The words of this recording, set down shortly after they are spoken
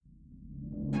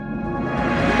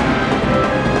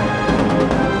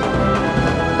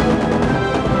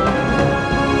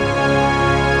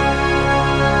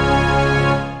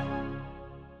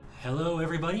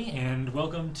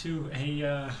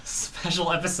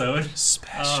special episode.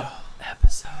 Special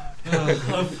episode.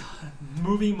 Of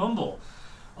Movie Mumble.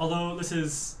 Although this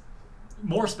is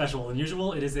more special than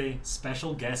usual, it is a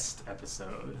special guest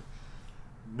episode.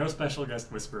 No special guest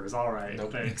whispers. All right,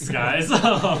 Nope. Thanks, guys.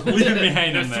 Leaving me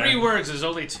hanging The there. 3 words, there's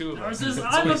only 2 of them.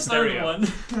 I'm the third one.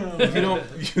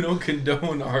 You don't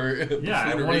condone our Yeah, I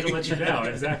buffoonery. wanted to let you down,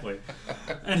 exactly.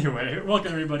 Anyway,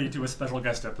 welcome everybody to a special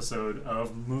guest episode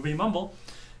of Movie Mumble.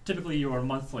 Typically your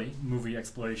monthly movie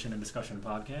exploration and discussion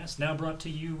podcast, now brought to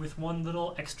you with one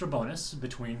little extra bonus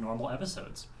between normal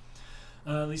episodes.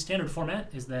 The standard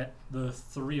format is that the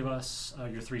three of us,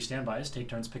 your three standbys, take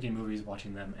turns picking movies,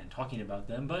 watching them, and talking about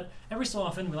them, but every so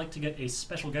often we like to get a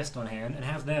special guest on hand and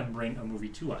have them bring a movie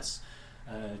to us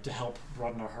to help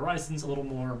broaden our horizons a little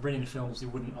more, bring in films we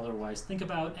wouldn't otherwise think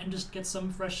about, and just get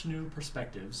some fresh new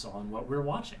perspectives on what we're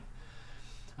watching.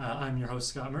 I'm your host,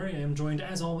 Scott Murray. I am joined,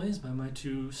 as always, by my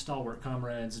two stalwart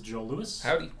comrades, Joe Lewis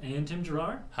Howdy. and Tim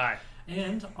Gerard. Hi.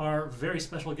 And our very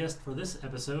special guest for this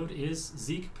episode is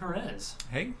Zeke Perez.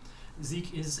 Hey.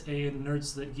 Zeke is a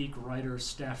Nerds That Geek writer,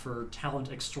 staffer,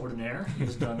 talent extraordinaire. He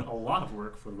has done a lot of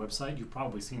work for the website. You've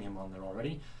probably seen him on there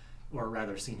already, or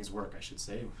rather seen his work, I should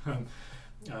say.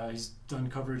 He's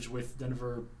done coverage with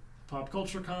Denver Pop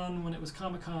Culture Con when it was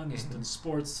Comic Con. He's done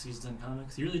sports. He's done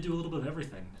comics. You really do a little bit of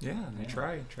everything. Yeah, I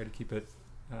try to keep it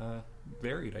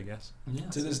varied, I guess. Yeah,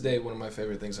 To this day, one of my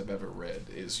favorite things I've ever read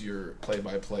is your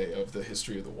play-by-play of the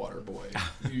history of the Water Boy.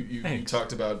 You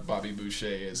talked about Bobby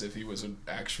Boucher as if he was an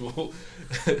actual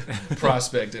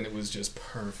prospect, and it was just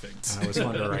perfect. It was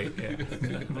fun to write.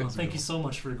 Yeah. Well, thank you so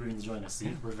much for agreeing to join us,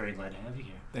 Zeke. We're very glad to have you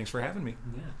here. Thanks for having me.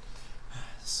 Yeah.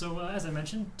 So, as I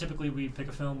mentioned, typically we pick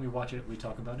a film, we watch it, we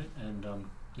talk about it, and,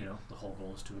 the whole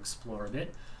goal is to explore a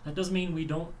bit. That doesn't mean we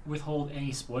don't withhold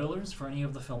any spoilers for any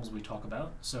of the films we talk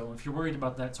about, so if you're worried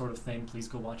about that sort of thing, please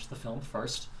go watch the film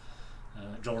first.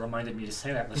 Joel reminded me to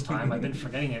say that this time. I've been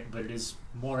forgetting it, but it is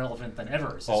more relevant than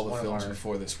ever. All the films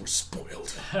before this were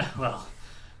spoiled. Well,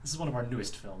 this is one of our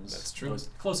newest films. That's true.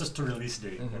 Closest to release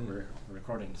date that we're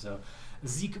recording. So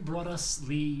Zeke brought us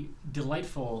the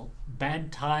delightful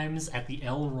Bad Times at the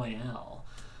El Royale.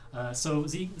 So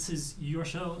Zeke, this is your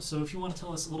show. So if you want to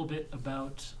tell us a little bit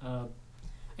about,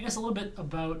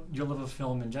 about your love of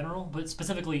film in general, but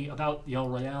specifically about the El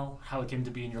Royale, how it came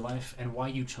to be in your life, and why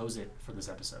you chose it for this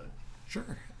episode.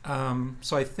 Sure.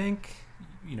 So I think,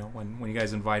 when you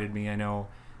guys invited me, I know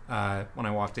when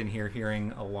I walked in here,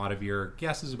 hearing a lot of your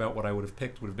guesses about what I would have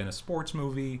picked would have been a sports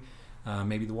movie,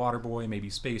 maybe The Waterboy, maybe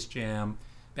Space Jam,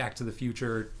 Back to the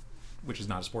Future, which is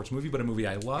not a sports movie, but a movie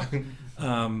I love.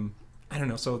 I don't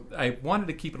know. So I wanted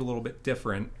to keep it a little bit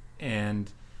different,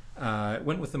 and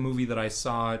went with a movie that I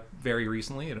saw very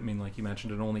recently. I mean, like you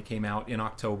mentioned, it only came out in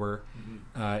October.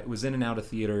 It was in and out of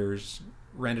theaters.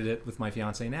 Rented it with my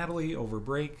fiancée Natalie over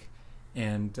break,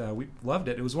 and we loved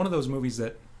it. It was one of those movies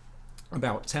that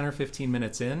about 10 or 15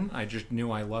 minutes in, I just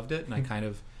knew I loved it, and I kind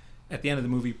of, at the end of the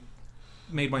movie,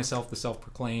 made myself the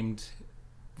self-proclaimed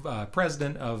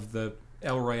president of the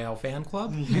El Royale fan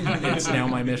club. It's now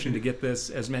my mission to get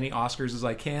this as many Oscars as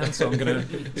I can, so I'm going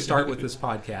to start with this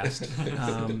podcast.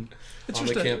 It's On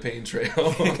just the campaign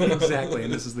trail. Exactly,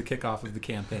 and this is the kickoff of the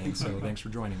campaign, so thanks for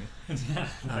joining me.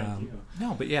 Thank you.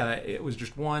 No, but yeah, it was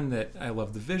just one that I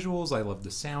love the visuals, I love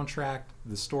the soundtrack,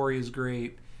 the story is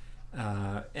great,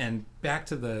 and back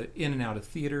to the in and out of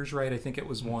theaters, right? I think it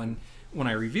was one, when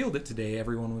I revealed it today,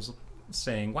 everyone was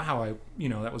saying, wow,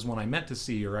 that was one I meant to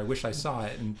see, or I wish I saw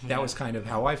it, and that was kind of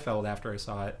how I felt after I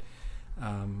saw it.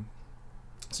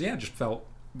 So yeah, it just felt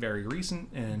very recent,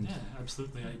 and Yeah,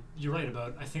 absolutely. You're right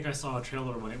about, I think I saw a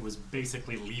trailer when it was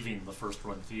basically leaving the first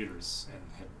run theaters and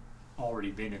had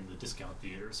already been in the discount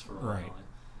theaters for a while. Right.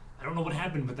 I don't know what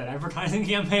happened with that advertising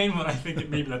campaign, but I think it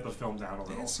maybe let the film down a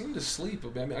little. It seemed to sleep. I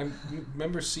mean, I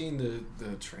remember seeing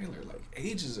the trailer like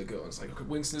ages ago. It's like, okay,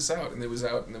 when's this out? And it was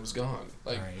out and it was gone.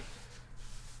 Like, right.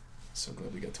 so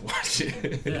glad we got to watch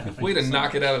it. Yeah, Way to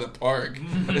knock it out of the park.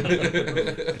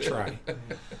 I try.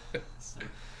 So,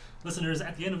 listeners,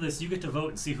 at the end of this, you get to vote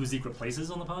and see who Zeke replaces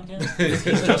on the podcast. He's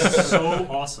just so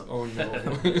awesome. Oh no,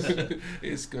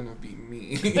 it's gonna be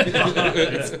me.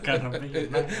 It's gonna be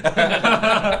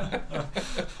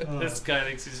This guy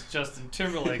thinks he's Justin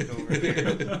Timberlake over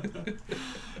here.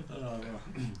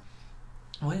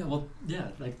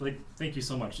 Thank you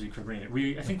so much, Zeke, for bringing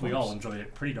it. I think we all enjoyed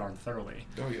it pretty darn thoroughly.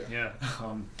 Oh yeah. Yeah.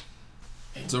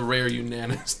 It's a rare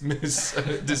unanimous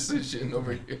decision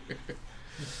over here.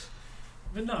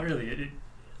 But no, really,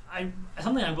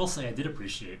 something I will say I did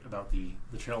appreciate about the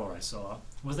trailer I saw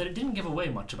was that it didn't give away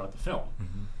much about the film.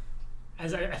 Mm-hmm.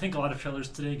 As I think a lot of trailers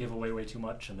today give away way too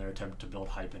much in their attempt to build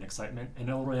hype and excitement, and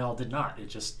El Royale did not. It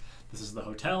just, this is the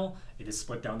hotel, it is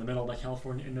split down the middle by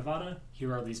California and Nevada,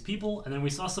 here are these people, and then we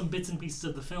saw some bits and pieces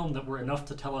of the film that were enough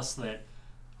to tell us that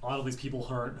a lot of these people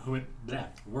weren't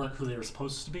who they were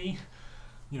supposed to be,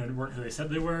 weren't who they said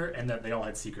they were, and that they all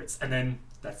had secrets. And then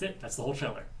that's it, that's the whole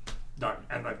trailer. Done.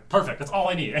 And like, perfect, that's all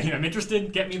I need. I'm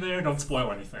interested, get me there, don't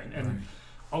spoil anything. And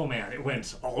oh man, it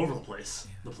went all over the place.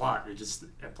 Yeah. The plot, it just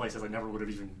at places I never would have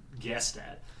even guessed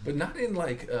at. But not in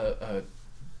like a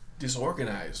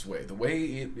disorganized way. The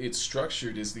way it's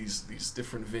structured is these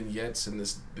different vignettes and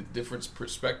the different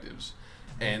perspectives,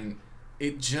 and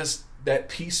it just, that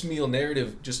piecemeal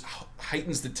narrative just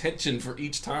heightens the tension for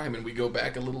each time, and we go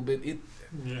back a little bit.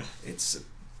 It's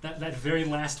that very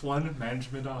last one,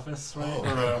 management office, right?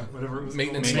 Or whatever it was.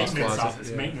 Maintenance office.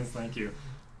 Yeah. Maintenance. Thank you.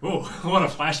 Oh, what a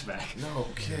flashback! No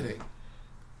kidding.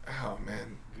 Oh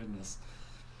man, goodness.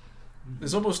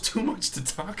 There's almost too much to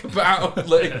talk about.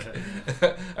 Like,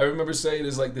 I remember saying,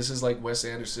 this is like Wes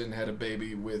Anderson had a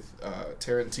baby with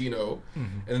Tarantino,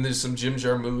 and then there's some Jim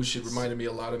Jarmusch. It reminded me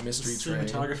a lot of Mystery Train.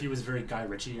 Cinematography was very Guy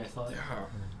Ritchie, I thought. Yeah.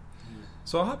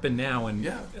 So I'll hop in now, and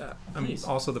I'm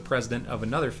also the president of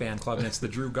another fan club, and it's the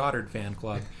Drew Goddard fan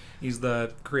club. He's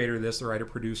the creator of this, the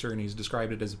writer-producer, and he's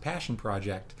described it as a passion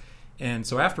project. And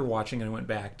so after watching, I went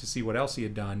back to see what else he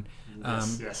had done.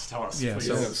 Yes, tell us. Yeah,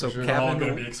 please. so sure.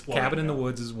 Cabin in the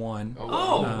Woods is one.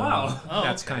 Oh, wow.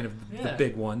 That's kind of the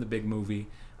big one, the big movie.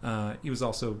 He was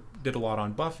also did a lot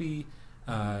on Buffy,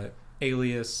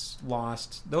 Alias,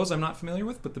 Lost. Those I'm not familiar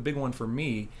with, but the big one for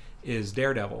me is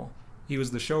Daredevil. He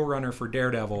was the showrunner for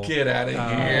Daredevil. Get out of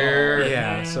here!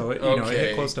 Yeah, so it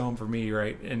hit close to home for me,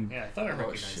 right? And I thought I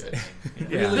recognized it.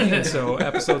 Really? And so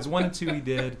episodes 1 and 2 he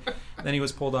did. Then he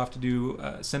was pulled off to do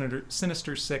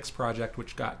Sinister Six project,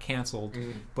 which got canceled.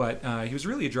 But he was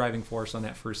really a driving force on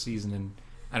that first season,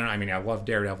 and I love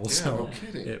Daredevil, so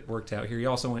it worked out here. He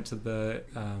also went to the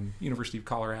University of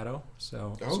Colorado,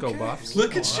 so let's go Buffs.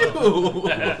 Look at you!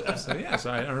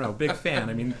 So I don't know, big fan.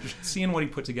 I mean, seeing what he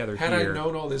put together Had here. I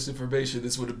known all this information,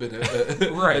 this would have been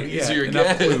an right, easier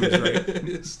enough guess. Clues,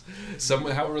 right?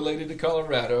 Somehow related to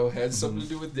Colorado, had something to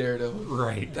do with Daredevil.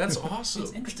 Right. That's awesome.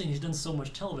 It's interesting he's done so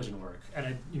much television work,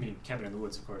 and you mean Cabin in the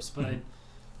Woods, of course, but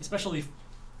especially...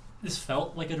 This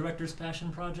felt like a director's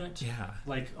passion project. Yeah.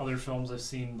 Like other films I've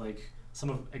seen, like some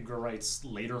of Edgar Wright's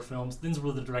later films, things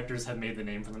where the directors have made the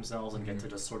name for themselves and get to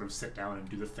just sort of sit down and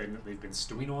do the thing that they've been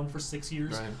stewing on for 6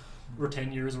 years, or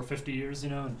 10 years, or 50 years,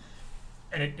 and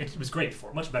it was great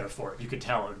for it, much better for it. You could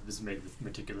tell it was made with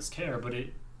meticulous care, but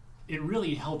it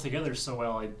really held together so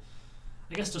well. I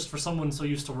guess just for someone so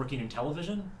used to working in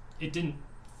television, it didn't,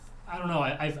 I don't know,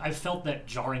 I've felt that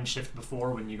jarring shift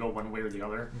before when you go one way or the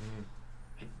other.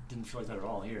 It didn't feel like that at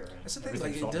all here. That's the thing,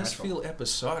 like it does feel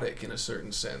episodic in a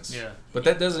certain sense. Yeah. But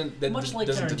that doesn't much like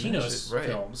doesn't Tarantino's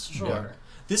films, sure. Yeah.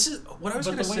 This is what I was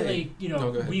going to say. But the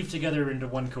way they, weave together into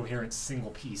one coherent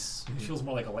single piece, it feels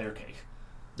more like a layer cake.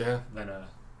 Yeah. Than a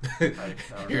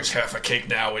here's half a cake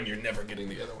now and you're never getting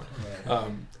the other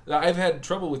one. I've had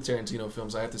trouble with Tarantino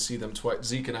films. I have to see them twice.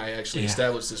 Zeke and I actually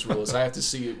established this rule, is I have to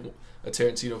see a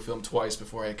Tarantino film twice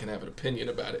before I can have an opinion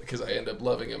about it, because I end up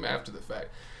loving him after the fact.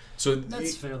 So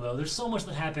that's fair, though. There's so much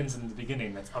that happens in the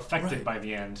beginning that's affected by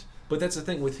the end. But that's the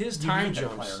thing with his time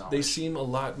jumps; they seem a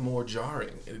lot more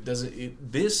jarring.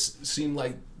 This seemed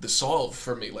like the solve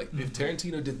for me. Like if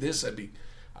Tarantino did this, I'd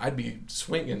be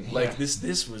swinging. Yeah. Like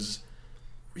this was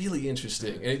really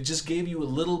interesting, and it just gave you a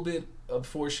little bit of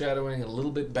foreshadowing, a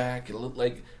little bit back,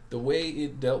 like the way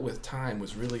it dealt with time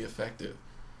was really effective.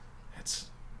 It's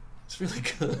really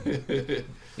good.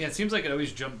 Yeah, it seems like it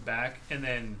always jumped back, and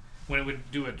then when it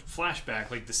would do a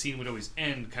flashback, like the scene would always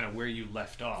end kind of where you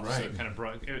left off. Right. So it kind of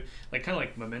brought, kind of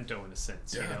like Memento in a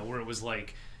sense, where it was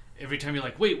like every time you're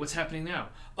like, wait, what's happening now?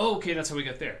 Oh, okay, that's how we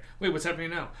got there. Wait, what's happening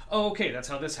now? Oh, okay, that's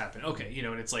how this happened. Okay,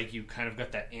 and it's like you kind of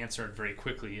got that answered very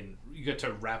quickly, and you got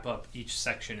to wrap up each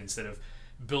section instead of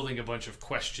building a bunch of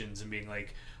questions and being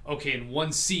like, okay, in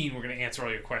one scene we're going to answer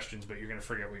all your questions, but you're going to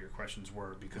forget what your questions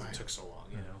were because it took so long,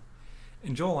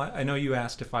 And Joel, I know you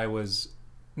asked if I was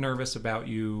nervous about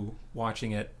you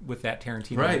watching it with that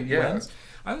Tarantino lens.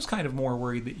 I was kind of more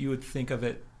worried that you would think of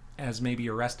it as maybe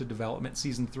Arrested Development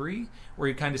Season 3, where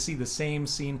you kind of see the same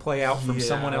scene play out from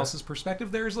someone else's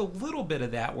perspective. There's a little bit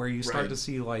of that where you start to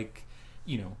see, like,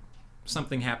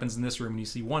 something happens in this room and you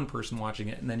see one person watching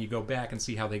it, and then you go back and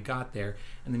see how they got there,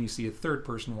 and then you see a third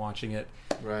person watching it.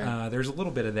 There's a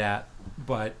little bit of that,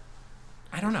 but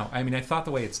I don't know. I mean, I thought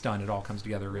the way it's done, it all comes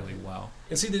together really well.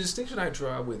 And see, the distinction I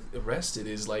draw with Arrested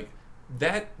is like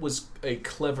that was a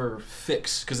clever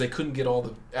fix because they couldn't get all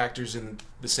the actors in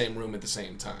the same room at the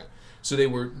same time. So they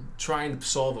were trying to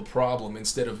solve a problem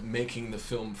instead of making the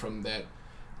film from that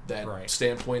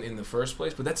standpoint in the first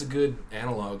place. But that's a good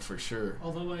analog for sure.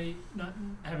 Although I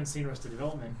haven't seen Arrested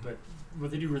Development, but what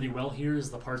they do really well here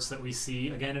is the parts that we see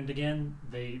again and again,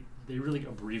 they really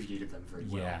abbreviated them very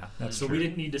well. Yeah, that's so true. we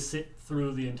didn't need to sit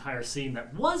through the entire scene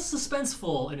that was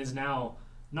suspenseful and is now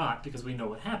not, because we know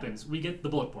what happens. We get the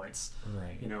bullet points.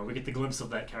 Right. You know, we get the glimpse of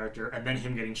that character and then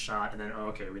him getting shot and then,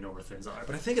 okay, we know where things are.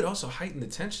 But I think it also heightened the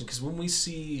tension because when we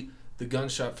see the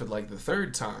gunshot for like the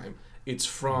third time, it's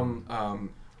from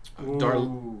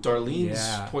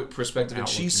Darlene's perspective, and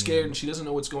she's scared and she doesn't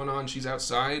know what's going on. She's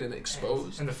outside and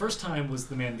exposed. And the first time was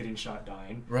the man getting shot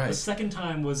dying. Right. The second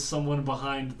time was someone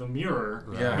behind the mirror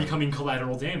Right. becoming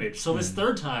collateral damage. So this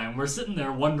third time, we're sitting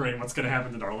there wondering what's going to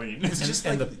happen to Darlene. It's just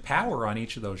And like the power on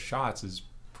each of those shots is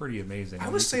pretty amazing. I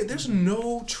would say there's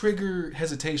no trigger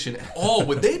hesitation at all.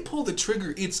 When they pull the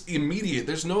trigger, it's immediate.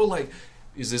 There's no like,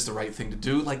 is this the right thing to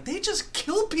do? Like, they just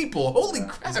kill people. Holy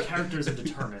crap. His characters are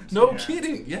determined. No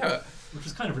kidding. Yeah. Which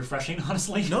is kind of refreshing,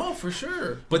 honestly. No, for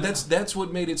sure. But that's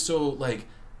what made it so, like,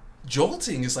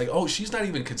 jolting. It's like, oh, she's not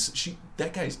even...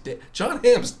 that guy's dead. John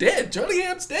Hamm's dead. Johnny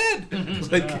Hamm's dead.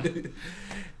 Like,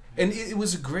 and it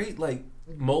was a great, like,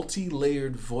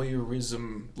 multi-layered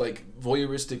voyeurism, like,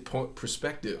 voyeuristic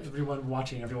perspective. Everyone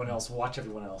watching everyone else watch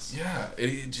everyone else. Yeah.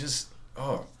 It just...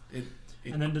 Oh,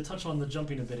 and then to touch on the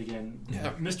jumping a bit again,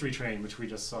 Yeah. Mystery Train, which we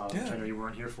just saw, which I know you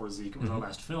weren't here for, Zeke, it was our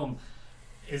last film,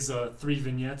 is 3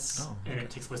 vignettes, and it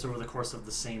takes place over the course of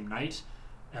the same night,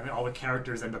 and all the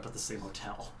characters end up at the same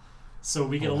hotel. So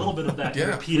we get a little bit of that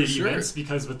repeated events,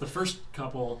 because with the first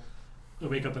couple, they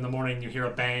wake up in the morning, you hear a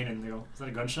bang, and they go, is that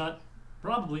a gunshot?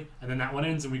 Probably. And then that one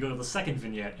ends, and we go to the second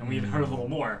vignette, and we've heard a little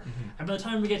more. And by the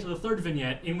time we get to the third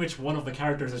vignette, in which one of the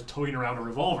characters is toting around a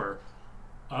revolver,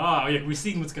 we've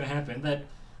seen what's going to happen.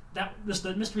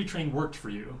 The Mystery Train worked for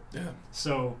you. Yeah.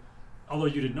 So, although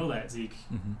you didn't know that, Zeke,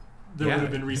 there would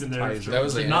have been reason there That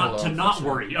was to the not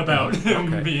worry about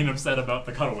him being upset about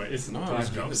the cutaways. No,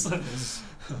 jokes.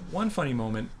 One funny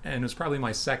moment, and it was probably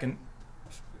my second.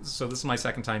 So this is my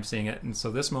second time seeing it, and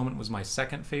so this moment was my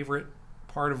second favorite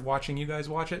part of watching you guys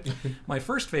watch it. My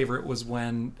first favorite was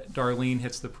when Darlene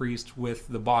hits the priest with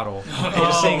the bottle, and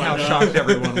just seeing how shocked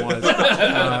everyone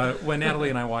was. When Natalie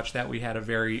and I watched that, we had a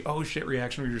very oh shit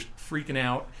reaction. We were just freaking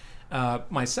out.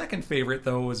 My second favorite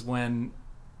though was when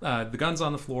the gun's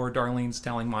on the floor. Darlene's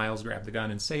telling Miles, grab the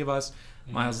gun and save us.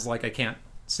 Miles is like, I can't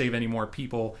save any more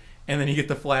people. And then you get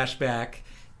the flashback,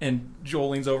 and Joel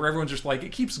leans over. Everyone's just like,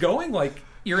 it keeps going. Like,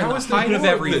 you're in the height of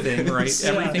everything, right?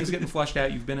 Yeah. Everything's getting flushed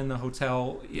out. You've been in the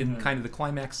hotel in kind of the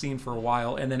climax scene for a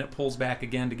while, and then it pulls back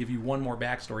again to give you one more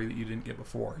backstory that you didn't get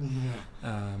before.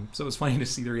 So it was funny to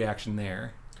see the reaction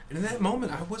there. And in that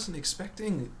moment, I wasn't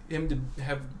expecting him to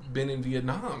have been in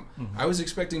Vietnam. I was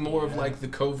expecting more of like the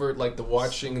covert, like the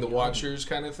watching, the watchers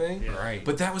kind of thing. Yeah. Right.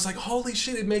 But that was like, holy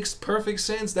shit! It makes perfect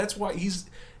sense. That's why he's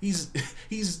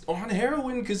on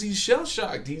heroin because he's shell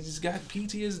shocked. He's got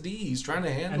PTSD. He's trying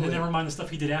to handle And then it. never mind the stuff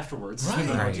he did afterwards. Right. in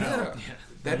the Right. hotel. Yeah.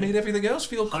 That made everything else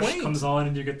feel Hush quaint. comes on,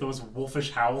 and you get those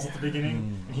wolfish howls at the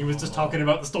beginning, and he was just talking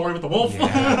about the story with the wolf.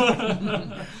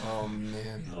 Yeah. Oh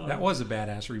man. That was a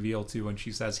badass reveal too when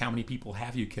she says, how many people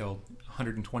have you killed?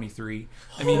 123.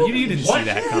 I mean, you didn't see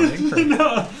that coming.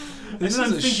 No. This And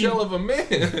is then a shell of a man.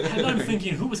 And I'm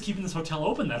thinking, who was keeping this hotel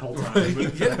open that whole time?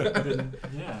 Right,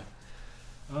 Yeah.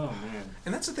 Oh man.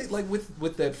 And that's the thing, like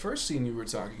with that first scene you were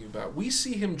talking about, we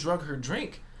see him drug her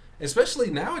drink. Especially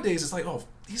nowadays, it's like, oh,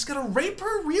 he's gonna rape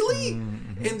her, really?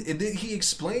 And he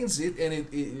explains it, and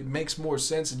it makes more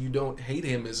sense, and you don't hate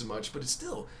him as much. But it's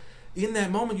still, in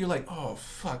that moment, you're like, oh,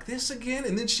 fuck, this again?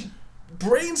 And then she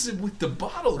brains him with the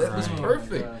bottle. That was Right.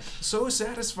 perfect. Oh my gosh. So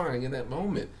satisfying in that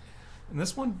moment. And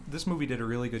this movie did a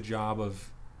really good job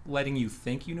of letting you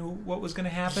think you knew what was going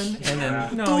to happen, and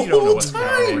then no, The you don't know whole what's time!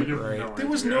 going on. No Right. There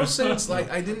was no sense.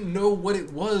 Like, I didn't know what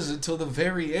it was until the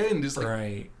very end. It's like,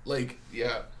 Right.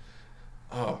 Yeah.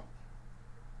 Oh.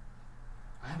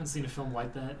 I haven't seen a film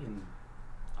like that in,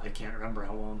 I can't remember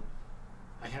how long.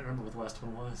 I can't remember what the last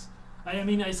one was. I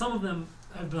mean, some of them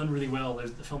have done really well.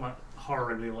 There's the film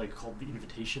horror I really like called The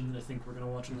Invitation that I think we're going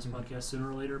to watch on this podcast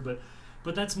sooner or later.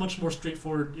 But that's much more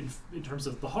straightforward in terms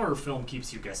of the horror film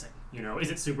keeps you guessing. You know, is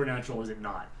it supernatural? Is it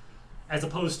not? As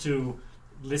opposed to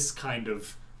this kind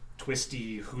of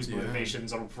twisty, whose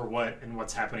motivations are for what and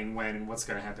what's happening when and what's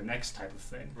going to happen next type of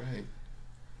thing. Right.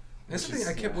 That's the Which thing.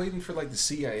 I is, kept waiting for like the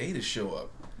CIA to show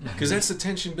up because that's the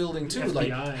tension building too. The Like,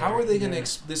 FBI, how are they going to? yeah.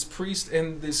 This priest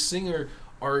and this singer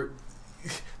are.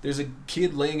 There's a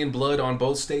kid laying in blood on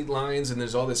both state lines, and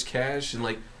there's all this cash, and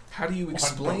like how do you On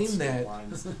explain both that?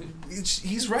 lines.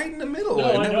 He's right in the middle, No,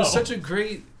 and I that was know. such a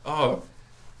great.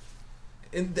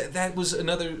 And that was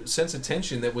another sense of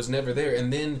tension that was never there.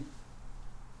 And then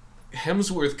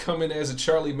Hemsworth coming as a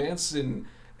Charlie Manson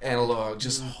analog,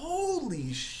 just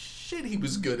holy shit, he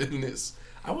was good in this.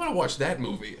 I want to watch that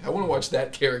movie. I want to watch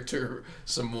that character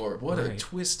some more. What a Right.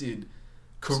 twisted,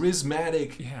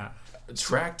 charismatic, Yeah.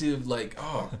 attractive,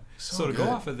 So to good. go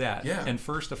off of that, Yeah. and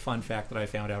first a fun fact that I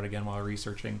found out again while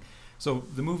researching. So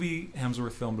the movie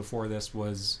Hemsworth filmed before this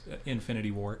was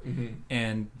Infinity War, Mhm.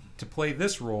 and to play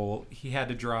this role, he had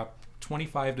to drop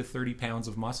 25 to 30 pounds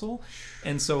of muscle.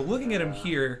 And so looking at him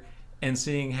here and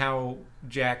seeing how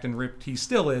jacked and ripped he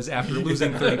still is after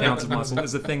losing 30 pounds of muscle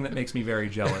is a thing that makes me very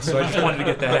jealous. So I just wanted to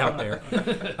get that out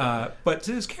there. But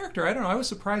to his character, I don't know. I was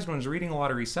surprised when I was reading a lot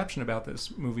of reception about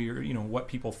this movie, or what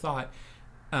people thought.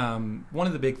 One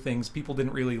of the big things, people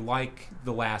didn't really like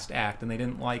the last act, and they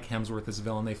didn't like Hemsworth as a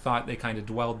villain. They thought they kind of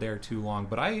dwelled there too long.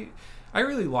 But I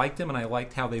really liked him, and I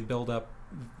liked how they build up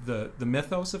the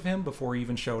mythos of him before he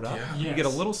even showed up. Yeah. You get a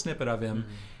Yes. little snippet of him,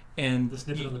 and The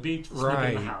snippet on the beach, the right.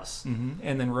 snippet in the house.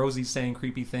 And then Rosie's saying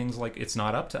creepy things like, "It's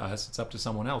not up to us; it's up to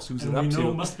someone else." Who's And it we up know to?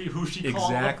 it must be who she called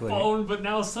on the Exactly. phone, but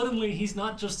now suddenly he's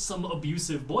not just some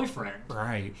abusive boyfriend.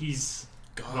 Right. He's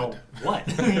God. well, what?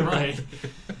 Right?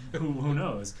 Who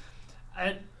knows?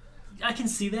 I can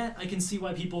see that. I can see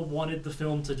why people wanted the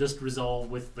film to just resolve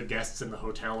with the guests in the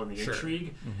hotel and the Sure.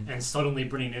 intrigue, and suddenly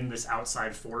bringing in this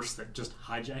outside force that just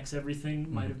hijacks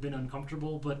everything might have been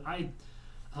uncomfortable. But I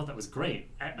thought that was great.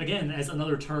 Again, as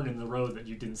another turn in the road that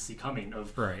you didn't see coming.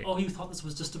 Of Right. oh, you thought this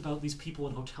was just about these people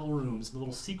in hotel rooms and the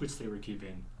little secrets they were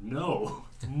keeping. No,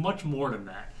 much more than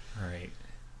that. Right.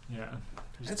 Yeah.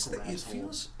 That's Just the, grabs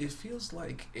hold. it feels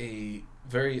like a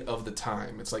very of the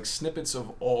time. It's like snippets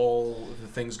of all the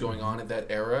things going on in that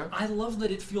era. I love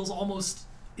that it feels almost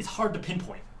it's hard to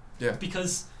pinpoint. Yeah.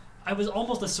 Because I was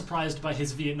almost as surprised by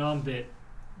his Vietnam bit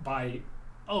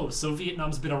so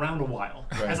Vietnam's been around a while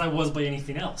Right. as I was by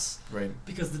anything else. Right.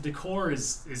 Because the decor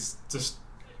is just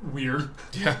weird.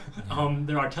 Yeah.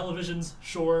 There are televisions,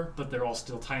 sure, but they're all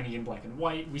still tiny and black and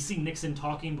white. We see Nixon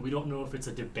talking, but we don't know if it's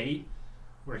a debate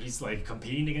where he's like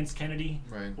competing against Kennedy,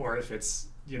 Right. or if it's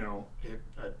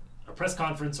a press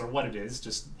conference or what it is.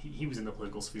 Just he was in the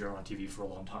political sphere on TV for a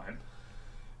long time,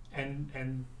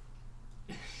 and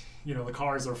the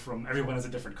cars are from everyone has a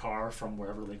different car from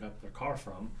wherever they got their car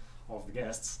from, all of the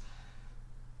guests.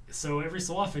 So every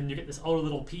so often you get this other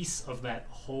little piece of that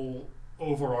whole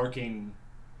overarching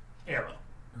era,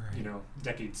 Right.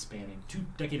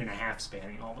 decade and a half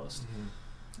spanning almost.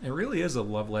 It really is a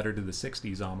love letter to the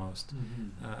 '60s almost.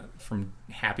 From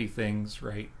happy things,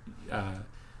 right?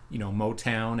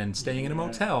 Motown and staying in a Yeah.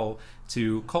 motel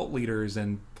to cult leaders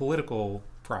and political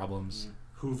problems.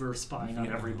 Hoover spying on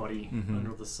Yeah. everybody Mhm.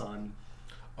 under the sun.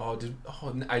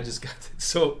 I just got this.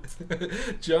 So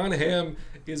John Hamm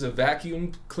is a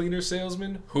vacuum cleaner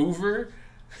salesman. Hoover.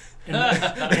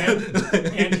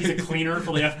 And he's a cleaner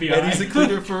for the FBI. And he's a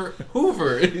cleaner for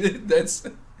Hoover.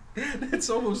 That's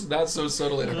almost not so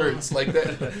subtle it hurts. Like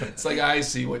that. It's like, I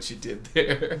see what you did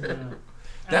there. Yeah.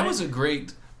 That was a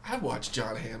great. I watched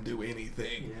John Hamm do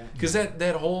anything Yeah. because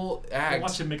that whole I act.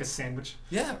 watched him make a sandwich.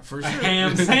 Yeah, for A sure.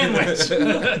 ham sandwich.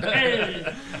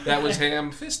 Hey, That was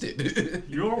ham-fisted.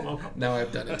 you're welcome. Now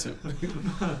I've done it too.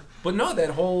 But no,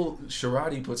 that whole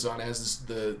charade he puts on as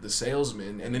the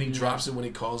salesman, and then he drops it when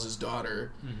he calls his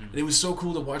daughter. And it was so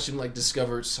cool to watch him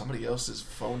discover somebody else's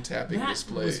phone tapping That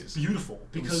displays. was beautiful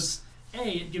because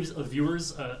it gives the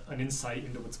viewers an insight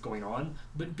into what's going on,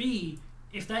 but B,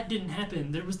 if that didn't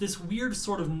happen, there was this weird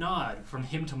sort of nod from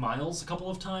him to Miles a couple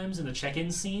of times in the check-in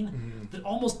scene that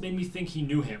almost made me think he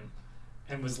knew him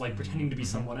and was pretending to be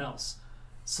someone else.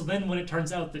 So then when it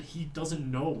turns out that he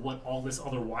doesn't know what all this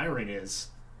other wiring is,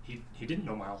 he didn't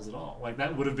know Miles at all.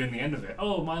 That would have been the end of it.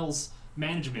 Oh, Miles'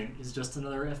 management is just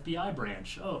another FBI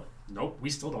branch. Oh, nope, we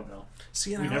still don't know.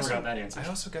 See, We never got that answer. I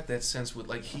also got that sense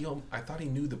with I thought he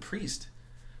knew the priest,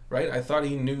 right? I thought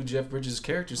he knew Jeff Bridges'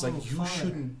 character. It's Oh, you fine.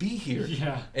 shouldn't be here.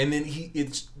 Yeah. And then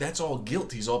that's all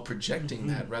guilt. He's all projecting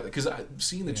that rather because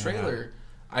seeing the trailer,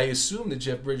 I assumed that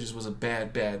Jeff Bridges was a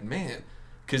bad man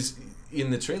because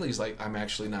in the trailer he's like, I'm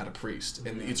actually not a priest,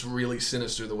 and it's really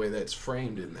sinister the way that's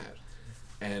framed in that.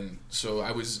 And so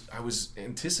I was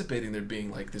anticipating there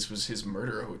being this was his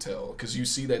murder hotel because you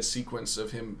see that sequence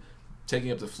of him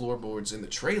taking up the floorboards in the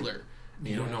trailer. And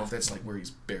you don't know if that's where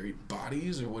he's buried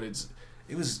bodies or what it's.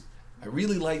 It was. I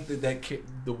really liked that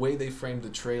the way they framed the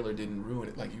trailer didn't ruin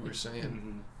it, like you were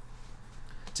saying.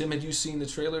 Tim, had you seen the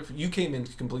trailer? You came in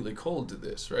completely cold to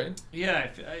this, right? Yeah,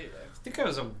 I think I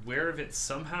was aware of it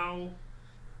somehow,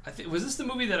 Was this the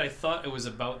movie that I thought it was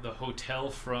about the hotel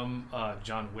from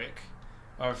John Wick?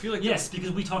 Or I feel like yes,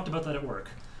 because we talked about that at work.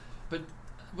 But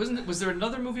was there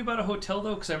another movie about a hotel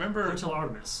though? Because I remember Hotel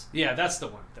Artemis. Yeah, that's the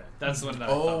one. That's the one that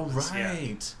I thought was,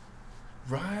 right.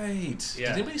 Yeah. Right. Yeah.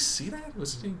 Did anybody see that?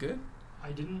 Was it any good?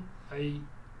 I didn't.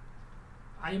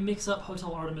 I mix up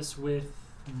Hotel Artemis with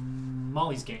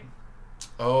Molly's Game.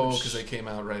 Oh, because they came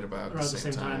out right about around the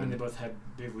same time, and they both had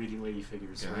big leading lady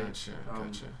figures. Gotcha,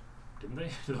 gotcha. Didn't they?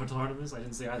 The Hotel Artemis? I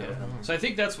didn't say either of them. So I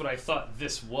think that's what I thought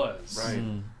this was. Right.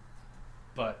 Mm.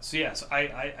 But so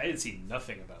I had seen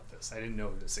nothing about this. I didn't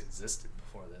know this existed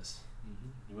before this. Mm-hmm.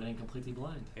 You went in completely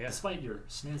blind, Yeah. despite your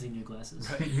snazzy new glasses.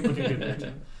 Right. Looking good there,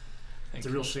 Tim. Thank It's a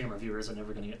real shame our viewers are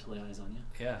never going to get to lay eyes on you.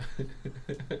 Yeah.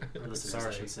 Or listeners,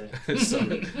 I should say.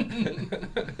 Sorry.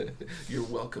 You're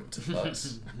welcome to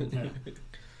us. Yeah.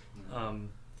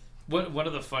 One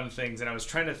of the fun things, and I was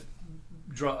trying to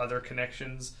draw other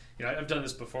connections. You know, I've done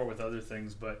this before with other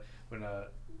things, but when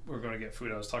we were going to get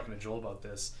food, I was talking to Joel about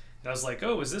this, and I was like,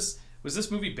 "Oh, was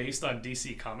this movie based on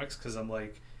DC Comics?" Because I'm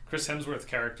like, Chris Hemsworth's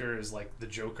character is like the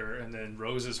Joker, and then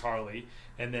Rose is Harley,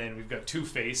 and then we've got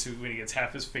Two-Face, who when he gets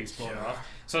half his face blown off.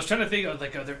 So I was trying to think of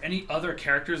like, are there any other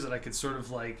characters that I could sort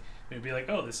of like maybe be like,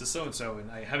 oh, this is so and so,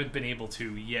 and I haven't been able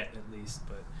to yet, at least,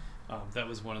 but that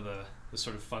was one of the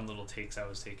sort of fun little takes I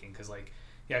was taking, because like,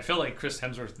 yeah, I felt like Chris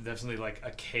Hemsworth definitely like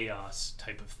a chaos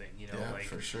type of thing, you know, Yeah, like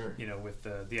for sure. you know, with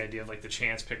the idea of like the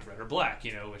chance pick red or black,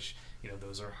 you know, which, you know,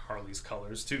 those are Harley's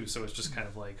colors too, so it's just kind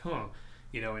of like,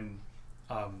 you know, and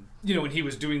you know, when he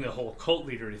was doing the whole cult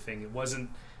leader thing, it wasn't,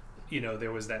 you know,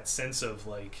 there was that sense of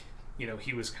like, you know,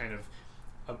 he was kind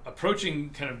of approaching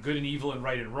kind of good and evil and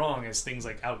right and wrong as things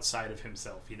like outside of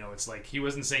himself, you know. It's like he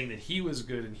wasn't saying that he was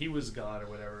good and he was God or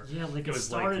whatever. Yeah, like it was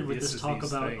started like, with this talk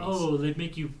about, things. oh, they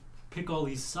make you pick all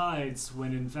these sides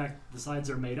when in fact the sides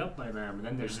are made up by them, and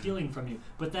then they're stealing from you.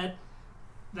 But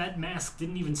that mask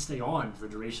didn't even stay on for the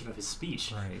duration of his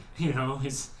speech. Right. You know,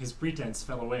 his pretense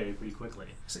fell away pretty quickly.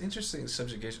 It's an interesting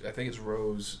subjugation. I think it's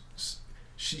Rose.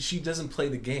 She doesn't play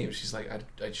the game. She's like,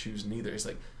 I choose neither. It's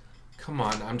like, come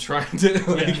on, I'm trying to.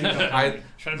 Like,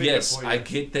 Trying to make yes, it for you. I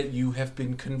get that you have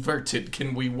been converted.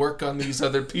 Can we work on these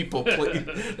other people,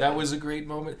 please? That was a great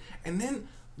moment. And then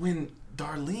when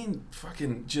Darlene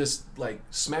fucking just like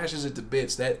smashes it to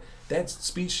bits, that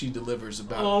speech she delivers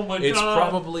about, Oh my it's God.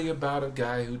 probably about a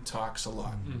guy who talks a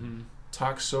lot. Mm-hmm.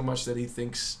 Talks so much that he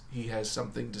thinks he has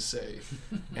something to say,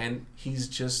 and he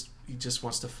just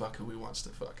wants to fuck who he wants to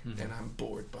fuck, and I'm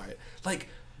bored by it. Like,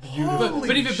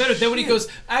 But even better, then when he goes,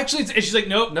 actually, and she's like,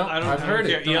 nope, no, I've heard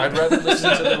care. it. Yeah. I'd rather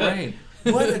listen to the rain.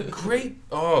 What a great,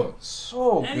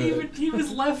 so And good. he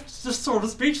was left just sort of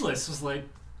speechless. Was like,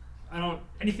 I don't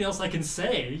anything else I can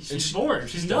say. She's bored.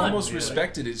 She's He done. almost Yeah.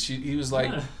 respected it. He was like,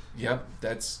 Yeah. yep,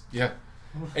 that's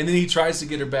and then he tries to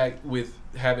get her back with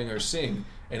having her sing,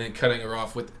 and then cutting her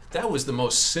off with, that was the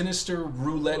most sinister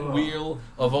roulette wheel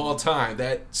of all time.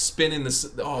 That spin in the,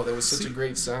 that was such a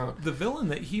great sound. The villain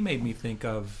that he made me think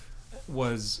of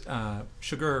was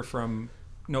Sugar from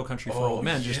No Country for Old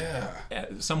Men. Just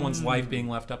someone's life being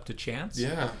left up to chance.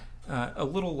 Yeah. A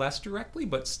little less directly,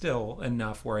 but still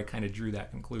enough where I kind of drew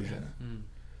that conclusion. Yeah.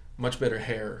 Much better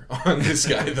hair on this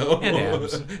guy, though. And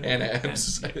abs. And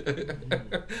abs.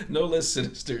 No less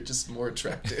sinister, just more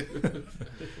attractive.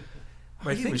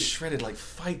 But I He think was shredded like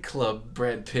Fight Club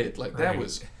Brad Pitt. Like, that Right.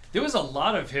 was... There was a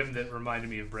lot of him that reminded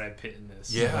me of Brad Pitt in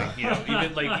this. Yeah. Like, you know,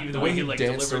 even the way he like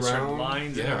danced delivered certain around,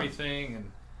 lines and yeah. everything,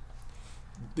 and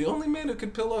The only man who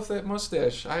could peel off that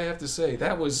mustache, I have to say,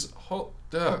 that was...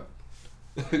 I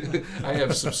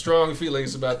have some strong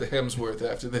feelings about the Hemsworth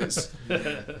after this.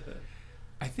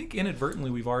 I think inadvertently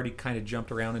we've already kind of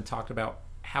jumped around and talked about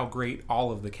how great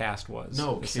all of the cast was.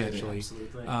 No kidding. essentially.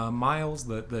 Absolutely. Miles,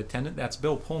 the attendant, that's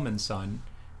Bill Pullman's son.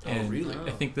 And really?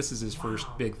 I think this is his first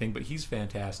big thing, but he's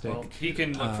fantastic. well, he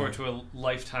can look forward to a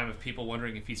lifetime of people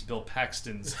wondering if he's Bill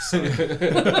Paxton's son.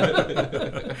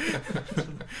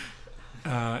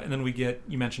 And then we get,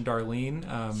 you mentioned Darlene,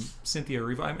 Cynthia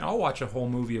Erivo. I mean, I'll watch a whole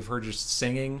movie of her just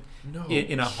singing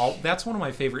in a hall. That's one of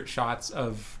my favorite shots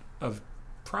of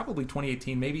probably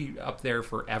 2018, maybe up there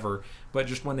forever. But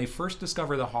just when they first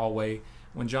discover the hallway,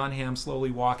 when John Hamm's slowly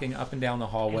walking up and down the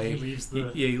hallway, And he leaves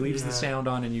the- he leaves the yeah. sound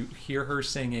on, and you hear her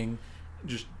singing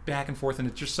just back and forth, and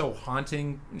it's just so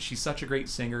haunting. She's such a great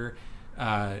singer.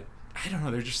 I don't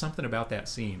know, there's just something about that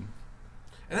scene.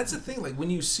 And that's the thing, like, when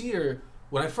you see her,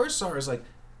 when I first saw her, it's like,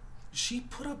 she's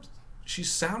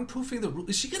soundproofing the room.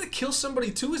 Is she gonna kill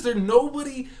somebody too? Is there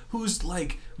nobody who's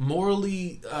like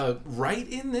morally right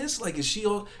in this? Like, is she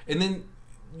all? And then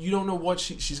you don't know what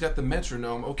she's got the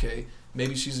metronome. Okay,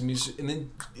 maybe she's a musician. And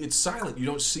then it's silent. You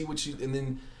don't see what she. And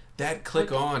then that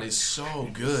click on is so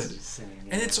good. Singing,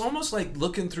 And it's almost like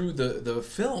looking through the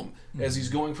film as he's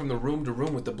going from the room to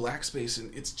room with the black space,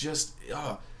 and it's just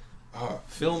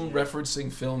film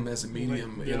referencing film as a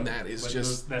medium in that is like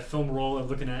just that film roll of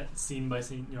looking at scene by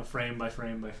scene, frame by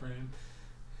frame by frame.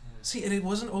 see, and it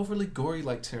wasn't overly gory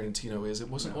like Tarantino is. It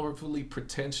wasn't overly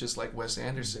pretentious like Wes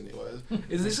Anderson was.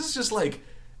 This is just like,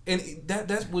 and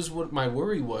that was what my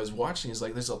worry was watching. Is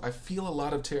like I feel a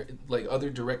lot of like other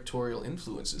directorial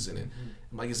influences in it.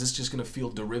 I'm like, is this just gonna feel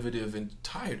derivative and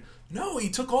tired? No, he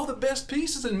took all the best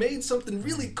pieces and made something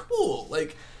really cool.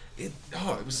 Like it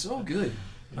was so good.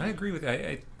 I agree with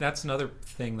that. That's another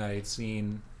thing that I'd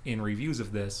seen in reviews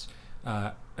of this.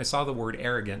 I saw the word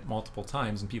arrogant multiple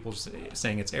times, and people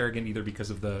saying it's arrogant either because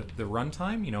of the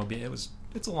runtime.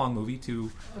 It's a long movie, 2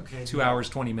 hours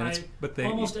 20 minutes. But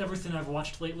almost everything I've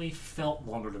watched lately felt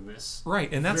longer than this.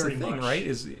 Right, and that's Very the thing, much. right?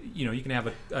 Is you can have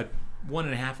a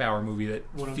 1.5 hour movie that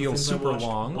One of the feels things I super watched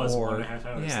long, was or 1.5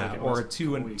 hours, yeah, like it or was a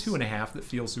two and weeks. 2.5 that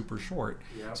feels super short.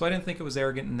 Yep. So I didn't think it was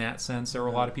arrogant in that sense. There were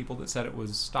a lot of people that said it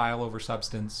was style over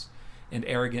substance, and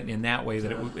arrogant in that way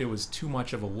that it was too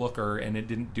much of a looker and it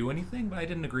didn't do anything. But I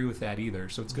didn't agree with that either.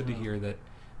 So it's good to hear that.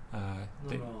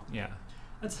 Yeah.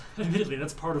 Admittedly,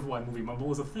 that's part of why movie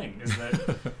mumble is a thing. Is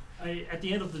that at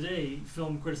the end of the day,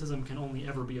 film criticism can only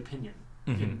ever be opinion.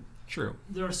 And True.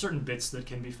 there are certain bits that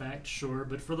can be fact, sure,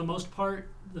 but for the most part,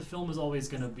 the film is always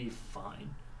going to be fine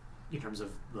in terms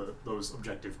of those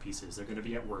objective pieces. They're going to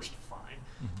be at worst fine.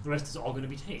 The rest is all going to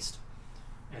be taste.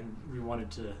 And we wanted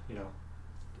to,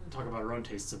 talk about our own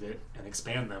tastes a bit and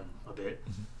expand them a bit,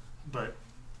 but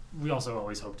we also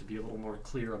always hope to be a little more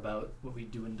clear about what we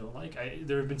do and don't like.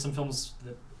 There have been some films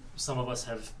that some of us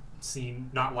have seen,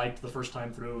 not liked the first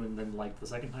time through and then liked the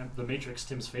second time. The Matrix,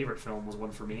 Tim's favorite film, was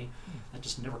one for me. That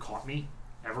just never caught me,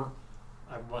 ever.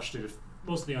 I watched it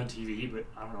mostly on TV, but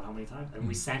I don't know how many times. And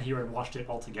we sat here and watched it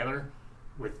all together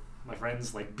with my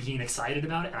friends, like being excited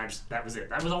about it, and that was it.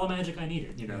 That was all the magic I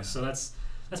needed, So that's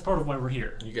part of why we're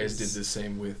here. You guys did the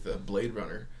same with Blade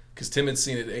Runner. Because Tim had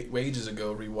seen it ages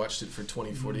ago, rewatched it for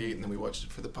 2048, and then we watched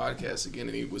it for the podcast again,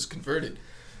 and he was converted.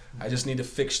 I just need to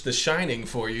fix The Shining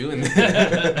for you. And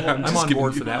I'm on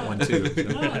board for that one, too.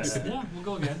 Yeah, we'll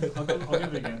go again. I'll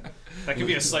give it again. That could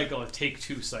be a cycle, a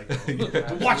take-two cycle.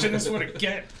 I'm watching this one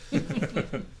again.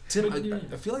 Tim,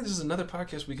 I feel like this is another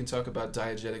podcast we can talk about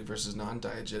diegetic versus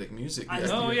non-diegetic music.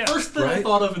 First thing I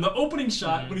thought of in the opening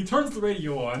shot, when he turns the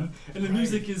radio on, and the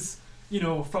music is,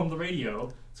 from the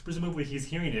radio, so presumably he's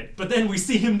hearing it. But then we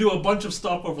see him do a bunch of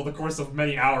stuff over the course of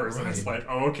many hours, and it's like,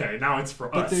 oh, okay, now it's for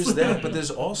us. But there's that, but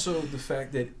there's also the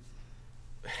fact that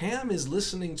Ham is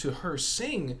listening to her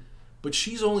sing, but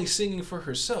she's only singing for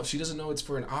herself. She doesn't know it's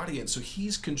for an audience, so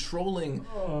he's controlling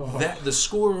the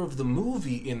score of the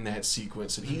movie in that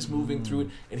sequence, and he's moving through it,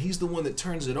 and he's the one that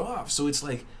turns it off. So it's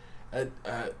like a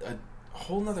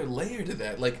whole nother layer to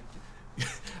that. Like,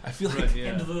 I feel like...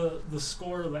 And the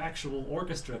score of the actual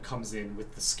orchestra comes in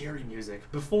with the scary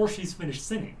music before she's finished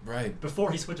singing. Right.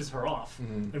 Before he switches her off.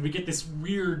 And we get this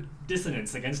weird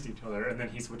dissonance against each other, and then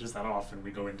he switches that off, and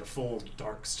we go into full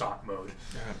dark stop mode.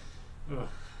 Yeah. Ugh.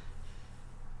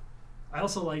 I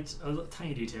also liked a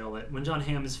tiny detail that when John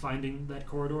Hamm is finding that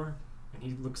corridor, and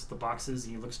he looks at the boxes,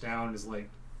 and he looks down, and is like,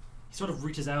 he sort of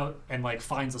reaches out and like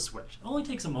finds a switch. It only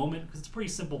takes a moment because it's a pretty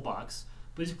simple box,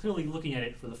 but he's clearly looking at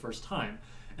it for the first time.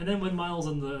 And then when Miles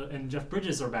and Jeff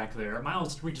Bridges are back there,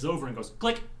 Miles just reaches over and goes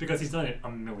click because he's done it a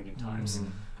million times.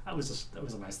 That was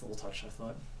a nice little touch, I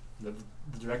thought. The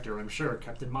director, I'm sure,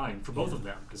 kept in mind for both of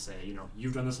them to say,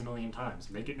 you've done this a million times.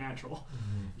 Make it natural.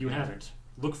 You haven't.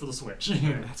 Look for the switch.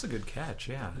 That's a good catch,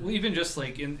 yeah. Well, even just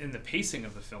like in the pacing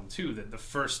of the film too, that the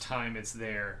first time it's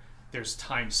there's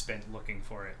time spent looking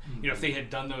for it. If they had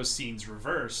done those scenes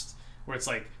reversed, where it's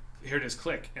like, here it is,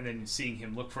 click, and then seeing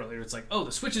him look for it later, it's like, oh,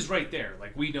 the switch is right there.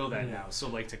 Like, we know that now. So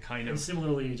like to kind of... And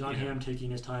similarly, John Hamm taking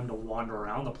his time to wander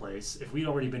around the place, if we'd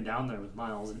already been down there with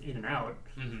Miles and in and out,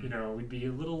 we'd be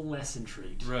a little less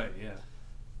intrigued. Right, yeah.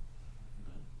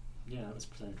 But, yeah, that was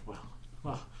presented well.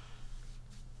 Wow.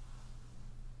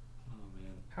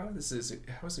 How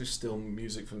is there still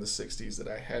music from the 60s that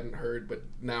I hadn't heard but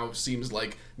now seems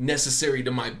like necessary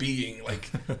to my being?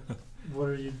 Like, what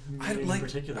are you in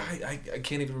particular? I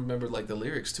can't even remember like the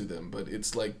lyrics to them, but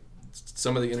it's like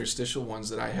some of the interstitial ones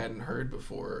that I hadn't heard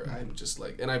before. I'm just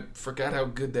like, and I forgot how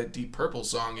good that Deep Purple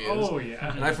song is. Oh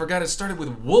yeah. And I forgot it started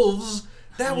with wolves.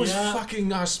 That was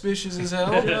fucking auspicious as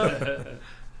hell.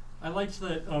 I liked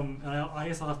that. I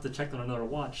guess I'll have to check on another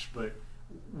watch, but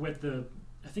with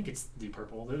I think it's Deep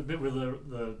Purple. The bit where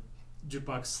the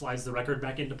jukebox slides the record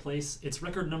back into place. It's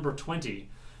record number 20,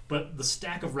 but the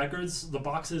stack of records, the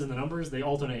boxes and the numbers, they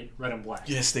alternate red and black.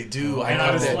 Yes, they do. And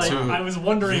I was like, I was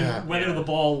wondering whether the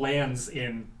ball lands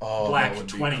in black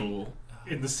 20 cool.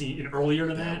 in the scene earlier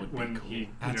than That that would be when cool. he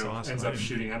Awesome. ends up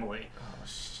shooting Emily. Oh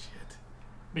shit!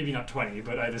 Maybe not 20,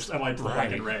 but I liked the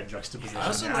black and red juxtaposition. I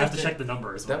also I like have to that- check the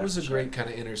numbers. That was a great kind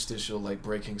of interstitial, like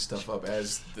breaking stuff up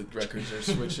as the records are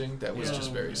switching. That was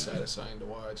just very satisfying to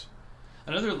watch.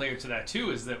 Another layer to that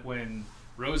too is that when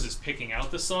Rose is picking out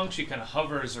the song, she kind of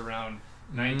hovers around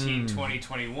 19, 20,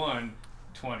 21,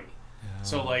 20.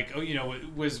 So like,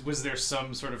 was there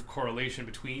some sort of correlation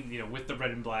between with the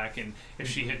red and black, and if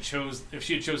she had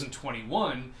chosen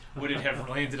 21, would it have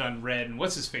landed on red, and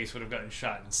what's his face would have gotten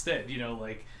shot instead?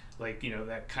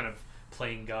 That kind of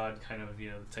playing God kind of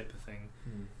type of thing.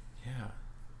 Yeah.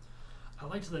 I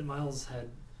liked that Miles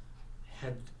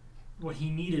had what he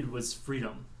needed was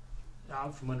freedom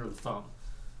out from under the thumb.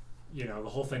 The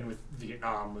whole thing with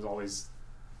Vietnam was always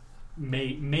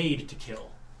made to kill,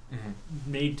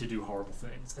 made to do horrible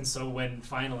things. And so when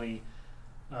finally,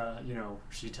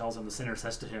 she tells him, the sinner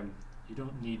says to him, "You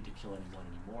don't need to kill anyone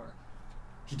anymore."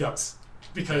 He does,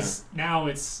 because now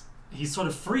he's sort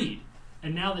of freed,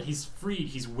 and now that he's freed,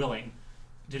 he's willing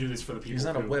to do this for the people. He's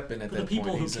not a weapon at for that the people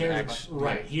point. who He's cares an about, action.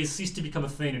 right. He has ceased to become a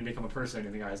thing and become a person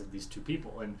in the eyes of these two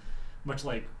people. And much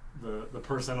like the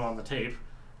person on the tape,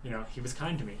 he was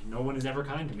kind to me. No one is ever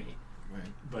kind to me. Right.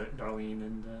 But Darlene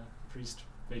and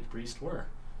fake priest were.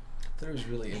 That was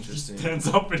really interesting. He stands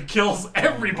up and kills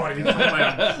everybody.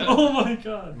 Oh my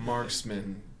god.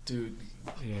 Marksman, dude.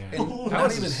 Yeah. And Oh, I That don't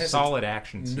was even a hesitate. solid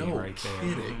action scene No right there.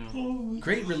 kidding.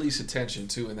 Great release of tension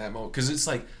too in that moment, because it's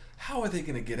like, how are they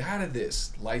going to get out of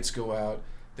this? Lights go out.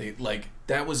 They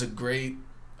that was a great.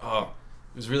 It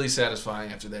was really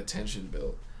satisfying after that tension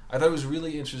built. I thought it was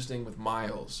really interesting with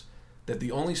Miles that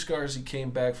the only scars he came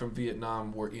back from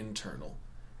Vietnam were internal,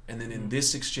 and then in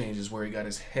this exchange is where he got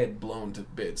his head blown to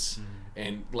bits,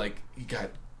 and he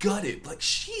got gutted. Like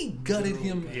she gutted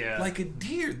him like a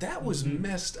deer. That was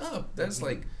messed up. That's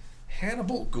like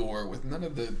Hannibal gore with none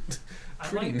of the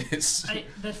prettiness.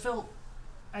 That felt,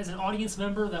 as an audience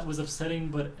member, that was upsetting,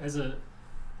 but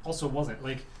also wasn't.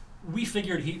 Like, we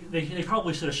figured they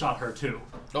probably should have shot her too.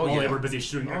 Oh, while yeah. they were busy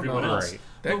shooting Oh, everyone no, else. right.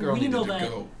 That But girl we needed know to that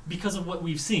go. because of what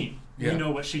we've seen. Yeah. We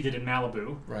know what she did in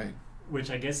Malibu, Right.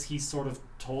 which I guess he sort of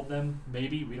told them.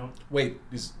 Maybe we don't. Wait,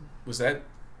 was that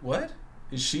what?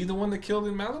 Is she the one that killed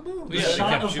in Malibu? The Yeah, they shot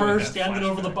kept of shooting her that standing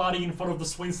over the flashback. body in front of the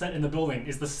swing set in the building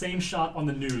is the same shot on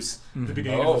the news at the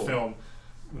beginning Oh. of the film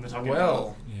when they're talking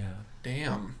Well, Yeah.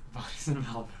 damn. about bodies in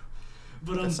Malibu.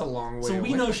 But That's a long way so we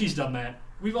away. know she's done that.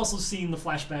 We've also seen the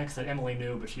flashbacks that Emily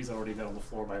knew, but she's already been on the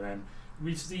floor by then.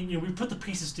 We've seen, we've put the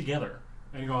pieces together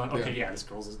and gone, okay, yeah, this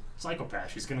girl's a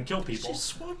psychopath. She's gonna kill people. She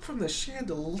swung from the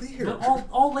chandelier. But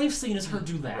all they've seen is her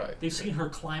do that. Right. They've seen her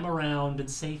climb around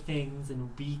and say things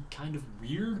and be kind of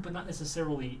weird, but not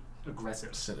necessarily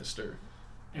aggressive. Sinister.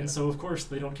 And so, of course,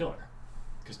 they don't kill her.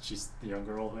 Because she's the young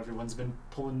girl who everyone's been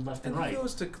pulling left and And right. he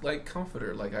goes to comfort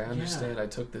her. Like, I understand I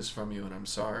took this from you and I'm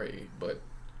sorry, but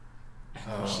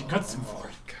She cuts him for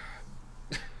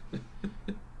it.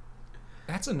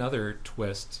 That's another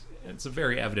twist. It's a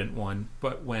very evident one.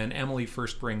 But when Emily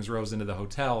first brings Rose into the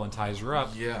hotel and ties her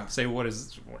up, Yeah. say,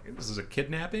 this is a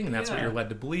kidnapping? And that's what Yeah. you're led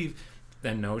to believe.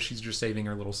 Then no, she's just saving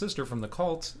her little sister from the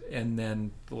cult, and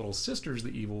then the little sister's the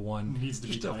evil one. Needs to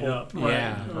be Just a tied whole, up.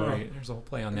 Yeah, Right. right. There's a whole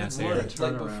play on that It's there. What a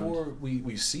like turnaround. before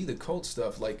we see the cult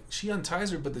stuff, like she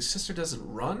unties her, but the sister doesn't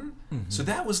run. Mm-hmm. So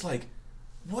that was like,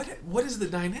 what is the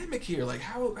dynamic here? Like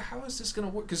how is this gonna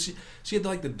work? Because she had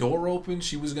like the door open,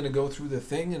 she was gonna go through the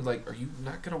thing, and like, are you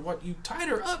not gonna what? You tied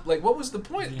her up. Like what was the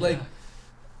point? Yeah. Like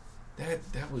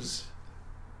that was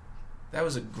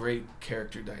a great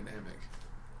character dynamic,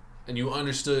 and you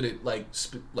understood it like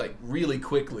really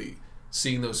quickly,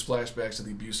 seeing those flashbacks of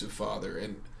the abusive father,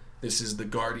 and this is the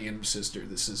guardian sister.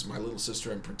 This is my little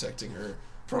sister. I'm protecting her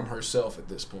from herself at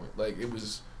this point. Like it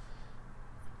was.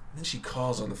 And then she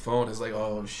calls on the phone. It's like,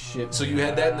 oh shit. So you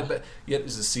had that in the back. Yet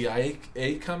is the CIA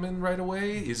coming right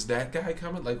away? Is that guy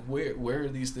coming? Like where are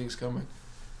these things coming?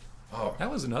 Oh,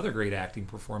 That was another great acting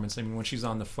performance. I mean, when she's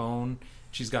on the phone,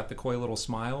 she's got the coy little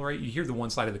smile, right? You hear the one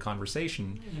side of the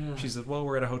conversation. Yeah. She says, well,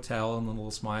 we're at a hotel, and the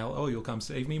little smile, oh, you'll come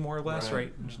save me, more or less,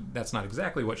 Right. right? That's not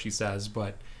exactly what she says,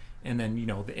 but... And then,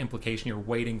 the implication, you're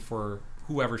waiting for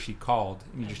whoever she called,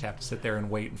 and you just have to sit there and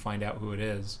wait and find out who it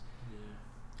is.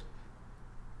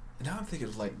 and now I'm thinking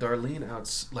of like Darlene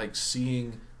out, like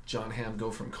seeing John Hamm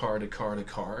go from car to car to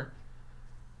car,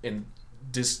 and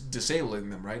disabling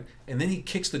them, right? And then he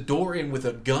kicks the door in with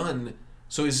a gun.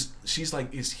 So she's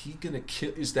like, is he gonna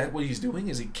kill? Is that what he's doing?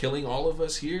 Is he killing all of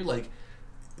us here? Like,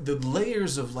 the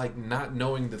layers of like not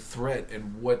knowing the threat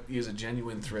and what is a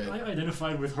genuine threat. I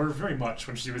identified with her very much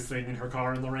when she was sitting in her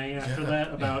car in the rain after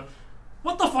that about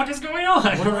what the fuck is going on?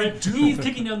 What do I do? He's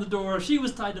kicking down the door. She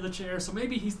was tied to the chair, so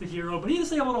maybe he's the hero. But he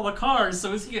disabled all the cars,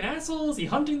 so is he an asshole? Is he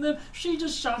hunting them? She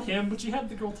just shot him, but she had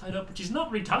the girl tied up, but she's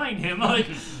not retying him. Like,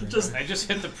 just I just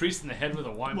hit the priest in the head with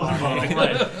a wine Well, bottle.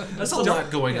 right. That's a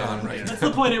lot going on right That's now.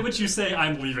 the point at which you say,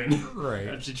 I'm leaving. Right.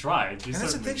 And she tried. She And that's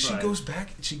the certainly thing. She tried. goes back.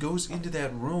 She goes into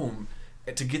that room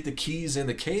to get the keys and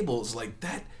the cables. Like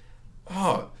that.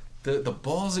 Oh, the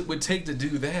balls it would take to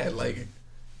do that. Like,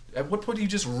 at what point do you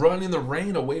just run in the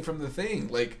rain away from the thing?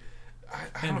 Like, I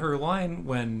And don't- her line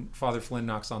when Father Flynn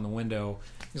knocks on the window,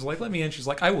 he's like, "Let me in." She's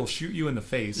like, "I will shoot you in the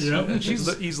face." Yep. And she's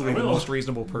easily I the will. most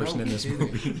reasonable person No in this kidding.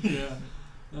 movie. Yeah.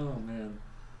 Oh, man.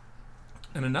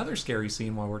 And another scary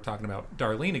scene while we're talking about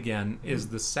Darlene again is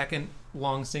the second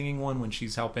long singing one when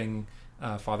she's helping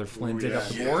Father Flynn dig up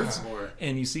the Yeah. boards, More.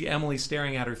 and you see Emily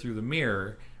staring at her through the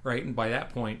mirror, right? And by that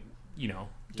point, you know,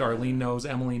 Darlene knows,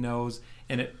 Emily knows,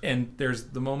 and there's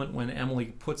the moment when Emily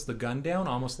puts the gun down,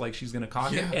 almost like she's going to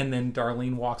cock it, Yeah. and then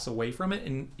Darlene walks away from it,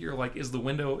 and you're like, is the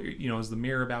window, you know, is the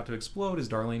mirror about to explode? Is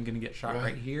Darlene going to get shot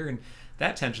right here? And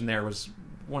that tension there was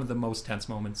one of the most tense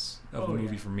moments of the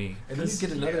movie for me. And then you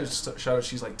get another shot of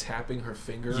she's like tapping her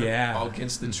finger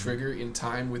against the trigger in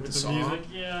time with the song. music,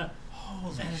 yeah.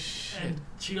 Holy shit. And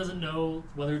she doesn't know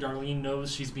whether Darlene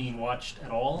knows she's being watched at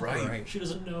all. Right. She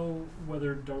doesn't know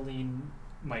whether Darlene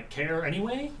might care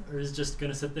anyway, or is just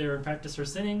going to sit there and practice her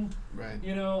singing. Right.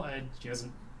 You know, she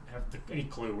doesn't have any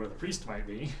clue where the priest might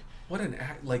be. What an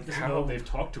act! Like Doesn't know how if they've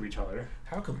talked to each other.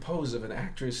 how composed of an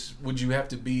actress would you have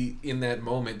to be in that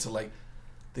moment to like?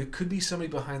 There could be somebody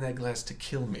behind that glass to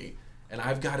kill me, and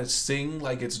I've got to sing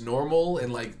like it's normal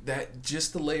and like that.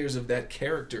 Just the layers of that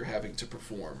character having to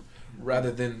perform,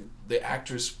 rather than the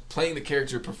actress playing the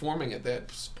character performing at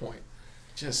that point.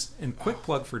 Just And quick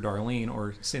plug for Darlene,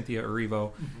 or Cynthia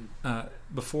Erivo,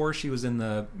 before she was in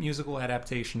the musical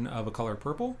adaptation of A Color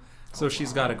Purple. So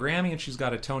she's got a Grammy and she's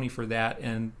got a Tony for that,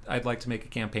 and I'd like to make a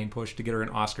campaign push to get her an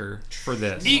Oscar for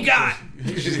this. EGOT!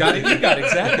 She's got it. You got it,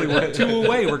 exactly. We're 2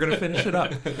 away. We're going to finish it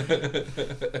up.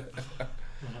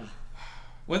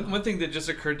 One thing that just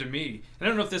occurred to me, and I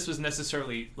don't know if this was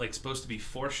necessarily like supposed to be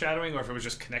foreshadowing or if it was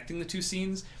just connecting the two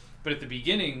scenes, but at the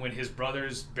beginning when his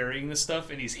brother's burying the stuff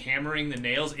and he's hammering the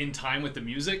nails in time with the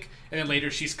music, and then later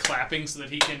she's clapping so that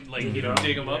he can like you know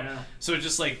dig them up. Yeah. So it's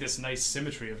just like this nice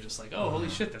symmetry of just like, oh holy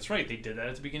shit, that's right, they did that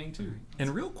at the beginning too. And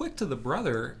real quick to the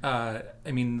brother, I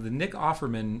mean, the Nick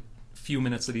Offerman few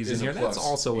minutes that he's Is in a here, that's plus.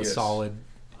 also a Yes. solid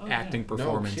Oh, acting yeah.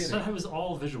 performance. kidding. That was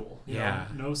all visual. You Yeah.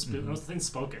 know? No things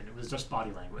spoken. It was just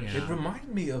body language. Yeah. It reminded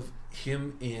me of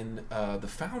him in The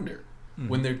Founder Mm-hmm.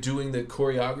 when they're doing the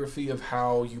choreography of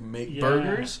how you make Yeah.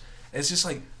 burgers. It's just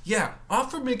like, yeah,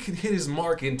 Offerman can hit his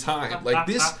mark in time. Like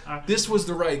this was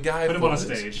the right guy Put him for on a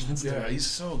this. stage. Let's do Yeah, it. he's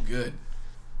so good.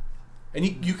 And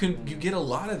you get a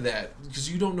lot of that because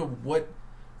you don't know what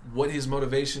his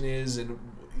motivation is, and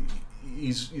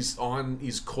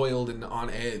he's coiled and on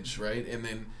edge, right? And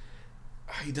then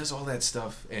he does all that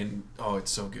stuff, and oh, it's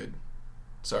so good.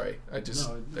 Sorry, I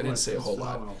didn't say a whole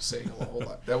lot. Saying a whole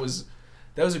lot. That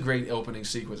was a great opening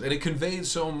sequence, and it conveyed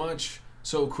so much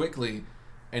so quickly.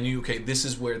 And this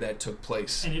is where that took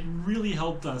place. And it really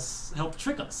helped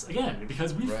trick us again,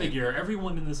 because we Right. figure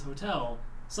everyone in this hotel,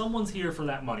 someone's here for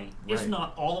that money, if Right.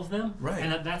 not all of them, Right.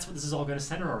 and that's what this is all going to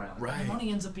center around. Right. And the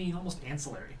money ends up being almost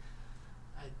ancillary.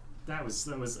 That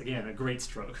was again a great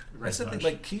stroke. A great That's the thing. touch.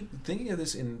 Like, keep thinking of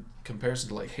this in comparison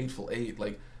to like Hateful Eight.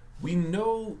 Like, we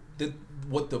know that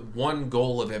what the one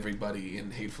goal of everybody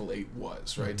in Hateful Eight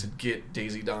was, right? To get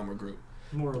Daisy Dahmer group.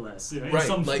 more or less, in Right,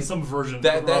 some like, some version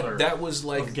That or other that was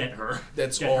like of get her,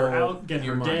 that's get all her out, get in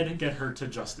her your dead, mind. get her to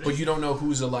justice. But you don't know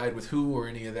who's allied with who or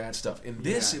any of that stuff. In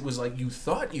this, Yeah. it was like you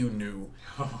thought you knew,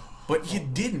 but you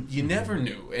didn't. You never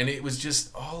knew, and it was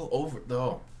just all over.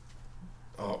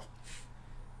 Oh,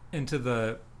 And to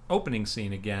the opening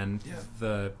scene again,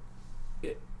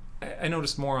 I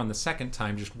noticed more on the second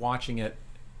time, just watching it,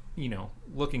 you know,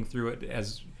 looking through it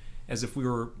as if we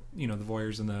were, you know, the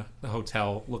voyeurs in the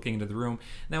hotel looking into the room.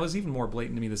 And that was even more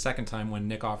blatant to me the second time when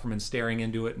Nick Offerman's staring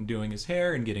into it and doing his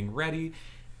hair and getting ready.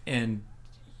 And,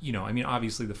 you know, I mean,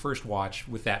 obviously the first watch,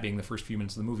 with that being the first few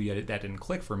minutes of the movie, that didn't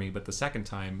click for me. But the second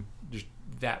time, just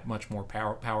that much more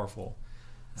powerful.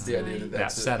 it's the idea that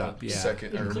that's setup, yeah.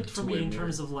 Second, It or clicked for me two-way in mirror.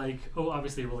 terms of like, oh,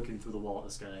 obviously we're looking through the wall at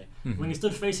this guy. Mhm. When he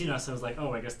stood facing us, I was like,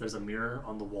 oh, I guess there's a mirror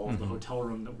on the wall of the hotel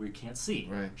room that we can't see.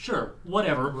 Right. Sure,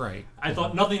 whatever. Right. I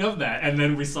thought nothing of that, and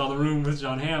then we saw the room with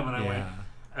John Hamm, and I went,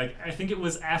 Yeah. I think it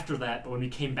was after that, but when we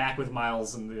came back with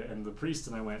Miles and the priest,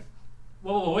 and I went,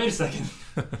 whoa, wait a second.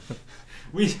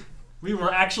 we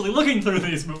were actually looking through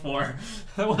these before.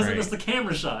 That wasn't just the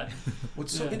camera shot.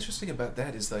 What's so interesting about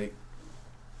that is like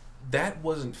that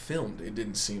wasn't filmed. It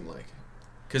didn't seem like,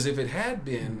 because if it had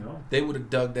been, they would have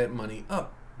dug that money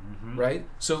up, right?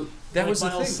 So that was the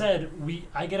thing. Miles said,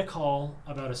 I get a call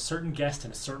about a certain guest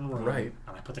in a certain room, right?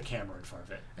 And I put the camera in front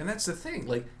of it. And that's the thing.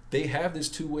 Like they have this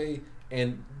two-way.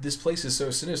 And this place is so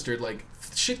sinister, like,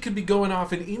 shit could be going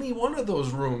off in any one of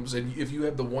those rooms, and if you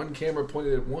have the one camera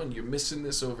pointed at one, you're missing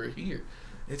this over here.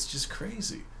 It's just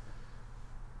crazy.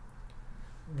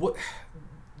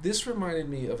 This reminded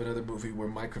me of another movie where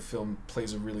microfilm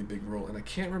plays a really big role, and I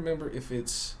can't remember if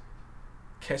it's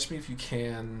Catch Me If You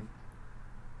Can.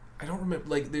 I don't remember.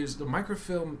 Like, there's the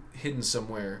microfilm hidden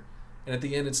somewhere, and at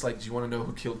the end it's like, do you want to know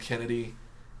who killed Kennedy?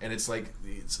 And it's like,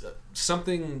 it's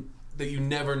something that you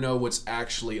never know what's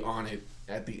actually on it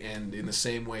at the end, in the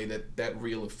same way that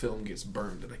reel of film gets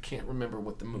burned. And I can't remember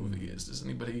what the movie is. Does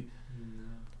anybody?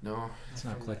 No? It's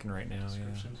not clicking right now.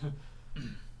 Yeah.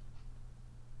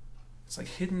 It's like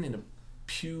hidden in a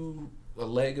pew, a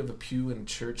leg of a pew in a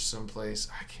church someplace.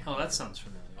 I can't. Oh, that sounds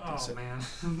familiar. Oh, man.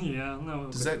 Yeah,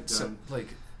 no. Does that like?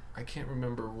 I can't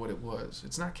remember what it was.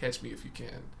 It's not Catch Me If You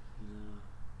Can. No.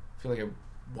 I feel like I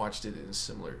watched it in a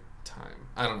similar time.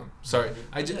 I don't know. Sorry.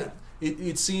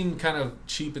 It seemed kind of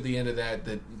cheap at the end of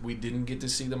that we didn't get to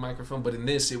see the microfilm, but in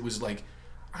this it was like,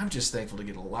 I'm just thankful to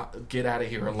get out of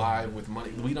here alive with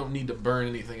money. We don't need to burn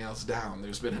anything else down.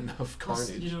 There's been enough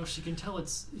carnage. You know, she can tell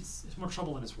it's more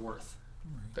trouble than it's worth.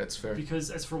 That's fair. Because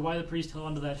as for why the priest held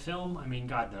onto that film, I mean,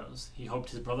 God knows. He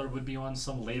hoped his brother would be on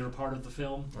some later part of the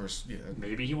film. Or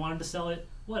maybe he wanted to sell it.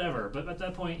 Whatever. But at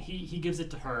that point, he gives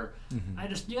it to her. You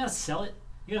gotta sell it.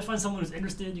 You gotta find someone who's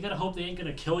interested. You gotta hope they ain't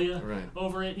gonna kill you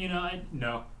over it. You know,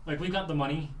 no. Like, we've got the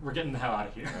money. We're getting the hell out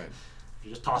of here. Right. He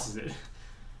just tosses it.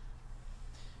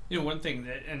 You know, one thing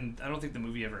that, and I don't think the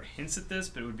movie ever hints at this,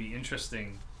 but it would be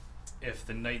interesting if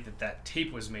the night that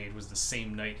tape was made was the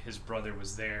same night his brother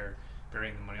was there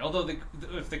burying the money. Although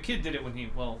if the kid did it when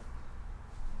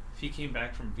if he came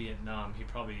back from Vietnam,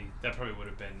 that probably would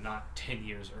have been not 10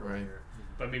 years earlier. Right.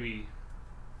 But maybe,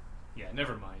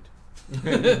 never mind.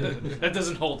 That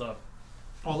doesn't hold up.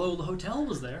 Although the hotel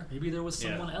was there, maybe there was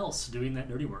someone else doing that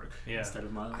dirty work instead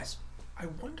of Miles. I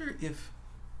wonder if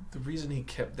the reason he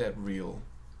kept that reel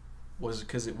was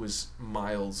because it was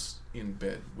Miles in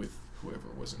bed with whoever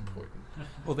was important.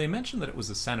 Well, they mentioned that it was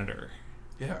a senator.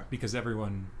 Yeah. Because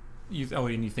everyone...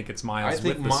 and you think it's Miles I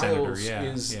think with the Miles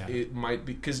senator. It might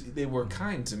be... Because they were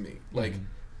kind to me. Like...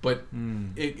 But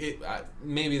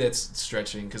maybe that's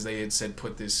stretching, because they had said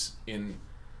put this in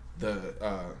the...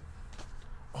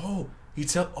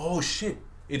 Oh, shit.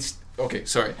 It's... Okay,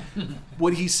 sorry.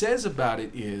 What he says about it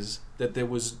is that there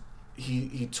was...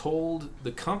 He told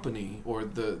the company or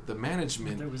the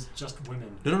management... There was just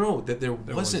women. No. That there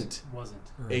wasn't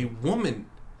a woman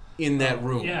in that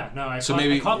room. Yeah, no,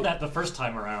 I caught that the first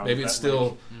time around. Maybe it's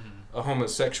still a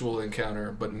homosexual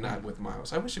encounter, but not with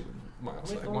Miles. I wish it would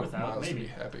Miles. I want Miles to be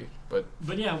happy. But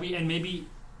yeah, maybe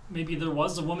there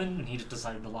was a woman and he just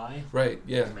decided to lie. Right,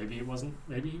 yeah. Maybe it wasn't.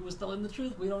 Maybe he was telling the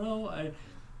truth. We don't know.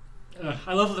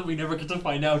 I love that we never get to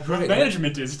find out who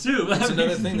management is too. That's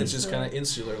another thing that's just kind of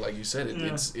insular, like you said.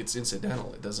 It's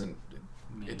incidental. It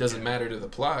doesn't matter to the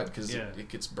plot because it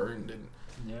gets burned and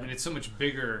it's so much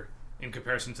bigger in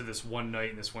comparison to this one night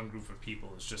and this one group of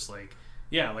people. It's just like,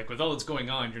 like with all that's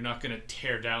going on, you're not going to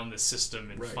tear down the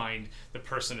system and find the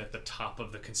person at the top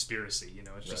of the conspiracy. You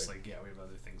know, it's just like, we have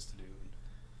other things to do.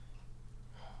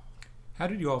 How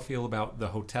did you all feel about the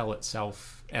hotel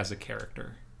itself as a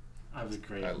character? I was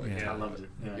great. I liked it. I loved it.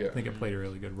 I think it played a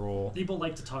really good role. People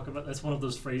like to talk about. That's one of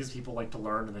those phrases people like to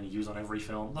learn and then use on every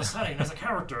film. The setting as a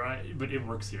character, but it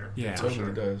works here. Yeah, it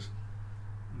totally does.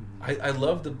 I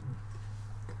love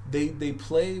they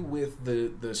play with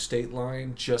the state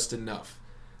line just enough,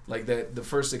 like that. The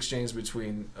first exchange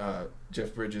between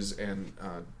Jeff Bridges and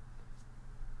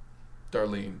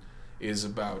Darlene is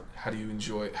about how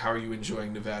are you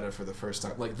enjoying Nevada for the first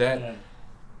time, like that. Yeah.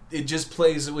 It just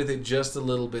plays with it just a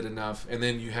little bit enough, and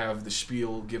then you have the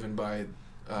spiel given by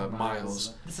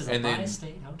Miles. This is a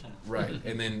bi-state hotel. Right,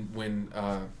 and then when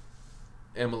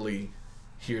Emily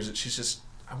hears it, she's just,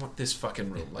 I want this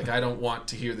fucking room. Like, I don't want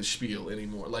to hear the spiel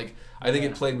anymore. Like, I think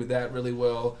it played with that really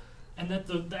well. And that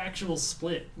the actual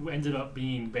split ended up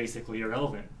being basically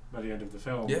irrelevant by the end of the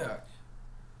film. Yeah.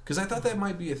 Because I thought that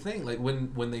might be a thing. Like,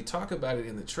 when they talk about it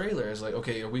in the trailer, it's like,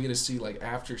 okay, are we going to see, like,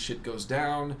 after shit goes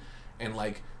down and,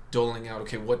 like, doling out,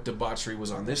 okay, what debauchery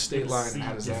was on this state line and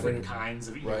how does that... different kinds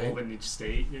of evil in each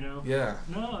state, you know? Yeah.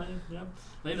 No,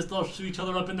 they just all shoot each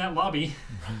other up in that lobby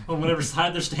on whatever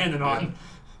side they're standing on.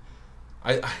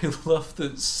 I love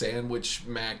the Sandwich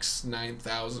Max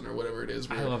 9000 or whatever it is.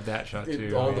 I love that shot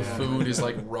too. All the food is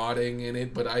like rotting in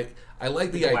it, but I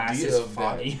like the glass idea is of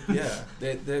foggy. that.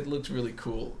 Yeah, that looked really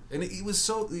cool, and it was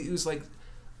like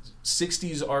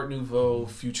 60s Art Nouveau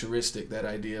futuristic. That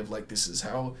idea of like this is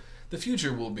how the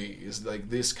future will be, is like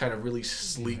this kind of really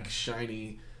sleek,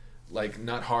 shiny, like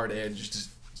not hard edged,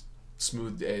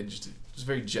 smooth edged. It was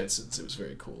very Jetsons. It was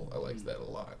very cool. I liked that a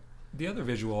lot. The other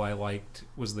visual I liked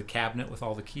was the cabinet with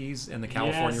all the keys, and the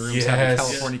California rooms Yes. have the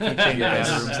California keychain, Yes.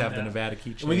 Nevada rooms have the Nevada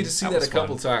keychain. And we get to see that was a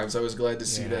couple fun. times. I was glad to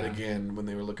see that Yeah. again when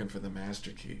they were looking for the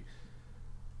master key.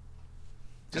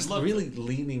 Just love really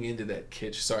leaning into that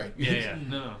kitsch. Sorry. Yeah.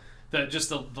 No.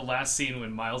 The last scene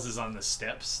when Miles is on the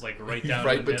steps, like right down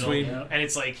Right in the between- middle, and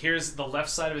it's like here's the left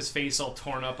side of his face all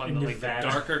torn up on In the Nevada.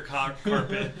 darker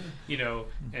carpet,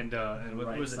 and what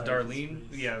Right was it, side of Darlene? his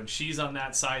face. Yeah, and she's on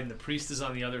that side, and the priest is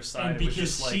on the other side. And It was because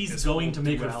just like she's this going whole to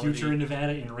make her duality. future in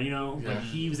Nevada, in Reno, Yeah. but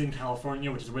he was in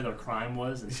California, which is where their crime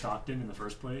was, in Stockton in the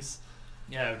first place.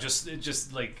 Yeah,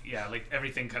 just like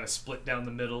everything kind of split down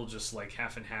the middle, just like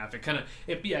half and half.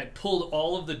 It pulled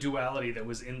all of the duality that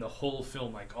was in the whole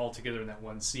film like all together in that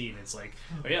one scene. It's like,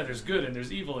 oh yeah, there's good and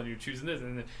there's evil, and you're choosing this,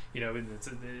 and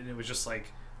and it was just like,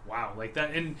 wow, like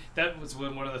that. And that was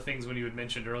one of the things when you had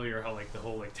mentioned earlier how like the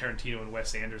whole like Tarantino and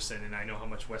Wes Anderson, and I know how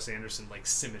much Wes Anderson likes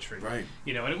symmetry, Right.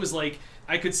 and it was like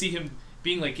I could see him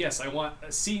being like, yes, I want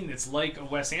a scene that's like a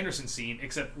Wes Anderson scene,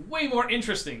 except way more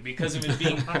interesting because of it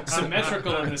being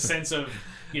symmetrical in the sense of,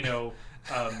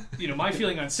 my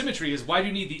feeling on symmetry is why do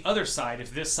you need the other side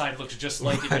if this side looks just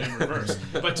like it but in reverse?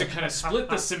 But to kind of split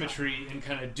the symmetry and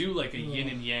kind of do like a yin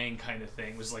and yang kind of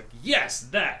thing was like, yes,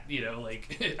 that,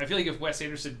 like, I feel like if Wes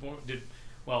Anderson I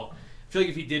feel like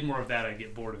if he did more of that, I'd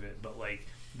get bored of it. But like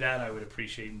that I would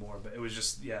appreciate more. But it was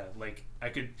just, like I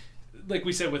could... Like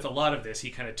we said with a lot of this, he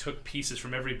kind of took pieces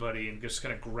from everybody and just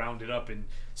kind of ground it up and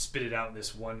spit it out in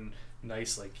this one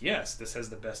nice, like, yes, this has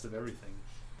the best of everything.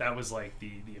 That was like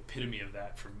the epitome of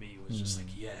that for me, was just like,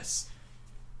 yes.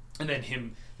 And then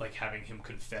him, like, having him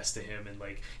confess to him and,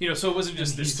 like, so it wasn't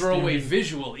just And this he's throwaway standing-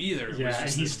 visual either. It Yeah, was and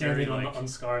just he's this very, standing on like, the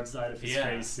unscarred side of his Yeah.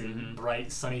 face in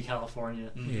bright, sunny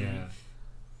California. Yeah.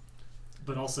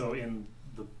 But also in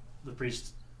the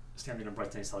priest standing on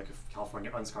bright, sunny side of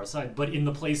California, unscarred side, but in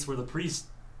the place where the priest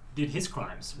did his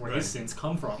crimes, where his Right. sins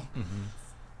come from. Mm-hmm.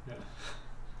 Yeah.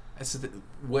 That's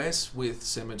Wes with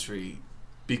symmetry,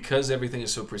 because everything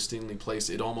is so pristinely placed.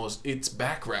 It's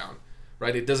background,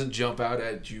 right? It doesn't jump out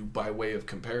at you by way of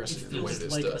comparison It in the way feels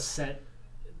this like a does. set.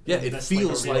 Yeah, it that's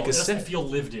feels like a it doesn't set. feel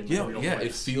lived in. Yeah, a real yeah, place.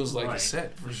 it feels like a Right.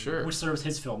 set for sure. Which serves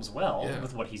his films well Yeah.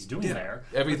 with what he's doing Yeah, there.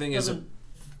 everything But is a doesn't-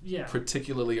 yeah.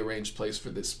 particularly arranged place for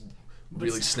this But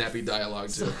really s- snappy dialogue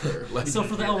to occur. Like, So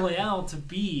for the El Royale to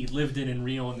be lived in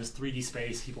real in this 3D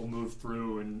space, people move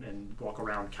through and walk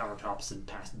around countertops and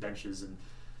past benches, and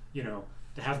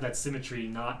to have that symmetry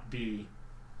not be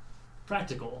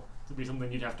practical, to be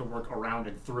something you'd have to work around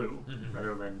and through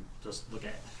rather than just look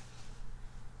at,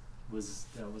 was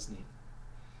neat.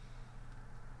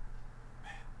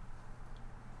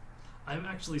 I'm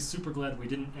actually super glad we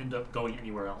didn't end up going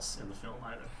anywhere else in the film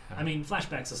either. I mean,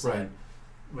 flashbacks aside, Right.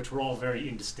 which were all very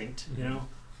indistinct,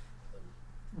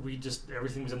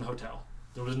 everything was in the hotel.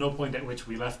 There was no point at which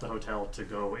we left the hotel to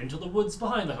go into the woods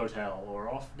behind the hotel, or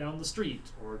off down the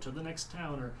street, or to the next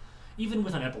town, or even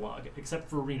with an epilogue, except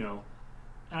for Reno.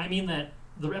 And I mean that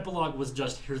the epilogue was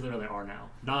just, here's where they are now.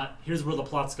 Not, here's where the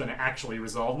plot's going to actually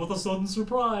resolve with a sudden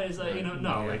surprise. No,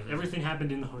 Yeah. like, everything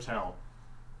happened in the hotel.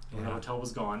 When the Yeah. hotel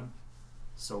was gone,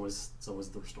 so was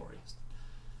the story.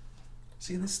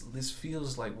 See, this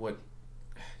feels like what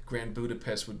Grand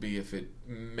Budapest would be if it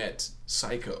met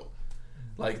Psycho.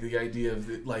 Like the idea of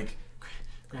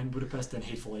Grand Budapest and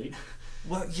Hateful Eight.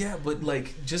 well, yeah, but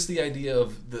like just the idea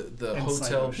of the And hotel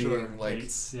Psycho, being sure, like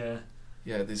Hates, yeah.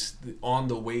 on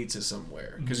the way to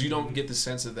somewhere, because you Mm-hmm. don't get the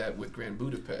sense of that with Grand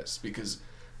Budapest, because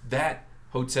that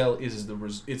hotel is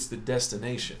it's the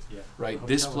destination, Yeah. right? The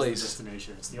This hotel is place, the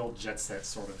destination. It's the old jet set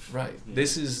sort of. right? Yeah,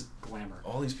 This is glamour.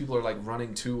 all these people are like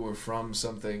running to or from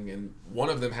something, and one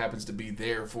of them happens to be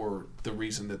there for the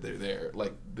reason that they're there.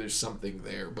 Like there's something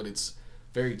there, but it's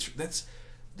very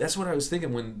that's what I was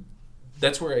thinking when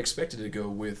that's where I expected to go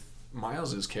with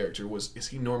Miles's character. Is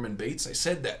he Norman Bates? I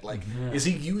said that, like, Yeah. is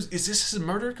this his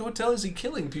murder hotel? Is he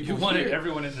killing people? You wanted here?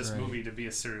 everyone in this Right. movie to be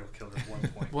a serial killer at one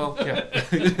point. Well,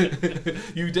 yeah.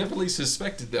 You definitely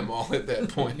suspected them all at that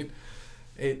point.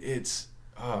 It's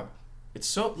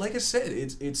so, like I said,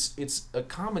 it's a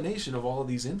combination of all of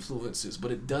these influences,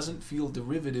 but it doesn't feel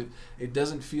derivative. It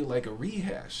doesn't feel like a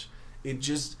rehash. It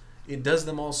does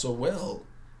them all so well,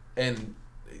 and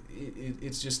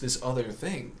it's just this other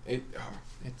thing.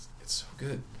 It's so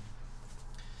good.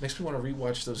 Makes me want to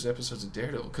rewatch those episodes of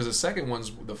Daredevil, because the second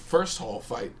one's the first hall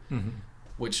fight,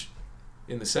 which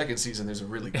in the second season there's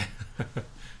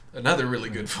another really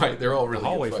good fight. They're all really the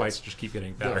hallway good fights just keep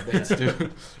getting better. Yeah, they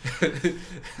do.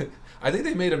 I think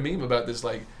they made a meme about this,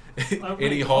 like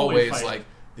any hallway is like,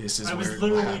 this is. I was where it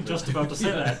literally happened. just about to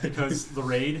say that, because the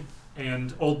Raid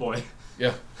and Old Boy.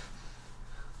 Yeah.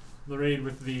 The Raid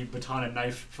with the baton and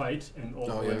knife fight, and Old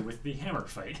Boy Yeah. with the hammer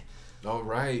fight. Oh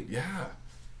right, yeah.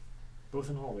 Both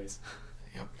in hallways.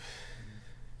 Yep.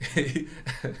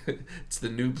 It's the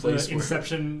new place. The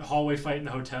Inception hallway fight in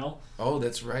the hotel, Oh,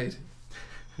 that's right.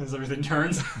 as everything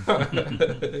turns.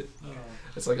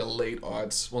 It's like a late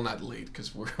aughts. Well, not late,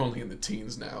 because we're only in the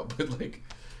teens now, but like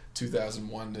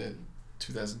 2001 to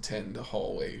 2010, the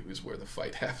hallway was where the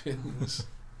fight happens.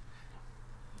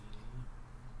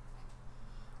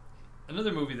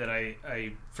 Another movie that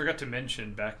I forgot to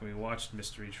mention back when we watched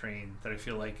Mystery Train that I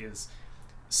feel like is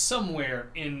somewhere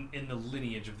in the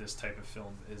lineage of this type of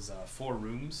film is Four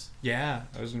Rooms. Yeah,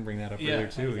 I was going to bring that up Yeah. earlier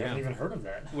too. I Yeah, haven't even heard of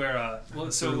that. Where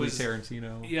so it was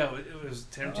Tarantino. Yeah, it was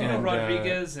Tarantino, And,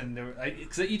 Rodriguez, and there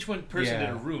because each one person did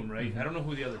a room, right? I don't know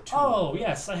who the other two. Oh,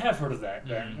 yes, I have heard of that.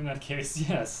 Mhm. In that case,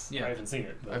 yes. Yeah. I haven't seen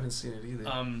it. I But haven't seen it either.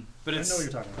 But I it's know what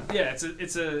you're talking about. yeah,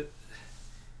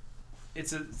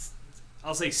 it's a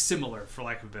I'll say similar for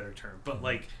lack of a better term, but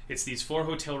like it's these 4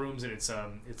 hotel rooms, and it's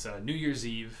New Year's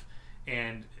Eve,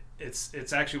 and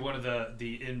it's actually one of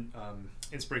the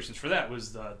inspirations for that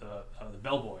was the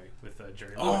bellboy with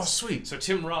Jerry Lewis. Oh, sweet. So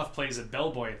Tim Roth plays a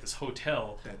bellboy at this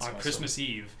hotel That's on awesome. Christmas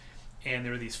Eve, and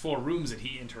there are these 4 rooms that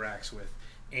he interacts with,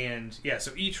 and yeah,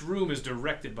 so each room is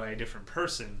directed by a different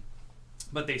person,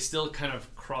 but they still kind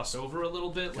of cross over a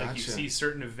little bit. Like you Gotcha. see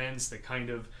certain events that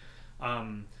kind of,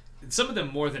 some of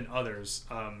them more than others.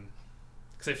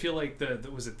 Because I feel like the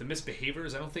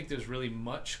Misbehaviors. I don't think there's really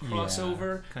much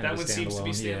crossover. kind That of a one seems to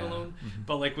be standalone, yeah. standalone.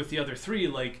 But like with the other 3,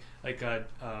 like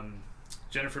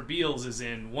Jennifer Beals is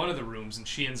in one of the rooms, and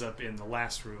she ends up in the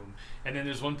last room. And then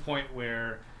there's one point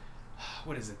where,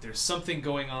 what is it? There's something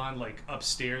going on like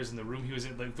upstairs in the room he was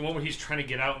in, like the one where he's trying to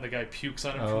get out and the guy pukes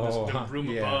on him from the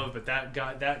room above. But that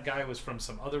guy was from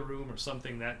some other room or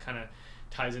something. That kind of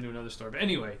ties into another story. But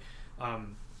anyway,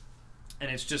 and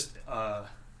it's just a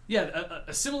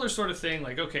similar sort of thing.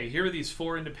 Like, okay, here are these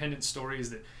 4 independent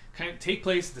stories that kind of take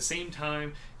place at the same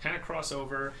time, kind of cross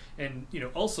over, and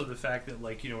also the fact that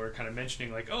we're kind of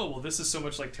mentioning like, oh well, this is so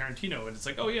much like Tarantino, and it's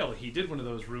like, oh yeah, well, he did one of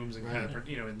those rooms, and kind of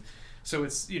and so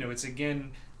it's it's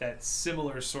again that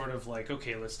similar sort of like,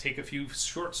 okay, let's take a few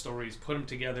short stories, put them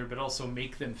together, but also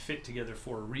make them fit together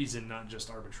for a reason, not just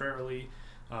arbitrarily.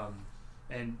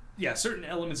 And yeah, certain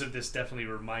elements of this definitely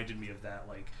reminded me of that,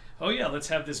 like, oh yeah, let's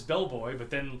have this bellboy, but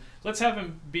then let's have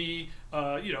him be,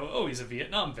 oh, he's a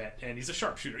Vietnam vet and he's a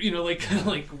sharpshooter, like kind of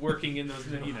like working in those,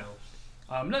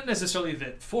 not necessarily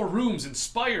that 4 rooms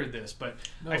inspired this, but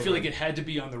I feel like it had to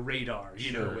be on the radar,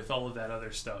 with all of that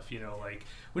other stuff, like,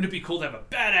 wouldn't it be cool to have a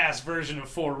badass version of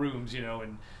 4 rooms,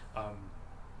 and,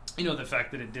 the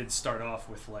fact that it did start off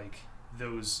with like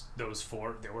those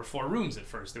 4, there were 4 rooms at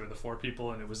first, there were the 4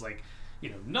 people, and it was like,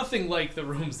 nothing like the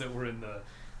rooms that were in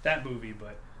that movie,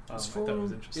 but I thought it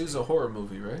was interesting. It was a horror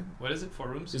movie, right? What is it? 4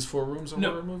 Rooms? Is 4 Rooms a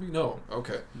horror movie? No.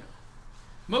 Okay. No.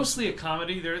 Mostly a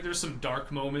comedy. There's some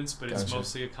dark moments, but it's Gotcha.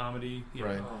 mostly a comedy.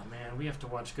 Right. Oh man, we have to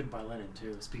watch Goodbye Lenin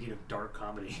too. Speaking of dark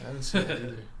comedy, I haven't seen it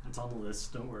either. it's on the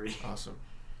list. Don't worry. Awesome.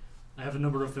 I have a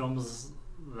number of films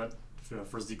that,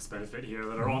 for Zeke's benefit here,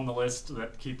 that are on the list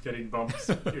that keep getting bumps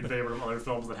in favor of other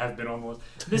films that have been on the list.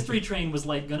 Mystery Train was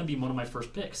like gonna be one of my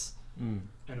first picks,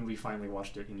 and we finally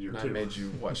watched it in year 2. I made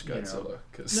you watch Godzilla.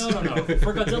 Cause No.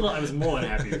 For Godzilla, I was more than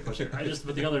happy to push it.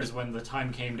 With the others, when the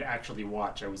time came to actually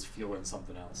watch, I was feeling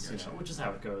something else, Gotcha. which is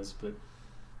how it goes. But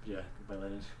yeah, Goodbye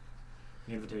Lenin.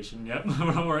 The Invitation. Yep.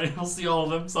 Don't worry, I'll see all of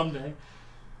them someday.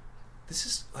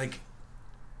 This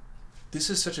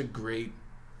is such a great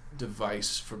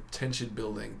device for tension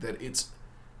building that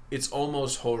it's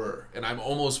almost horror, and I'm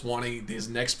almost wanting his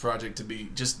next project to be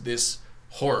just this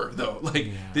horror though. Like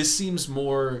this seems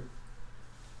more.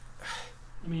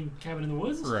 I mean, Cabin in the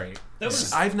Woods. Right. That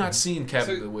was. I've not seen Cabin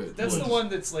So in the Woods. That's the one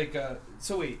that's like.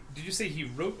 So wait, did you say he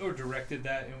wrote or directed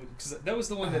that? Because that was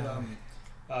the one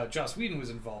that Joss Whedon was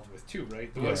involved with too,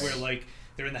 right? The Yes. one where like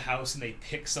they're in the house and they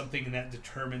pick something and that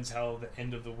determines how the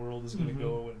end of the world is going to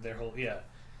go. And their whole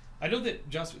I know that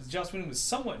Joss Whedon was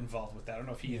somewhat involved with that. I don't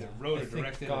know if he either wrote or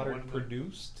directed. Goddard or one of the-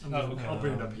 produced. Okay. I'll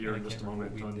bring it up here I in just a can't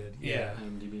remember moment. what we on did. Yeah.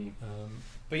 IMDb.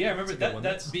 But yeah, I remember That's a good that one.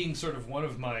 that being sort of one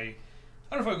of my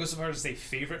I don't know if I would go so far as to say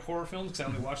favorite horror films because I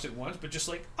only watched it once, but just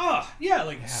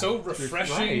so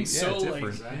refreshing, right. Yeah, so like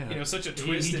different. such a He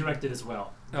twist. directed as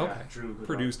well. Okay. Yeah, Drew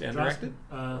Produced and directed?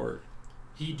 Or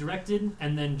he directed,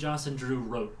 and then Joss and Drew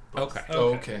wrote both. okay.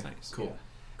 Okay. Nice. Cool.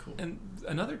 Cool. And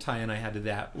another tie-in I had to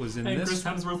that was in And this. Chris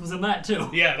Hemsworth was in that too.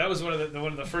 Yeah, that was one of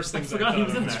the first things. I forgot he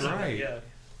was in of. there. That's right. Yeah.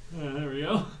 There we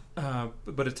go.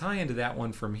 But a tie into that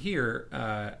one from here,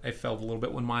 I felt a little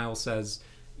bit when Miles says,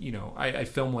 I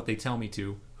film what they tell me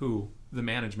to. Who? The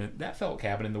management. That felt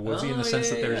Cabin in the Woodsy in the sense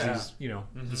that there's these,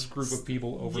 this group of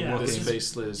people overlooking. This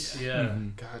faceless. Yeah.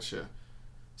 Gotcha.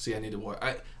 See, I need to watch.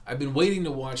 I've been waiting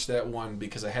to watch that one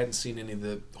because I hadn't seen any of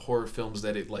the horror films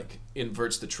that it like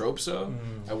inverts the tropes of.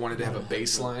 I wanted to have a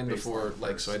baseline before,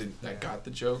 so I got the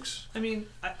jokes. I mean,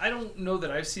 I don't know that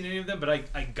I've seen any of them, but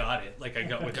I got it. Like, I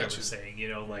got what they were Gotcha. saying,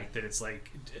 like, that it's like,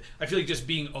 I feel like just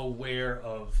being aware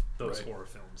of those Right. horror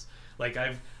films. Like,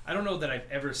 I don't know that I've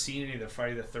ever seen any of the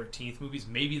Friday the 13th movies,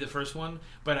 maybe the first one,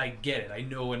 but I get it. I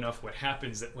know enough what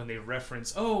happens that when they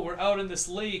reference, we're out in this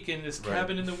lake in this Right.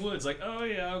 cabin in the woods, like, oh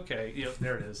yeah, okay,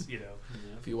 there it is,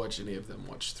 If you watch any of them,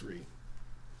 watch 3.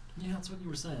 Yeah, that's what you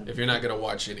were saying. If you're not gonna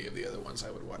watch any of the other ones, I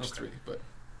would watch Okay. 3. But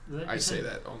That- I you say said-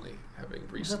 that only having Was that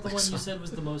the recently. one you so- said was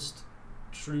the most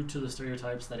true to the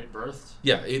stereotypes that it birthed?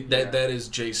 Yeah, Yeah. that is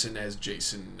Jason as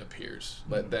Jason appears.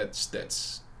 But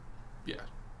that's yeah.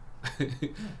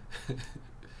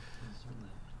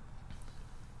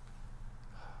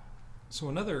 So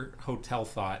another hotel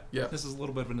thought. Yeah. This is a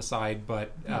little bit of an aside,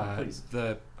 but please.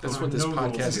 That's There what are this no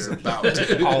podcast rules is here.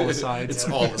 about. All asides. It's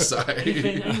all aside.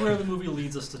 Anywhere the movie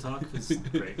leads us to talk is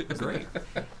great. Great.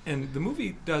 And the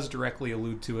movie does directly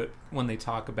allude to it when they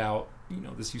talk about,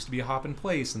 this used to be a Hoppin'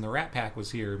 Place and the Rat Pack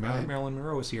was here, Right. Marilyn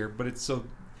Monroe was here. But it's so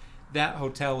that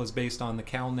hotel is based on the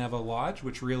Cal Neva Lodge,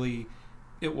 which really,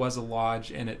 it was a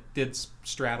lodge and it did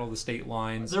straddle the state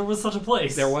lines. There was such a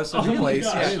place. There was such Oh a my place,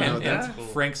 gosh. yeah. I didn't know And that. Cool.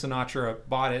 Frank Sinatra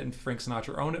bought it, and Frank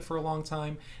Sinatra owned it for a long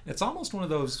time. It's almost one of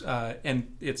those,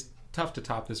 and it's tough to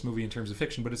top this movie in terms of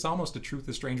fiction, but it's almost a truth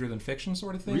is stranger than fiction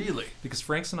sort of thing. Really? Because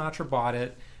Frank Sinatra bought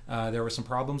it. There were some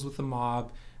problems with the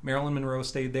mob. Marilyn Monroe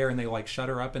stayed there, and they shut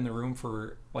her up in the room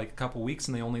for a couple weeks,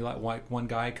 and they only let one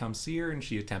guy come see her, and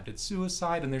she attempted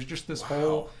suicide. And there's just this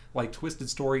whole twisted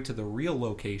story to the real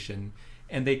location.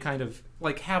 And they kind of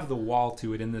have the wall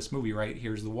to it in this movie, right?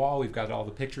 Here's the wall. We've got all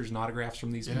the pictures and autographs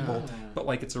from these people, but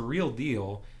it's a real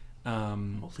deal.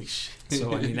 Holy shit.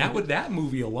 So I mean, that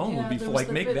movie alone Yeah, would be there was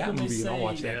the make bit that when they movie, and I'll say-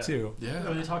 watch that Yeah. too. Yeah.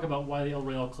 When they talk about why the El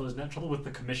Royale closed, and had trouble with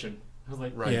the commission. I was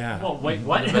like, Right. Yeah. well, wait,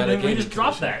 what? The And then we Vatican just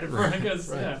dropped Commission. that. Because,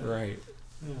 Right. yeah. Right.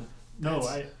 Yeah.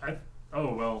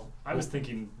 No, I was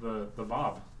thinking the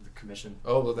Bob, the commission.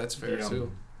 Oh, well, that's fair Yeah.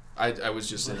 too. I was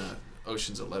just in a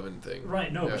Ocean's 11 thing.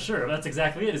 Right, no, Yeah. for sure. That's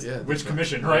exactly it. Is Yeah, which that's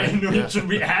commission, right. right? Yeah. Should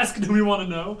we ask? Do we want to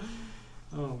know?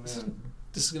 Oh, man.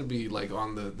 This is gonna be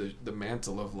on the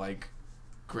mantle of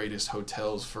greatest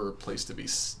hotels for a place to be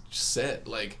set.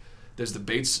 There's the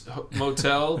Bates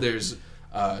Motel. There's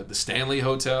the Stanley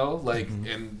Hotel.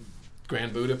 In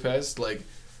Grand Budapest.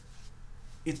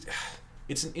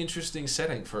 It's an interesting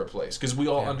setting for a place because we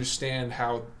all understand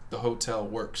how the hotel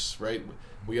works, right?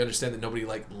 We understand that nobody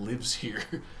lives here.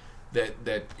 that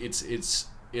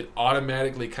it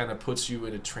automatically kind of puts you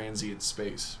in a transient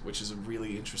space, which is a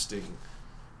really interesting.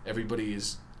 Everybody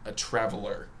is a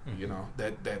traveler,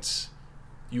 that's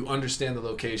you understand the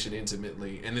location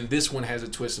intimately, and then this one has a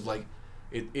twist of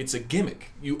it's a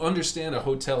gimmick. You understand a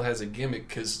hotel has a gimmick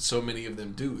because so many of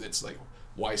them do. It's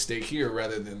why stay here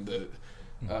rather than the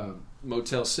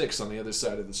Motel 6 on the other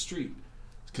side of the street?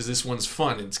 Because this one's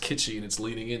fun, it's kitschy, and it's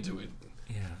leaning into it.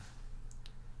 Yeah.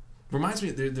 Reminds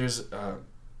me, there's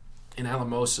in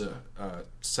Alamosa,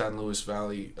 San Luis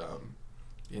Valley,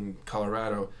 in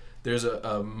Colorado. There's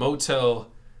a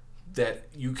motel that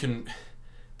you can.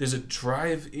 There's a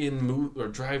drive-in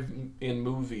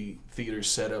movie theater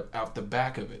set up out the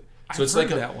back of it. So I've it's heard like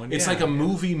of a that one, it's yeah. like a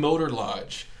movie motor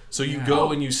lodge. So you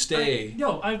go and you stay.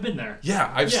 I've been there. Yeah,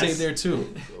 I've Yes. stayed there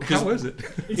too. How is it?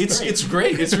 It's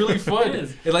great. It's really fun. It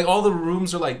is. And all the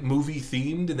rooms are movie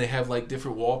themed, and they have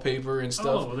different wallpaper and stuff.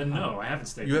 Oh, well, then no, I haven't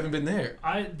stayed. You haven't been there.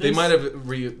 They There's- might have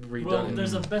redone Well, it.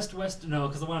 there's a Best Western. No,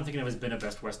 because the one I'm thinking of has been a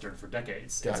Best Western for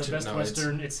decades. It's Gotcha. a Best No,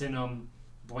 Western. It's in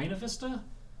Buena Vista.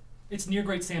 It's near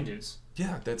Great Sand Dunes.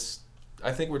 Yeah,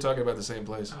 I think we're talking about the same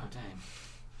place. Oh dang.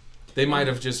 They might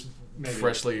have just Maybe.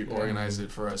 freshly organized it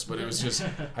for us, but it was just.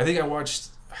 I think I watched.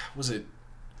 Was it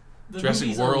The Jurassic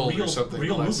movies are World real, or something.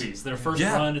 Real less. movies. Their first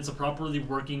Yeah. run, it's a properly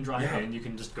working drive-in. Yeah. You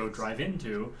can just go drive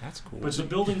into. That's cool. But the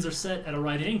buildings are set at a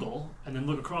right angle, and then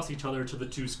look across each other to the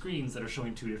two screens that are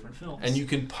showing two different films. And you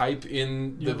can pipe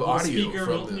in You the have a little audio speaker from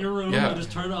built in them. your room. Yeah. You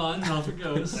just turn it on, and off it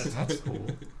goes. That's cool.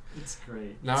 It's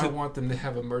great. Now I want them to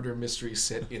have a murder mystery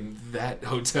set in that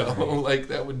hotel. Like,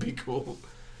 that would be cool.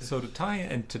 So to tie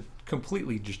and to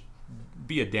completely just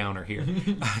be a downer here,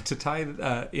 to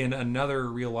tie in another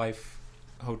real life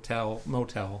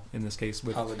motel in this case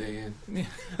with Holiday Inn.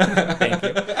 Thank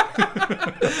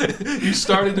you. You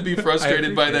started to be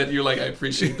frustrated by that. You're like, I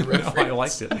appreciate the reference. No, I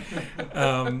liked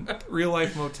it. Real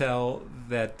life motel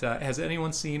that has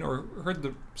anyone seen or heard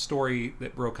the story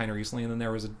that broke kind of recently? And then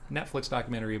there was a Netflix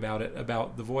documentary about it,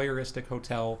 about the voyeuristic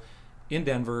hotel in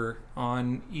Denver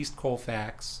on East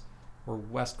Colfax or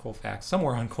West Colfax,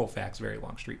 somewhere on Colfax, very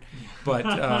long street. But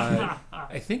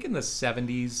I think in the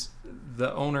 70s,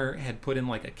 the owner had put in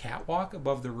like a catwalk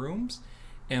above the rooms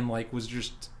and like was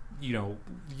just,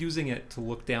 using it to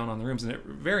look down on the rooms. And it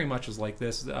very much is like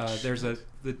this. There's the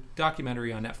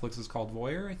documentary on Netflix is called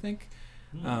Voyeur, I think.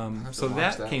 So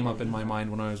that came up in my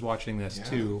mind when I was watching this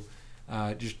too.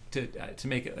 Just to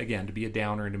make it, again, to be a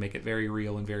downer and to make it very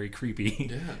real and very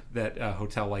creepy that a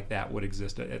hotel like that would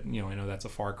exist. I know that's a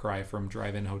far cry from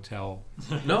drive-in hotel.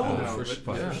 For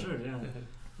sure, yeah.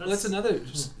 Well, that's another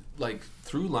like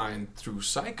through line through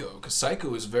Psycho, because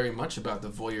Psycho is very much about the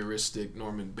voyeuristic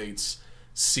Norman Bates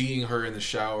seeing her in the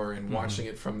shower and watching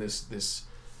it from this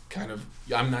kind of,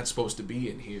 I'm not supposed to be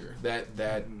in here.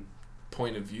 That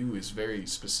point of view is very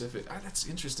specific. That's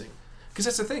interesting, because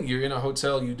that's the thing. You're in a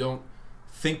hotel, you don't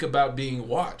think about being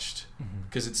watched,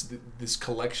 because it's this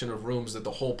collection of rooms that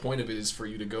the whole point of it is for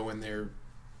you to go in there,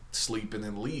 sleep, and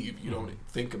then leave. You don't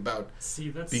think about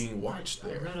being watched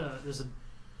there. I read there's an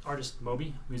artist,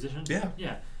 Moby, musician.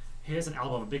 Yeah. He has an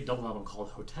album, a big double album called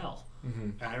Hotel.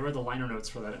 And I read the liner notes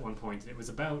for that at one point. It was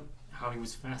about how he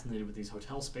was fascinated with these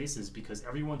hotel spaces because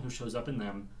everyone who shows up in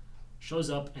them shows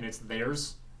up and it's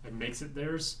theirs and makes it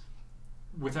theirs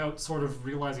without sort of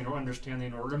realizing or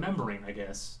understanding or remembering, I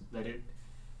guess, that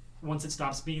once it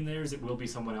stops being theirs, it will be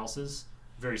someone else's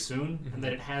very soon, and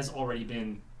that it has already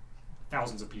been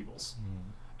thousands of people's.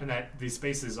 And that these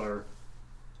spaces are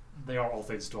all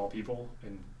things to all people,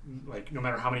 and like no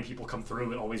matter how many people come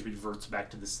through, it always reverts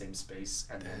back to the same space,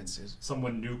 and then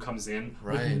someone new comes in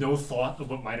with no thought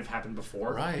of what might have happened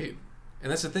before. Right.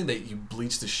 And that's the thing, that you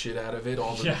bleach the shit out of it.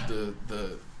 All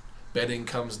the bedding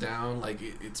comes down. Like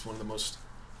it's one of the most,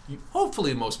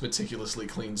 hopefully most meticulously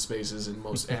clean spaces and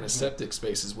most antiseptic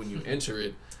spaces when you enter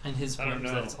it. And his point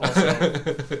is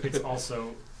that it's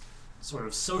also sort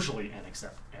of socially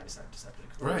antiseptic,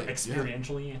 or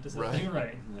experientially antiseptic.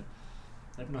 Right.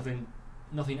 That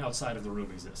nothing outside of the room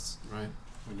exists. Right.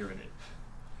 When you're in it.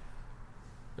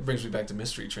 It brings me back to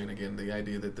Mystery Train again. The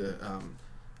idea that the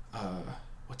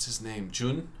what's his name,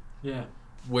 Jun? Yeah.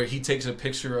 Where he takes a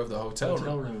picture of the hotel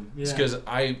room. Yeah. It's because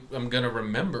I'm gonna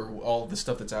remember all the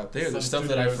stuff that's out there. The stuff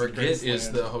that I forget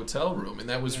is the hotel room, and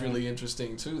that was really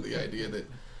interesting too. The idea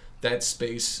that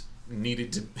space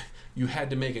needed to, you had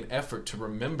to make an effort to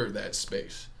remember that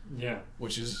space. Yeah.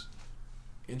 Which is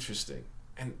interesting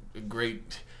and a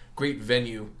great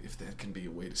venue, if that can be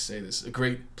a way to say this. A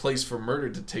great place for murder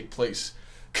to take place,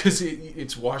 because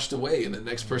it's washed away, and the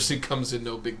next person comes in,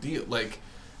 no big deal. Like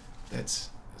that's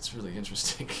really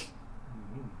interesting.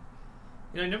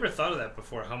 I never thought of that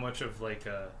before, how much of like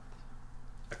a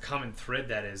common thread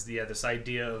that is. This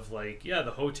idea of like,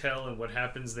 the hotel and what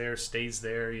happens there stays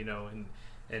there, and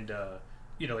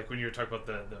like when you were talking about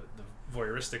the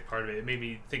voyeuristic part of it, it made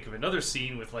me think of another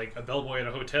scene with like a bellboy at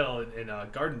a hotel in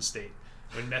Garden State,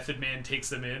 when Method Man takes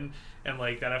them in, and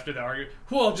like that after they argue,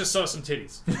 I just saw some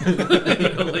titties.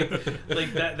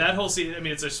 like that whole scene. I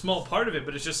mean, it's a small part of it,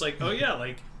 but it's just like,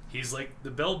 like he's like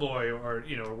the bellboy, or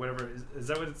whatever. Is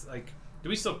that what it's like? Do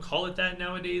we still call it that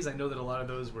nowadays? I know that a lot of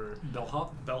those were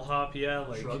bellhop, yeah.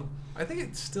 Like, shrug. I think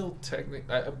it's still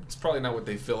technically. It's probably not what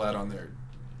they fill out on their,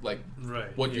 like,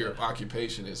 what your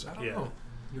occupation is. I don't know.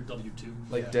 Your W-2.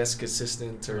 Like desk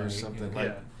assistant or something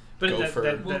like. But Gopher.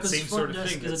 that same sort of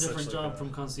thing is a different job from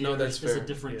concierge. No, that's fair. Is a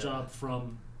different job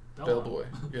from bellboy.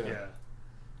 Yeah.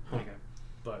 Okay.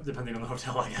 But depending on the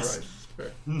hotel, I guess.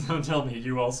 Right. Don't tell me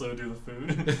you also do the food.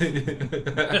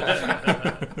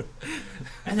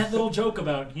 And that little joke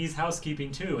about he's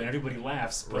housekeeping too, and everybody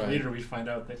laughs, but later we find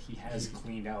out that he has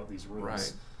cleaned out these rooms.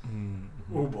 Right.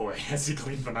 Oh boy, has he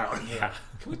cleaned them out? Yeah.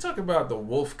 Can we talk about the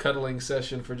wolf cuddling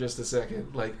session for just a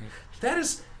second? Like, that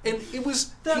is, and it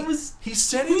was he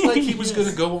said it like he was going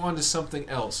to go on to something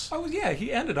else. Oh yeah,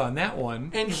 he ended on that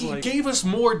one, and he gave us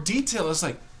more detail. It's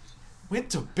like, went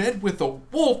to bed with a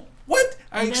wolf. what?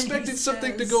 I And then expected he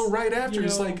something to says, go right after. you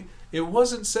It's know, like, it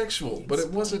wasn't sexual, but it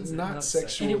It's wasn't not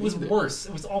sexual. And it was either. worse.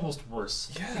 It was almost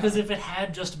worse. Yeah. Because if it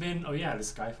had just been, oh yeah,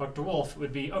 this guy fucked a wolf, it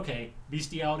would be, okay,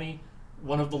 bestiality,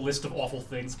 one of the list of awful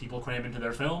things people cram into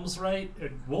their films, right?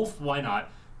 Wolf, why not?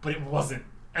 But it wasn't.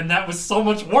 And that was so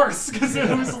much worse, because it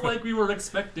was like we were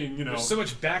expecting, you know. There's so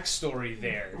much backstory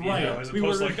there, you Right. know, as We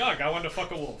opposed to were- like, oh, I wanted to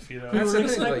fuck a wolf, you know. We That's were the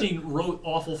thing, like- expecting wrote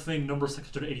awful thing number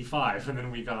 685, and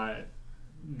then we got,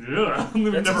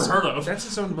 we've That's never its- heard of. That's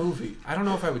its own movie. I don't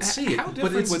know if I would see it, How but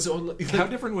different it's would- its own. How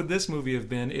different would this movie have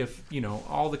been if, you know,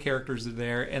 all the characters are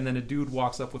there and then a dude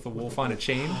walks up with a wolf on a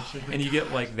chain and you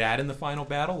get like that in the final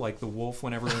battle, like the wolf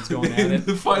when everyone's going at it.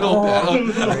 the final battle,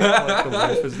 Right? Like the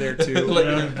wolf is there too. like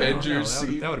an Yeah. Avengers that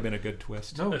scene. would have been a good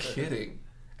twist. No kidding.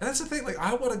 And that's the thing. Like,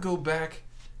 I want to go back.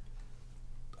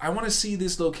 I want to see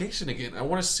this location again. I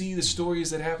want to see the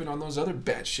stories that happened on those other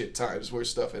batshit times where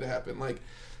stuff had happened, like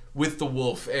with the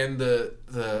wolf and the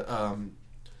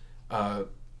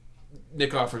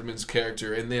Nick Offerman's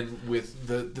character, and then with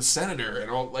the senator and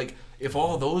all. Like, if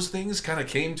all those things kind of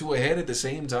came to a head at the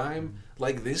same time,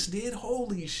 like this did,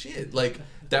 holy shit! Like,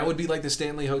 that would be like the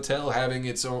Stanley Hotel having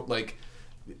its own, like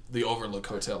the Overlook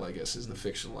Hotel, I guess, is the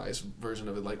fictionalized version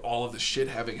of it. Like, all of the shit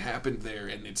having happened there,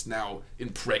 and it's now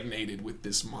impregnated with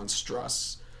this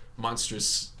monstrous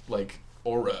like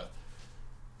aura.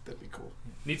 That'd be cool.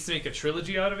 Needs to make a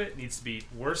trilogy out of it. Needs to be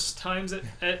worst times at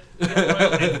El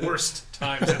Royale and worst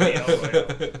times at the El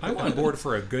Royale. I'm on board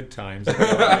for a good times. We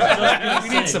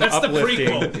need some That's the uplifting.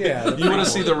 prequel. Yeah, the You want prequel. to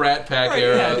see the Rat Pack Right,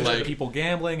 era, yeah, just like people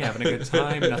gambling, having a good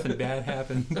time, nothing bad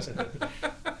happens.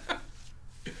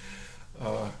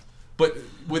 but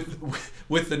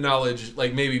with the knowledge,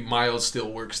 like maybe Miles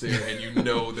still works there, and you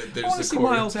know that I there's want the to see core.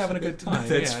 Miles having a good time.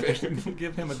 That's yeah, fair. just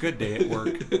give him a good day at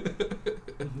work.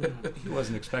 He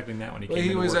wasn't expecting that when he came. Well, he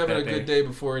into was work having a that good day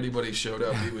before anybody showed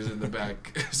up. He was in the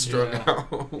back, strung Yeah.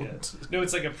 out. Yeah. No,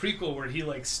 it's like a prequel where he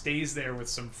like stays there with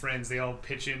some friends. They all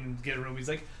pitch in and get a room. He's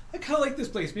like, I kind of like this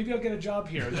place. Maybe I'll get a job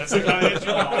here. And that's like,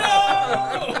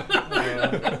 no!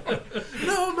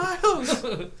 No, Miles.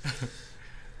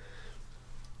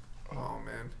 Oh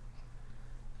man.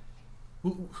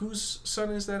 Whose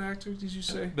son is that actor? Did you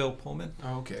say? Bill Pullman.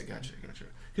 Oh, okay, gotcha.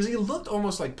 Because he looked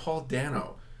almost like Paul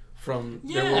Dano from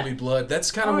There Yeah. Will Be Blood.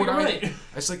 That's kind of Oh, what you're I. right.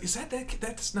 I was like, is that kid?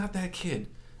 That's not that kid.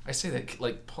 I say that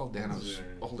like Paul Dano's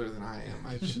older than I am.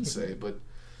 I should say, but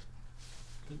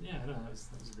But yeah, no, that was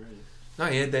great. no,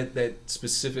 he had that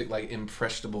specific like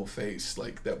impressionable face.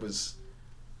 Like that was,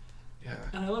 yeah.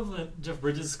 And I love that Jeff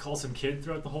Bridges calls him kid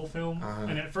throughout the whole film. Uh-huh.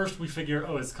 And at first we figure,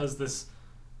 oh, it's because this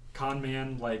con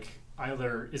man, like,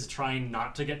 either is trying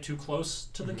not to get too close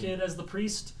to the kid as the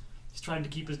priest, he's trying to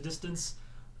keep his distance,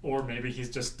 or maybe he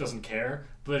just doesn't care.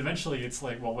 But eventually it's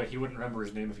like, well, wait, he wouldn't remember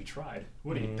his name if he tried,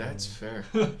 would he? That's fair.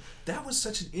 That was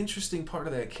such an interesting part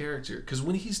of that character because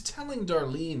when he's telling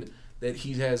Darlene that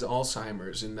he has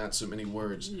Alzheimer's in not so many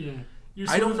words, Yeah. You're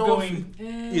I sort don't of know going,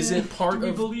 is it part do we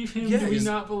of- believe him? yeah, do we is-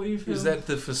 not believe him? is that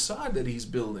the facade that he's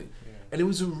building? And it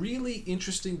was a really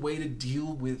interesting way to deal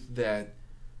with that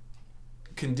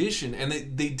condition, and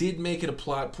they did make it a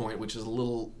plot point, which is a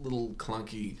little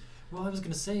clunky. Well, I was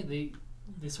going to say,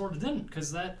 they sort of didn't,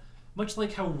 because that, much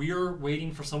like how we're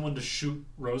waiting for someone to shoot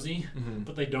Rosie,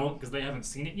 but they don't because they haven't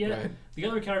seen it yet, Right. the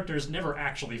other characters never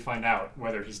actually find out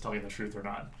whether he's telling the truth or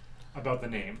not about the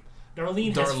name.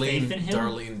 Darlene has faith in him,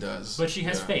 Darlene does, but she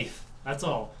has yeah. faith. That's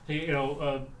all.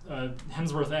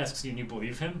 Hemsworth asks, "Do you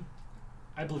believe him?"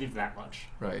 I believe that much.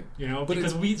 Right. You know, But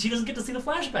because she doesn't get to see the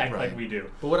flashback Right. like we do.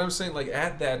 But what I'm saying, like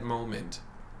at that moment,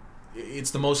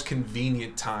 it's the most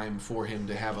convenient time for him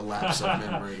to have a lapse of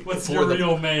memory. What's for your the,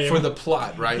 real name? for the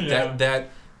plot, right? Yeah.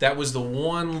 That was the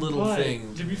one little But,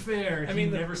 thing. to be fair, he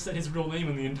never said his real name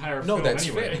in the entire No, film that's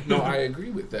anyway. fair. No, I agree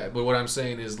with that. But what I'm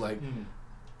saying is like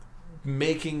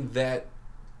making that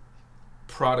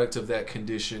product of that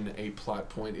condition a plot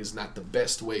point is not the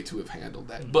best way to have handled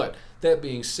that. But that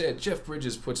being said, Jeff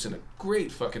Bridges puts in a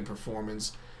great fucking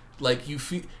performance. Like you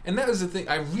feel, and that was the thing.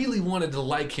 I really wanted to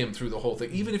like him through the whole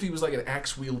thing, even if he was like an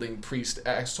axe wielding priest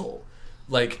asshole.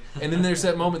 Like, and then there's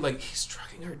that moment like he's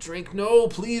drugging her drink. No,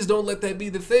 please don't let that be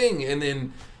the thing. And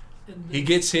then he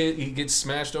gets hit. He gets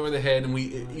smashed over the head, and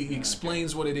he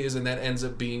explains what it is, and that ends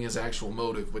up being his actual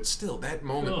motive. But still, that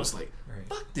moment was like,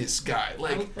 fuck this guy.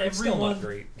 Like, Still not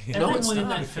great. Everyone it's in not.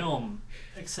 that film,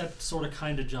 except sort of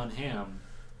kind of John Hamm,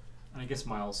 and I guess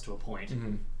Miles to a point,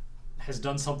 has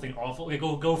done something awful. They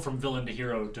go from villain to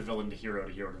hero to villain to hero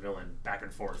to hero to villain, back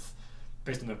and forth,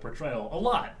 based on the portrayal a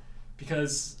lot.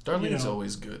 Because Darlene's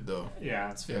always good though.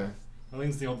 yeah, it's fair.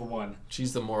 Darlene's the one.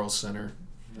 She's the moral center.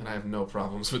 And I have no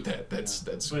problems with that. That's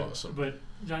awesome. But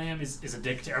John Hamm is a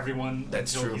dick to everyone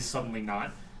That's until true. he's suddenly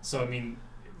not. So, I mean,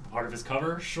 part of his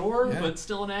cover, sure, Yeah. but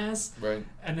still an ass. Right.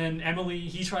 And then Emily,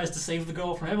 he tries to save the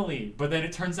girl from Emily, but then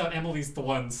it turns out Emily's the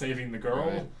one saving the girl.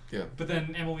 Right. Yeah. But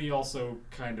then Emily also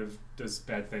kind of does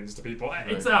bad things to people.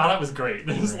 Right. It's that was great.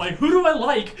 It's like, who do I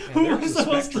like? And Who am I there's a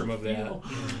supposed to spectrum of that.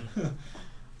 feel?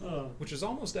 Which is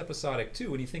almost episodic too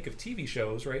when you think of TV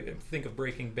shows, right? Think of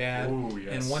Breaking Bad. Ooh,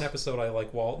 yes. In one episode I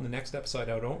like Walt, and the next episode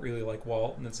I don't really like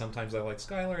Walt, and then sometimes I like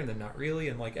Skylar, and then not really,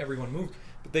 and like everyone moves.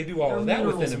 But they do all They're of that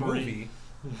minerals, within a Marie. movie.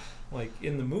 Like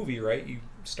in the movie, right? You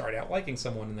start out liking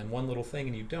someone, and then one little thing,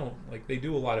 and you don't. Like they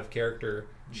do a lot of character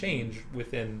change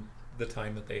within the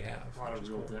time that they have. A lot which of is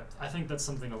real cool. depth. I think that's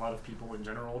something a lot of people in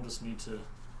general just need to,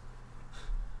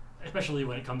 especially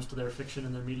when it comes to their fiction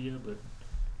and their media, but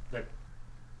that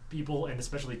people and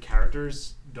especially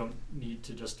characters don't need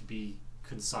to just be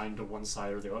consigned to one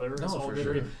side or the other. No, It's all for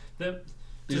very- sure. the-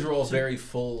 These to- are all to- very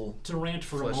full. To rant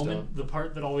for a fleshed moment, out. the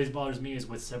part that always bothers me is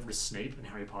with Severus Snape in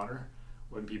Harry Potter.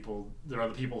 When there are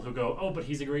the people who go, oh, but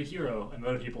he's a great hero, and the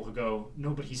other people who go, no,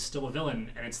 but he's still a villain.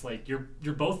 And it's like you're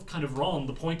both kind of wrong.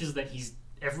 The point is that he's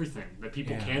everything. That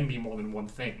people Yeah. can be more than one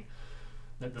thing.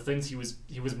 That the things he was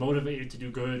motivated to do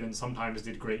good, and sometimes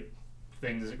did great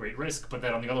things at great risk. But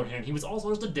that on the other hand, he was also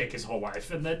just a dick his whole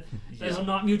life, and that is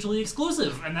not mutually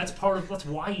exclusive. And that's that's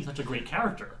why he's such a great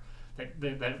character.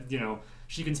 That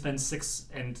she can spend 6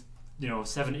 and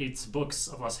 7/8 books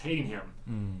of us hating him,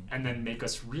 and then make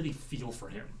us really feel for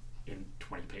him in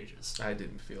 20 pages. I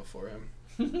didn't feel for him.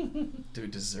 Dude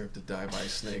deserved to die by a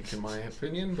snake, in my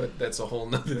opinion, but that's a whole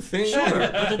nother thing. Sure,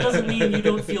 but that doesn't mean you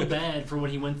don't feel bad for what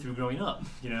he went through growing up.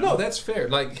 No, that's fair.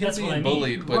 Like him That's being what I mean.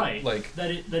 bullied, but right. like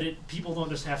that people don't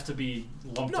just have to be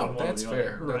lumped no, on one that's or the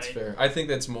fair. other. That's right. fair. I think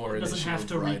that's more It an doesn't issue have of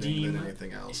to writing redeem. than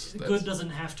anything else. Good doesn't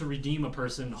have to redeem a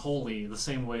person wholly the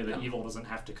same way that No. evil doesn't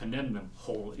have to condemn them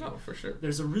wholly. No, for sure.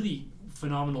 There's a really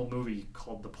phenomenal movie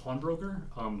called The Pawnbroker,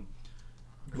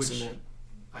 which seen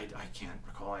that. I can't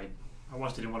recall. I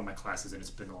watched it in one of my classes, and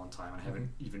it's been a long time. I haven't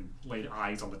even laid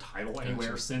eyes on the title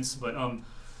anywhere Gotcha. since. But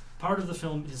part of the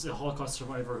film is a Holocaust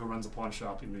survivor who runs a pawn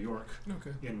shop in New York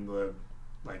Okay. in the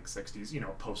 60s,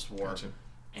 post-war, Gotcha.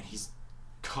 and he's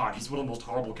one of the most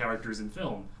horrible characters in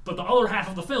film. But the other half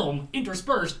of the film,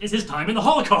 interspersed, is his time in the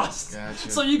Holocaust.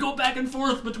 Gotcha. So you go back and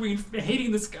forth between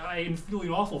hating this guy and feeling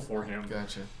awful for him.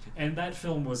 Gotcha. And that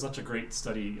film was such a great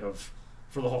study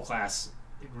for the whole class.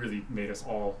 It really made us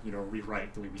all,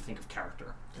 rewrite the way we think of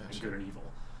character and Gotcha. good and evil.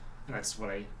 And that's what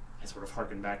I sort of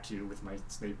harken back to with my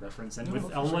Snape reference and No, with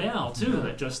for El sure. Royale too. Yeah.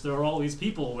 That just there are all these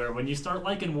people where when you start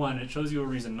liking one, it shows you a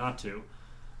reason not to.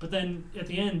 But then at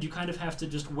the end, you kind of have to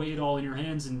just weigh it all in your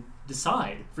hands and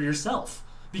decide for yourself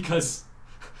because,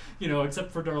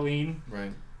 except for Darlene.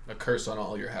 Right. A curse on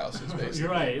all your houses, basically. You're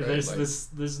right. There's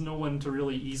Like, there's no one to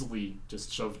really easily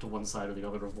just shove to one side or the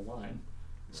other of the line,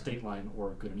 state line or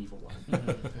good and evil line.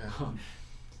 Yeah.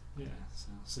 Yeah.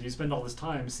 So you spend all this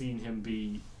time seeing him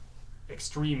be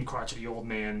extreme crotchety old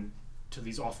man to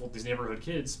these neighborhood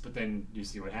kids, but then you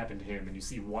see what happened to him and you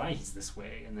see why he's this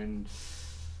way, and then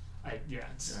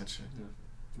it's Gotcha.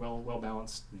 well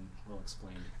balanced and well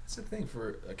explained. That's the thing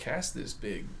for a cast this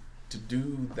big to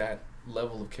do that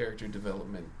level of character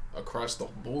development across the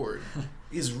board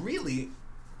is really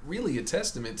a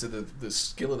testament to the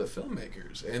skill of the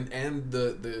filmmakers and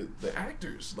the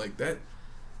actors. Like that,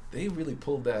 they really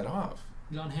pulled that off.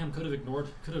 John Hamm could have ignored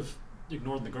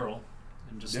the girl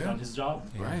and just Yeah. done his job.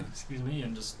 Yeah. Right. Excuse me,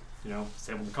 and just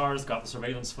disabled the cars, got the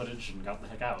surveillance footage, and got the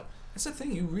heck out. That's the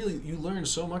thing. You learn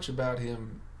so much about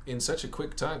him in such a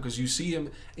quick time because you see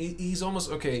him. He's almost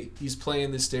he's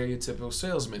playing this stereotypical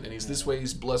salesman, and he's this way.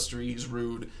 He's blustery. He's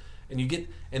rude,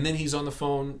 and then he's on the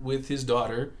phone with his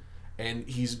daughter, and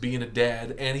he's being a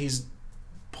dad, and he's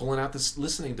pulling out this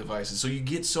listening devices. So you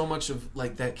get so much of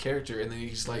like that character, and then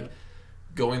he's like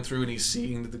going through and he's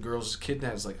seeing that the girl's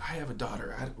kidnapped. It's like, I have a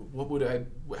daughter.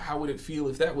 How would it feel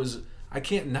if that was? I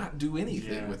can't not do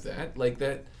anything with that. Like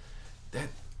that. Yeah.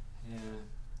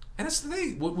 And that's the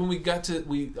thing. When we got to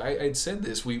I'd said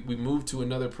this. We moved to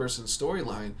another person's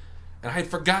storyline, and I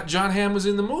forgot John Hamm was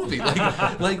in the movie.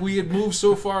 Like we had moved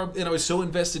so far, and I was so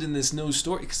invested in this new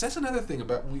story. Because that's another thing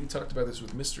we talked about this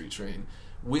with Mystery Train,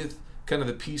 with kind of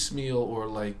the piecemeal or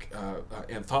like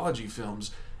anthology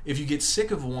films. If you get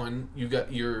sick of one, you've got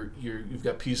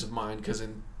peace of mind because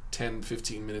in 10,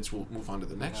 15 minutes we'll move on to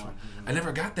the next one. I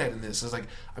never got that in this. I was like,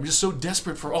 I'm just so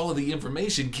desperate for all of the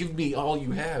information. Give me all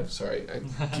you have. Sorry,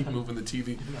 I keep moving the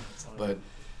TV, but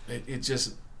it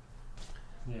just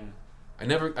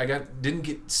didn't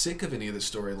get sick of any of the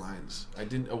storylines.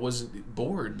 I wasn't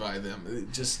bored by them.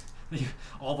 It just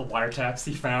all the wiretaps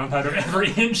he found out of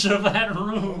every inch of that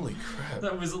room. Holy crap.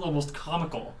 That was almost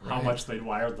comical how Right. much they'd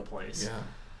wired the place.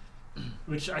 Yeah.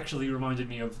 Which actually reminded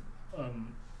me of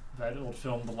that old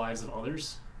film, The Lives of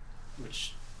Others,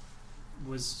 which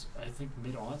was, I think,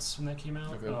 mid-aughts when that came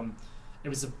out. Okay. It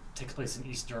was takes place in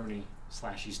East Germany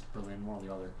 / East Berlin, one or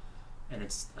the other. And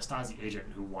it's a Stasi agent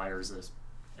who wires a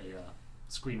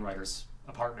screenwriter's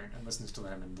apartment and listens to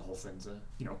them, and the whole thing's a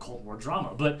Cold War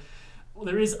drama. But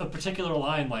there is a particular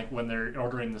line, like when they're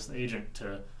ordering this agent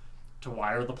to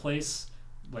wire the place.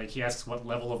 Like, he asks what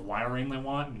level of wiring they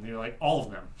want, and they're like, all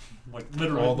of them. Like,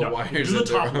 literally. All the wires do the that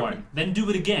they're top on. one, then do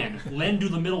it again, then do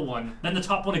the middle one, then the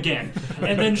top one again.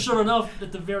 And then, sure enough,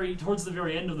 towards the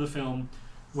very end of the film,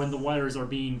 when the wires are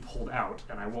being pulled out,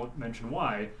 and I won't mention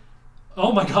why,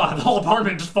 oh my god, the whole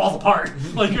apartment just falls apart.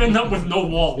 Like, you end up with no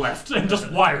wall left, and just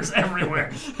wires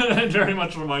everywhere. It very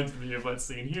much reminds me of that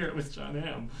scene here with John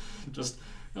Hamm. Just...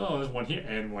 oh, there's one here,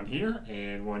 and one here,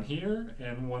 and one here,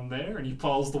 and one there, and he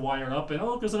pulls the wire up, and oh,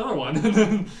 look, there's another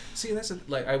one. See, that's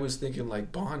like I was thinking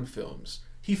like Bond films.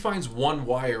 He finds one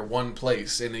wire, one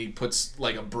place, and he puts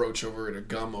like a brooch over it, a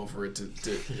gum over it to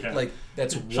Yeah. like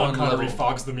that's Sean one Connery level.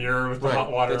 fogs the mirror with the Right,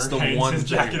 hot water, that's the hangs one his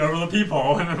jacket thing. over the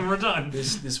peephole, and then we're done.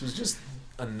 This was just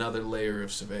another layer of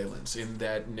surveillance in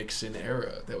that Nixon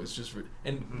era. That was just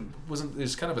wasn't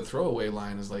there's kind of a throwaway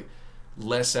line is like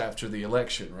less after the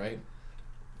election, right?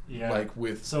 Yeah. Like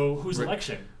with So whose Rick-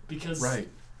 election? Because right.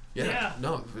 Yeah. Yeah.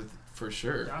 No, for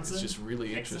sure. Johnson, It's just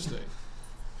really Nixon. interesting.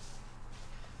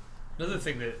 Another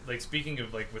thing that, like, speaking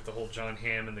of, like, with the whole John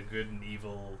Hamm and the good and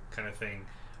evil kind of thing,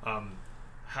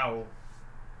 how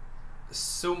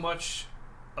so much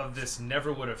of this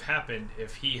never would have happened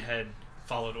if he had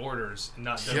followed orders and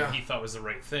not done what he thought was the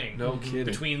right thing. No kidding.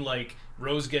 Between, like,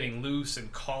 Rose getting loose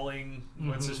and calling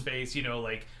what's his face,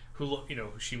 like, who,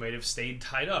 she might have stayed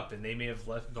tied up and they may have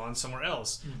gone somewhere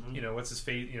else. What's his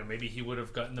face, maybe he would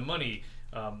have gotten the money.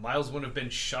 Miles wouldn't have been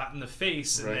shot in the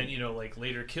face and Right. then, like,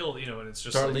 later killed, and it's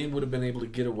just Darlene would have been able to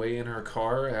get away in her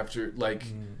car after, like,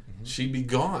 she'd be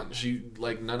gone. She,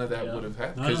 like, none of that Yeah. would have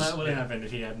happened. none of that would have happened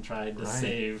if he hadn't tried to Right.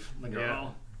 save the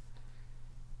girl.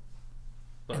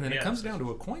 But, And then it yeah, comes down to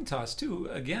a coin toss too.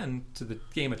 Again, to the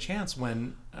game of chance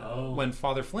when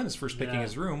Father Flynn is first picking Yeah.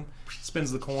 his room,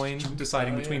 spins the coin,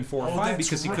 deciding between 4 or Oh, 5 that's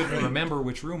because he couldn't right. remember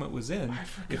which room it was in. I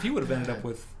forgot If he would have ended that. up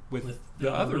with the the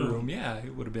other other room. room, yeah,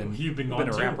 it would have been He'd been a gone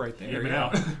wrap too. right there. He'd been yeah.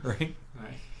 out. Right.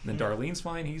 Right. Then Darlene's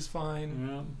fine, he's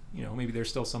fine. Yeah. Maybe there's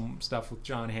still some stuff with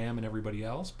John Hamm and everybody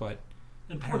else, but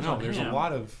And I poor don't know. John There's a Hamm.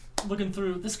 lot of Looking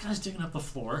through, this guy's digging up the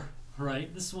floor,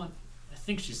 right? This one, I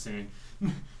think she's saying,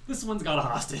 this one's got a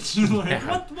hostage. Like,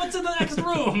 Yeah. what's in the next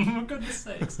room? For goodness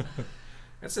sakes.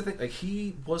 That's the thing. Like,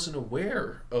 he wasn't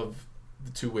aware of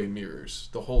the two-way mirrors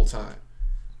the whole time.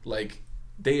 Like,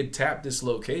 they had tapped this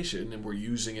location and were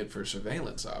using it for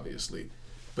surveillance, obviously.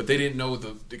 But they didn't know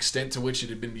the extent to which it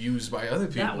had been used by other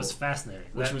people. That was fascinating.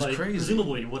 Which That, was crazy.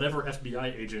 Presumably, whatever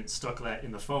FBI agent stuck that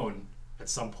in the phone at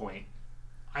some point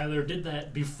either did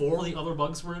that before the other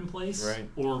bugs were in place, Right.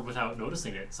 or without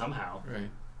noticing it somehow. Right.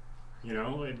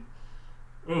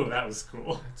 And that was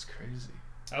cool. That's crazy.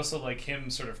 I also like him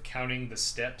sort of counting the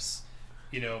steps,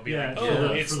 being Yeah, like, for oh,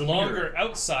 the- it's for the longer mirror.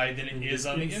 outside than it is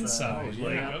on the inside. Oh,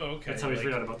 Like, yeah. oh, okay. That's how we like,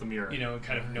 figured out about the mirror. and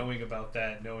kind of knowing about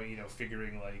that,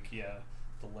 figuring like,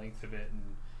 the length of it,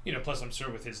 and plus I'm sure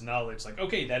with his knowledge, like,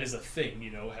 okay, that is a thing,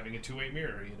 having a two-way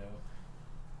mirror,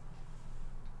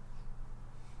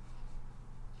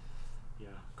 Yeah,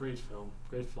 great film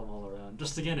all around.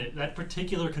 Just again, that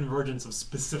particular convergence of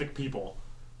specific people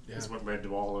is what led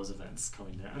to all those events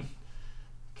coming down.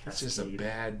 It's just a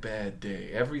Cascade. bad day.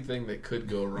 Everything that could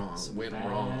go wrong Some went bad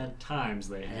wrong. times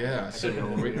they had. Yeah, I so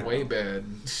could go, way bad.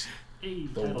 Hey,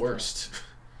 The that'll worst.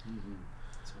 Mhm.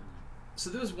 So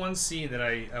there was one scene that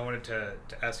I wanted to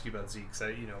ask you about, Zeke, because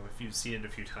if you've seen it a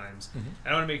few times,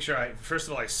 I want to make sure first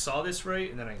of all I saw this right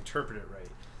and then I interpret it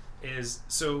right.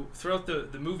 So throughout the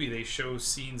movie they show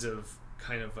scenes of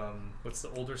kind of what's the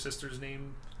older sister's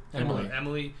name? Emily.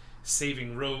 Emily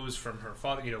saving Rose from her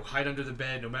father. Hide under the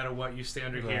bed, no matter what, you stay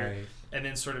under here, Right. and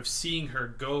then sort of seeing her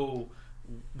go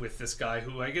with this guy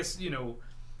who I guess we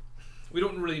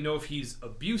don't really know if he's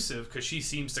abusive because she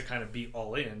seems to kind of be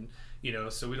all in.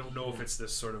 So we don't know if it's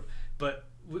this sort of, but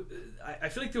I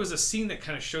feel like there was a scene that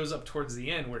kind of shows up towards the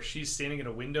end where she's standing in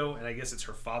a window and I guess it's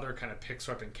her father kind of picks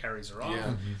her up and carries her off.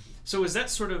 Yeah. So is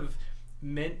that sort of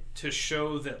meant to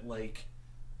show that like,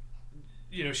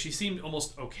 she seemed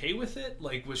almost okay with it?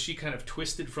 Like, was she kind of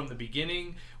twisted from the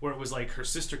beginning where it was like her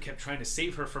sister kept trying to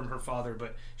save her from her father,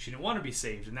 but she didn't want to be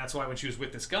saved. And that's why when she was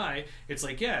with this guy, it's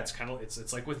like, yeah, it's kind of,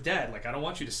 it's like with dad. Like, I don't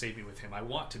want you to save me with him. I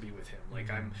want to be with him. Like,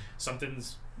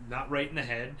 something's not right in the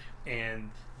head,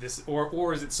 and this,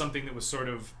 or is it something that was sort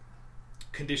of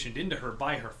conditioned into her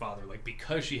by her father, like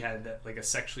because she had that, like a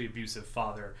sexually abusive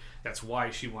father, that's why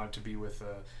she wanted to be with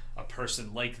a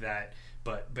person like that,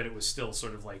 but it was still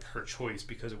sort of like her choice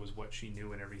because it was what she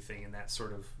knew and everything, and that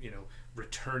sort of, you know,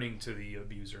 returning to the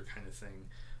abuser kind of thing.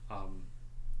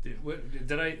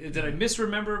 Did I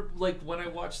misremember, like, when I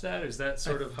watched that? Is that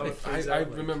sort of how it plays out? I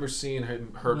remember seeing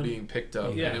her being picked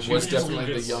up, Yeah, and it she was was definitely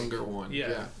the just- younger one. yeah.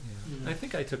 Yeah. I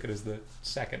think I took it as the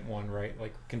second one, right?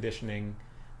 Like conditioning,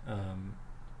 and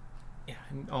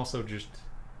also just,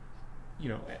 you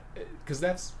know, because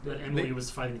that's That Emily was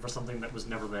fighting for something that was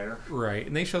never there. right,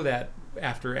 and they show that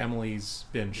after Emily's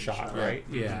been shot, shot. right?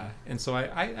 Yeah. Yeah, and so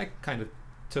I kind of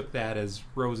took that as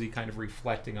Rosie kind of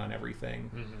reflecting on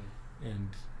everything, and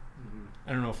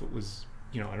I don't know if it was,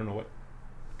 you know, I don't know what,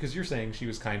 because you're saying she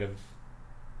was kind of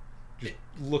just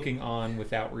looking on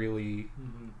without really.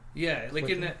 Yeah, like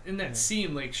in that Yeah.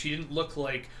 scene, like she didn't look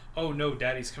like, oh no,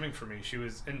 daddy's coming for me. She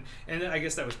was, and I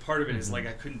guess that was part of it, is like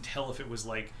I couldn't tell if it was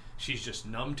like she's just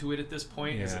numb to it at this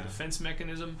point as a Yeah. defense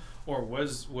memechanism, or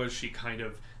was she kind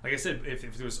of, like I said, if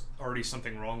there was already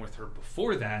something wrong with her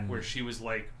before that, where she was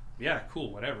like, yeah,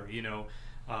 cool, whatever, you know,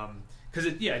 because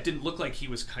it didn't look like he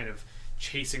was kind of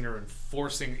chasing her and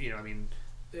forcing, you know, I mean,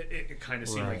 it kind of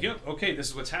seemed like, yep, okay, this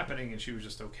is what's happening, and she was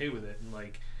just okay with it, and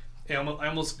like, I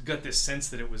almost got this sense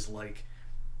that it was like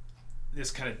this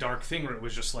kind of dark thing where it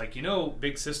was just like, you know,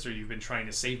 big sister, you've been trying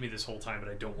to save me this whole time, but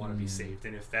I don't want to be saved.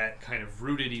 And if that kind of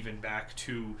rooted even back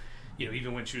to, you know,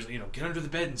 even when she was, you know, get under the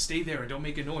bed and stay there and don't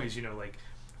make a noise, you know, like,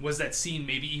 was that scene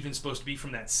maybe even supposed to be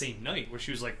from that same night where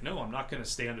she was like, no, I'm not going to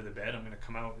stay under the bed, I'm going to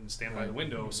come out and stand by the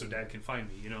window so dad can find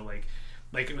me, you know,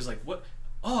 like it was like, what,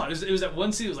 it was that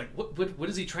one scene, it was like, what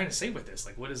is he trying to say with this,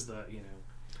 like, what is the, you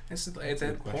know. At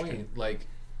that point, like,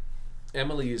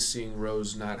 Emily is seeing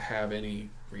Rose not have any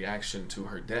reaction to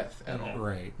her death at all.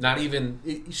 Right. Not even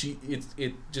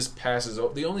it just passes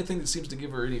over. The only thing that seems to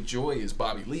give her any joy is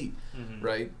Bobby Lee,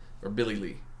 right? Or Billy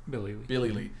Lee. Billy Lee. Billy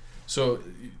Lee. So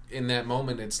in that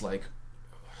moment, it's like,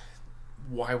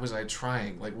 why was I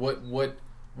trying? Like,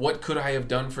 what could I have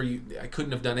done for you? I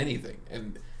couldn't have done anything.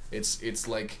 And it's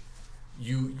like,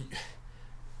 you,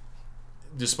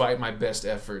 despite my best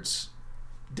efforts,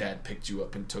 Dad picked you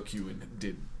up and took you and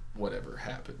did whatever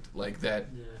happened. Like that.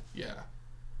 Yeah.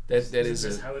 That is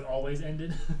this how it always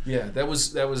ended? Yeah, that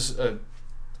was a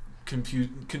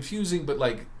confusing but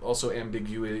like also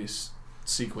ambiguous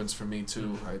sequence for me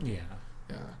too. Yeah.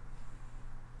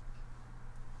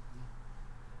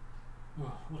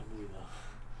 Oh, what a movie though.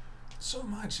 So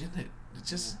much in it. It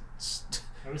just.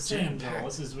 I was saying,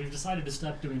 jam-packed. though, we've decided to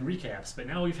stop doing recaps, but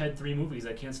now we've had 3 movies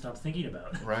I can't stop thinking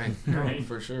about. Right. Right.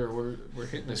 For sure. We're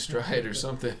hitting a stride or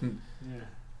something. Yeah.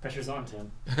 Pressure's on,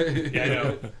 Tim. Yeah, I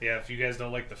know. Yeah, if you guys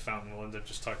don't like The Fountain, we'll end up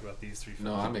just talking about these 3 films.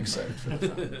 No, I'm excited for the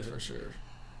Fountain, for sure.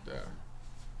 Yeah.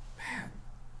 Man.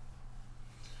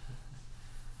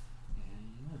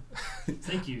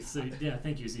 Thank you.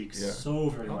 Thank you, Zeke, Yeah. so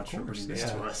very Of much for course, bringing this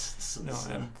yeah. to us. No,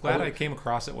 I'm glad I came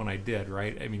across it when I did,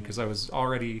 right? I mean, because I was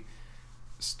already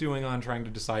stewing on trying to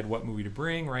decide what movie to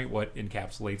bring, right? What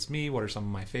encapsulates me? What are some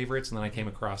of my favorites? And then I came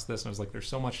across this, and I was like, there's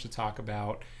so much to talk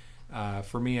about.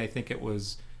 For me, I think it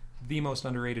was the most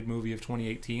underrated movie of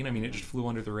 2018. I mean, it just flew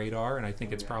under the radar, and I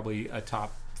think it's probably a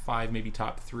top 5, maybe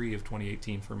top 3 of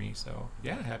 2018 for me. So,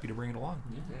 yeah, happy to bring it along.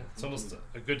 Yeah, it's almost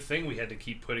a good thing we had to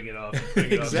keep putting it off.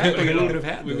 Exactly, we would have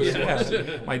had We this. would've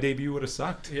Yeah. My debut would have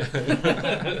sucked. Yeah.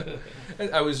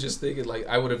 I was just thinking, like,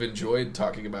 I would have enjoyed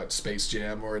talking about Space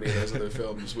Jam or any of those other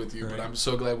films with you, but Right. I'm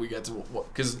so glad we got to,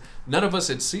 because none of us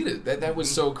had seen it. That was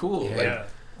so cool. Yeah. Like,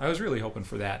 I was really hoping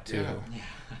for that, too.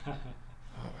 Yeah.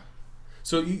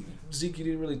 So, Zeke, you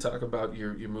didn't really talk about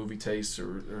your movie tastes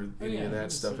or any of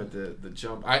that stuff at the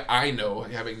jump. I know,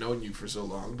 having known you for so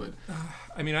long, but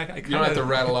I mean, I you don't have to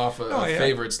rattle off a No, yeah.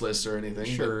 favorites list or anything.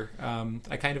 Sure.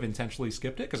 I kind of intentionally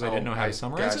skipped it because I didn't know how I to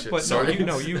summarize gotcha. it. But Sorry.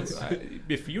 no,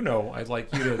 if you know, I'd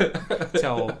like you to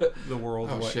tell the world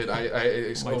Oh what. shit! I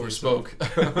my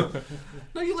overspoke.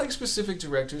 No, you like specific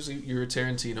directors. You're a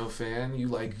Tarantino fan. You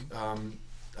like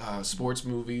sports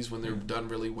movies when they're done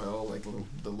really well, like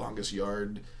The Longest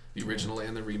Yard, the original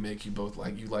and the remake. You both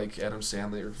like. You like Adam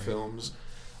Sandler films.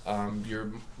 You're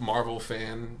a Marvel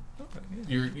fan.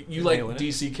 You like nailing it.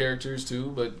 DC characters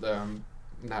too, but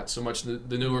not so much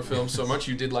the newer films. So much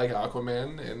you did like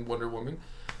Aquaman and Wonder Woman.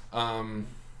 Trying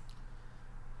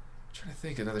to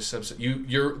think another subset.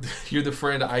 You're the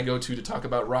friend I go to talk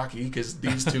about Rocky because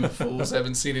these two fools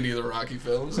haven't seen any of the Rocky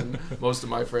films, and most of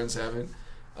my friends haven't.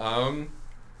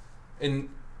 And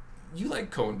you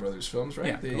like Coen Brothers films, right?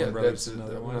 Yeah, Coen Brothers that's is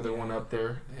another another one, one up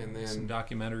there. And Some then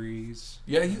documentaries.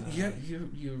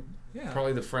 you Yeah.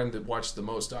 probably the friend that watched the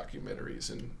most documentaries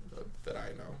and that I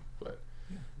know. But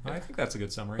I think that's a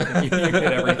good summary. I think you hit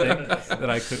everything that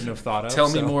I couldn't have thought of. tell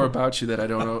me more about you that I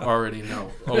don't already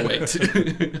know. Oh wait.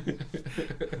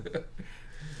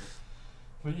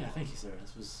 Well, yeah, thank you, sir.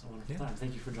 This was a wonderful time.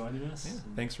 Thank you for joining us. Yeah,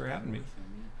 thanks for having me.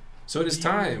 So it is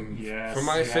time Yes, for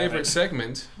my you have favorite it.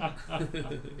 segment.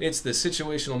 It's the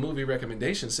situational movie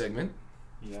recommendation segment.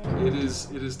 Yeah. It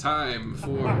is time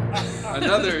for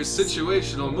another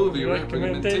situational movie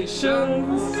recommendation.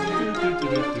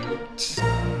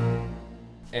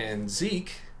 And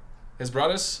Zeke has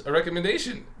brought us a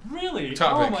recommendation. Really?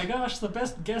 Topic. Oh my gosh, the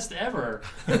best guest ever.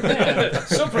 Man.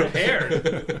 So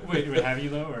prepared. Wait, have you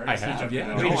though? Or I is he have, jumping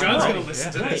yeah. in? I mean, Oh, John's I know. gonna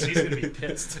listen to Yeah. this. He's gonna be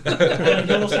pissed. You'll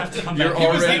just have to come You're back. He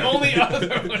was already- the only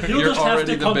other one. You'll You're just have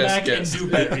already to the come best back guest. and do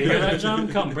better. You hear that, John?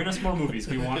 Come, bring us more movies.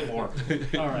 We want more.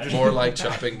 All right. More like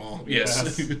Chopping Mall.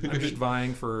 Yes. I'm just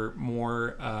vying for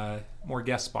more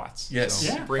guest spots. Yes.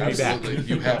 So Yeah, bring Absolutely. me back.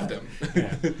 You have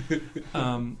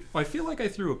them. I feel like I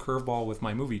threw a curveball with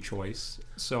my movie choice,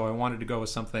 so I wanted to go with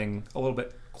something a little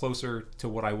bit closer to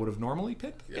what I would have normally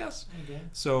picked, I guess. Okay.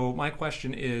 So my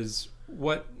question is,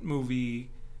 what movie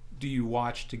do you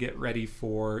watch to get ready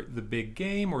for the big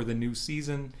game or the new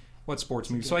season? What sports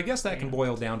movie? So I guess that can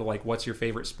boil down to like, what's your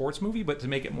favorite sports movie? But to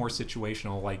make it more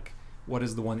situational, like, what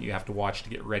is the one that you have to watch to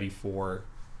get ready for,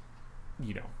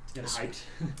 Get hyped.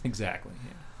 exactly,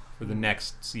 yeah, for the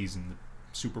next season,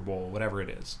 the Super Bowl, whatever it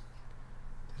is.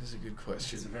 That is a good It's a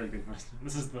question. very good question.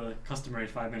 This is the customary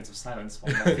 5 minutes of silence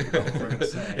while I think about what we're going to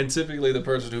say. And typically the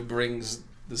person who brings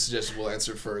the suggestion will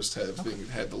answer first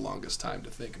had the longest time to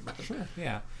think about it. Sure.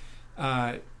 Yeah.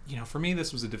 For me,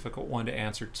 this was a difficult one to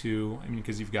answer too. I mean,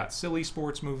 because you've got silly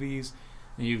sports movies,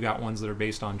 and you've got ones that are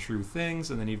based on true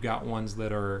things, and then you've got ones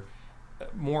that are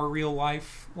more real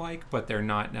life like, but they're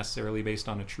not necessarily based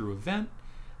on a true event.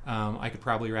 I could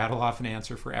probably rattle off an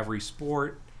answer for every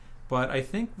sport, but I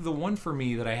think the one for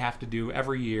me that I have to do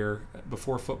every year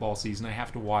before football season, I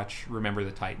have to watch Remember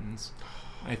the Titans.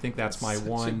 I think that's my Such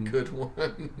one a good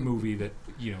one. movie that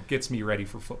gets me ready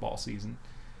for football season.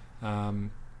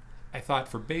 I thought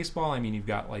for baseball, I mean, you've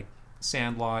got like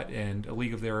Sandlot and A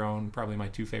League of Their Own, probably my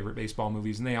two favorite baseball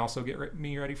movies, and they also get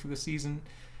me ready for the season.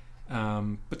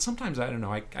 But sometimes, I don't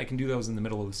know, I can do those in the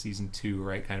middle of the season too,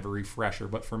 right? Kind of a refresher.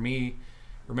 But for me,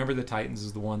 Remember the Titans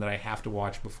is the one that I have to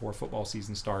watch before football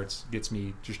season starts. Gets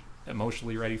me just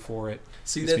emotionally ready for it.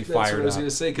 See, Gets me that's what I fired was up. going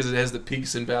to say, because it has the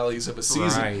peaks and valleys of a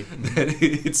season. Right.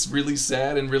 It's really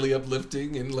sad and really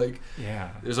uplifting, and like Yeah.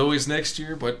 there's always next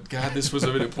year, but God, this was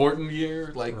an important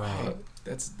year. Like, Right.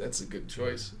 that's a good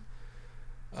choice.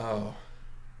 Oh,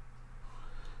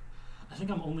 I think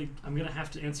I'm going to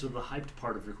have to answer the hyped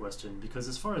part of your question, because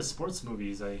as far as sports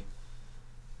movies, I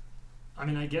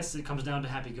guess it comes down to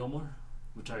Happy Gilmore,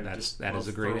 which I That just is love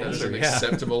a great thoroughly. that is answer. an Yeah.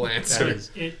 acceptable That answer.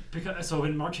 is. So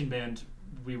in marching band,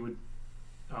 we would,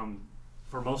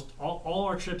 for most all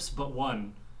our trips but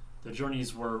one, the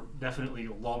journeys were definitely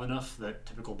long enough that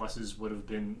typical buses would have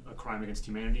been a crime against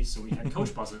humanity. So we had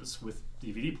coach buses with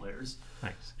DVD players,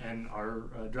 Nice. and our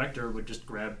director would just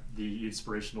grab the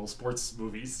inspirational sports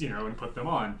movies, and put them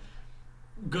on.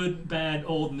 Good, bad,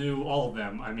 old, new, all of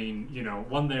them. I mean,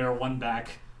 one there, one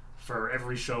back, for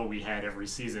every show we had every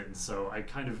season. So it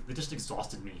just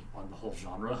exhausted me on the whole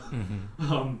genre.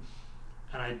 Mm-hmm.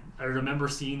 And I remember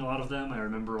seeing a lot of them. I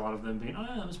remember a lot of them being, oh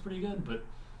yeah, that was pretty good, but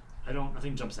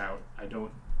nothing jumps out. I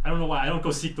don't know why. I don't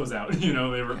go seek those out. They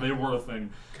were a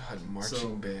thing. God, marching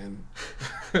So- band.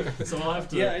 So I'll have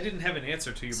to. Yeah, I didn't have an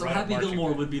answer to you. So brought up Happy marching Gilmore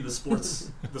band. would be the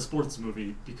sports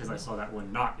movie, because I saw that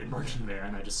one not in marching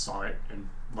band. I just saw it and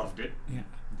loved it. Yeah.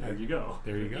 There you go.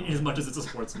 There you go. As much as it's a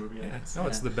sports movie. I Yeah. guess. No,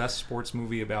 it's the best sports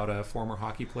movie about a former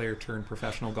hockey player turned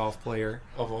professional golf player.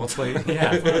 Of all Let's play. time.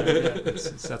 Yeah, it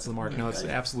sets the mark. No, it's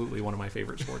absolutely one of my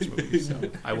favorite sports movies. So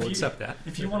I will accept that.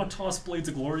 If you want to toss Blades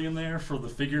of Glory in there for the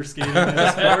figure skating sport,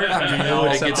 I'll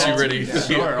That gets you ready.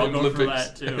 Sure, I'll go for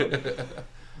Olympics. that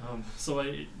too. So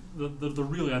the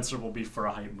real answer will be for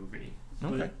a hype movie.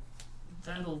 But Okay.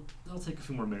 that'll take a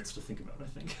few more minutes to think about,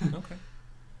 I think. Okay.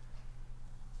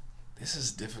 This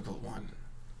is a difficult one.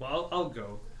 Well, I'll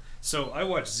go. So I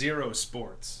watch zero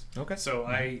sports. Okay. So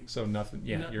nothing.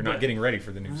 Yeah, No, you're not but- getting ready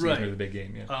for the new season Right. or the big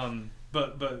game. Yeah.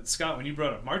 But Scott, when you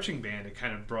brought up marching band, it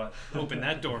kind of opened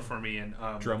that door for me. And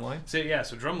Drumline. So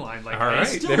drumline. Like All I right,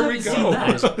 still there we haven't go.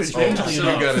 seen that. Strangely So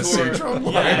enough. you gotta see for-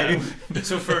 Drumline.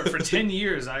 So for 10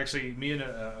 years, me and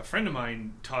a friend of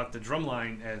mine taught the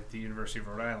drumline at the University of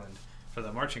Rhode Island for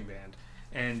the marching band.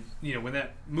 And when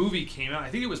that movie came out, I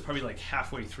think it was probably like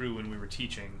halfway through when we were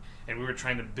teaching, and we were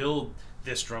trying to build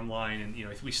this drum line. And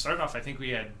we started off, I think we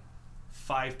had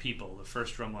 5 people the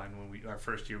first drum line when our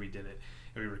first year we did it.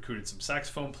 And we recruited some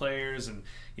saxophone players, and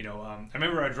I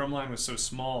remember our drum line was so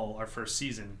small our first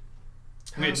season.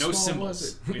 We had no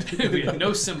cymbals. We had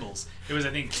no cymbals. It was,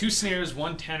 I think, 2 snares,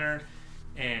 1 tenor,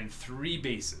 and 3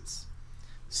 basses.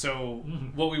 So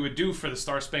what we would do for the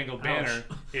Star Spangled Banner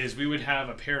is we would have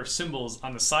a pair of cymbals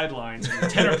on the sidelines, and the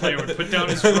tenor player would put down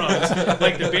his drums.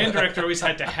 Like, the band director always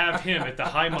had to have him at the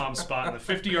high mom spot on the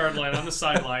 50-yard line on the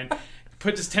sideline,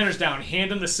 put his tenors down,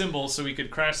 hand him the cymbals so we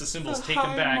could crash the cymbals, take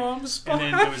them back, and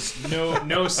then there was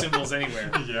no cymbals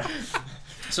anywhere. Yeah.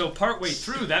 So partway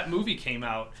through, that movie came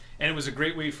out, and it was a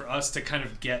great way for us to kind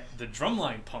of get the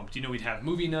drumline pumped. We'd have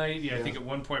movie night. I think at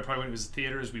one point, probably when it was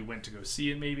theaters, we went to go see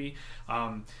it maybe.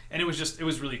 And it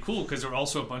was really cool because there were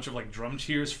also a bunch of like drum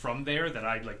cheers from there that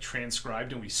I like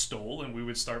transcribed and we stole, and we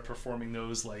would start performing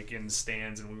those like in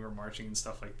stands, and we were marching and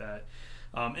stuff like that.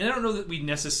 And I don't know that we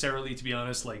necessarily, to be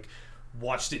honest, like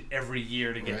watched it every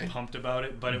year to get pumped about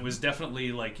it, but it was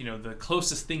definitely like, the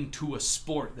closest thing to a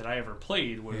sport that I ever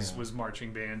played was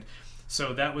marching band.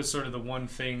 So that was sort of the one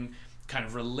thing kind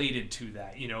of related to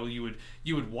that.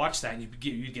 You would watch that and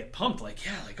you'd get pumped, like,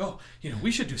 yeah, like, oh,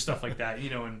 we should do stuff like that,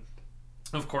 and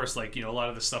of course, like, a lot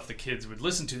of the stuff the kids would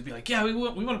listen to would be like, yeah, we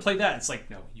want to play that. It's like,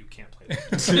 no, you can't play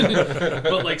that.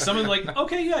 But like someone like,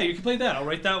 okay, yeah, you can play that. I'll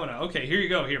write that one out. Okay, here you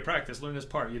go. Here, practice, learn this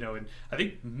part, and I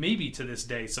think maybe to this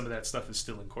day some of that stuff is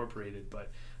still incorporated,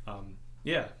 but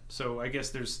yeah, so I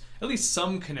guess there's at least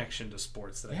some connection to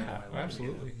sports that I have in my life.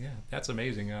 Absolutely. Yeah, that's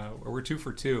amazing. We're 2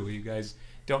 for 2. You guys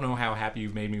don't know how happy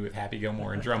you've made me with Happy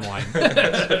Gilmore and Drumline.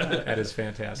 That is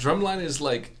fantastic. Drumline is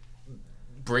like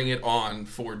bring it on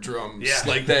for drums. Yeah.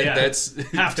 Like that. Yeah. That's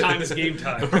halftime is game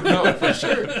time. No, for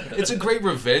sure. It's a great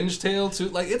revenge tale too.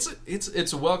 Like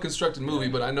it's a well constructed movie,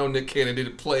 but I know Nick Cannon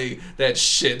didn't play that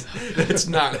shit. That's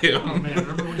not him. Oh man,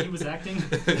 remember when he was acting?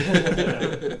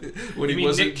 When you he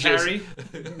wasn't Nick Carey?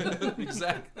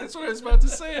 Exactly. That's what I was about to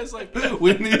say. I was like,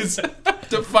 when his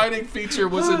defining feature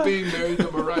wasn't being married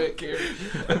to Mariah Carey.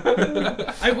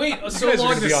 I wait so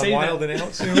long to say Wild and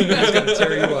Out soon. It's gonna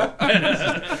tear you up.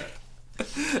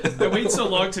 I wait so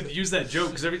long to use that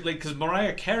joke because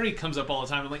Mariah Carey comes up all the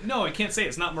time. I'm like, no, I can't say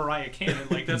it's not Mariah Cannon.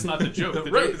 Like, that's not the joke. The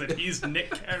joke is that he's Nick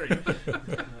Carey.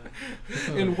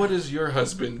 And what does your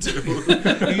husband do?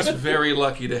 He's very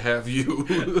lucky to have you.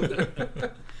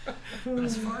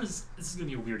 As far as, this is going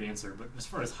to be a weird answer, but as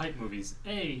far as hype movies,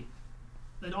 it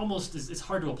almost is, it's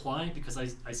hard to apply because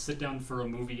I sit down for a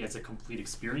movie as a complete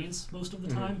experience most of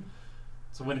the time.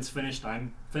 So when it's finished,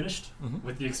 I'm finished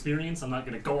with the experience. I'm not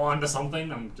going to go on to something.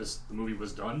 The movie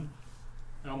was done.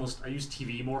 I use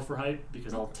TV more for hype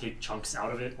because I'll take chunks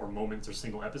out of it or moments or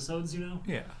single episodes,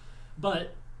 Yeah.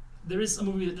 But there is a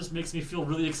movie that just makes me feel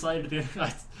really excited at the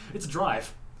end. It's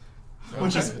Drive.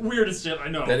 Which is weird as shit, I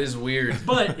know. That is weird.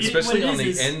 But especially on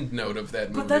the end note of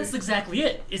that movie. But that's exactly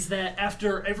it. Is that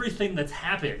after everything that's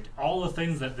happened, all the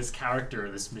things that this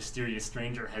character, this mysterious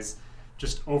stranger, has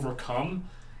just overcome,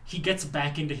 he gets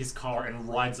back into his car and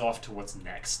rides off to what's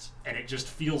next. And it just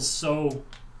feels so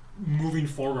moving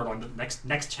forward on the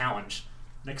next challenge,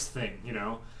 next thing,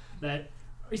 that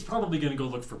he's probably going to go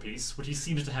look for peace, which he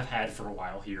seems to have had for a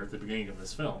while here at the beginning of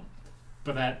this film.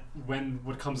 But that when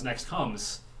what comes next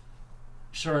comes,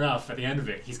 sure enough, at the end of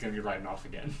it, he's going to be riding off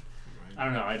again. Right. I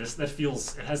don't know, it has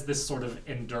this sort of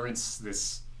endurance,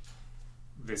 this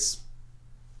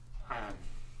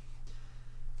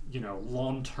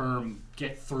long-term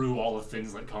get through all the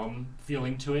things that come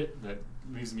feeling to it that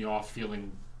leaves me off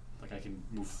feeling like I can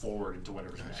move forward into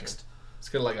whatever's next. It's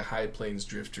kind of like a High Plains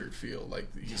Drifter feel, like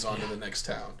he's on to the next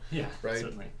town. Yeah, right?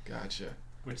 Certainly. Gotcha.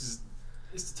 Which is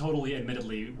totally,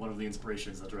 admittedly, one of the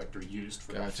inspirations the director used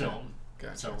for that film.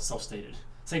 Gotcha. So, self-stated.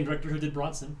 Same director who did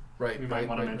Bronson. Right. We might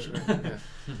want to mention. Yeah.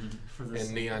 For this.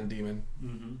 And Neon Demon.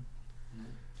 Mm-hmm.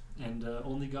 And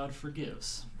Only God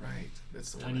Forgives. Right.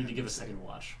 That's the one. I need to give a second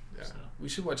watch. Yeah. So. We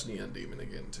should watch Neon Demon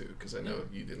again, too, because I know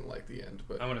you didn't like the end.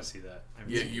 But I want to see that.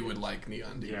 Yeah, you would like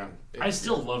Neon Demon. Yeah. I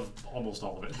still love almost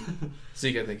all of it.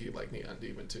 Zeke, I think you'd like Neon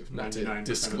Demon, too. Not to 99%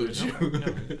 disclude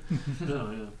you.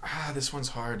 No, yeah. This one's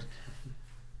hard.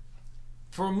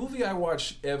 For a movie I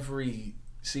watch every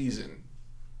season,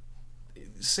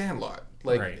 Sandlot.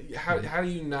 Like, right. How do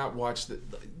you not watch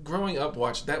that? Growing up,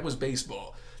 that was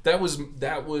baseball.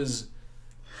 That's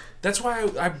why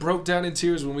I broke down in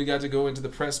tears when we got to go into the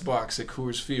press box at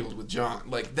Coors Field with John.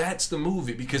 Like, that's the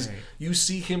movie, because you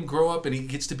see him grow up and he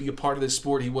gets to be a part of this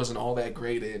sport he wasn't all that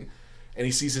great in. And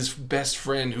he sees his best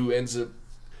friend who ends up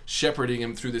shepherding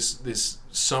him through this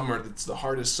summer that's the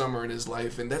hardest summer in his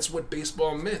life, and that's what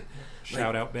baseball meant.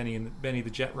 Shout out Benny the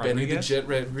Jet Rodriguez. Benny the Jet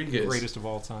Rodriguez. Greatest of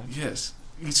all time. Yes.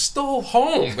 He stole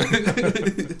home.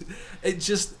 It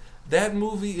just, that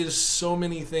movie is so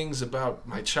many things about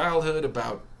my childhood,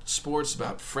 about sports,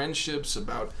 about friendships,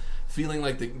 about feeling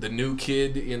like the new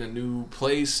kid in a new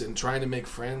place and trying to make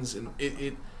friends, and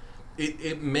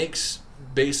it makes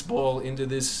baseball into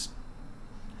this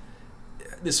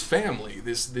family,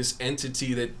 this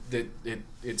entity that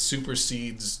it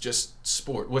supersedes just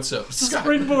sport. What's up, To Scott?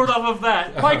 springboard off of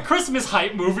that, my Christmas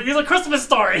hype movie is A Christmas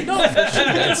Story. No, it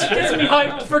gets me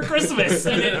hyped for Christmas,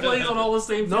 and it plays on all the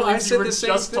same No, feelings I said you were the same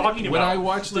just thing. talking about. When I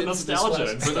watched the it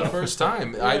nostalgia and for the stuff. first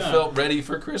time, I felt ready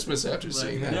for Christmas after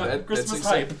seeing that. Yeah, Christmas that's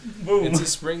hype. exactly- Boom. It's a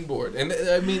springboard, and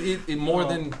I mean it more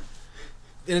than.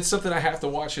 And it's something I have to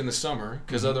watch in the summer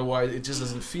because otherwise it just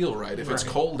doesn't feel right. If it's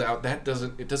Right. cold out,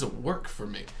 it doesn't work for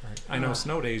me. Right. I know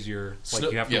Snow Days you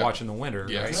have to yeah. watch in the winter,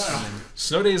 Yeah. right? Yeah. And then-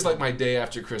 Snow Day is like my day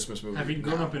after Christmas movie. Having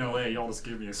grown now. up in LA, y'all just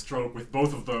gave me a stroke with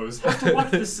both of those. Have to watch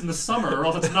this in the summer or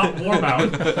else it's not warm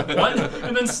out. What?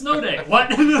 And then Snow Day. What?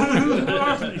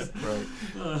 Right.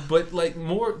 But like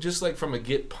more just like from a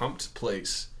get pumped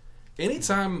place.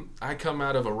 Anytime I come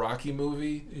out of a Rocky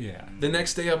movie, yeah. the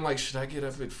next day I'm like, should I get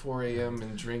up at 4 a.m.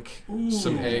 and drink Ooh.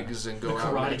 some Yeah. eggs and go The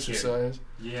out Karate and Kid. exercise?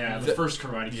 Yeah, the The- first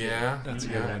Karate Kid. Yeah, That's a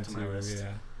You good add one that to my too. list.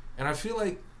 Yeah. And I feel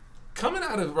like coming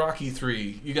out of Rocky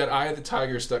 3, you got Eye of the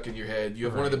Tiger stuck in your head. You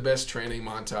have one of the best training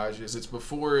montages. It's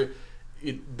before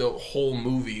the whole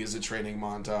movie is a training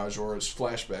montage or a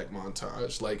flashback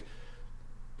montage. Like,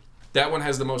 that one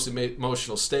has the most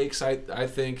emotional stakes, I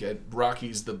think.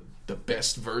 Rocky's the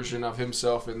best version of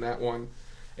himself in that one.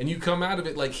 And you come out of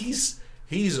it like he's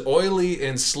oily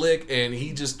and slick, and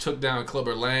he just took down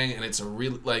Clubber Lang, and it's a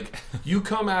real, like, you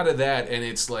come out of that and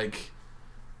it's like,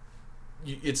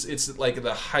 it's like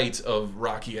the height of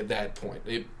Rocky at that point.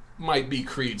 It might be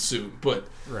Creed soon, but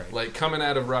Right. like coming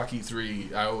out of Rocky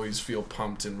 3, I always feel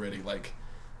pumped and ready. Like,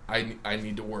 I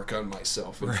need to work on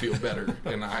myself and feel better,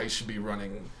 and I should be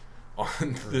running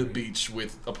on the beach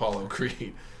with Apollo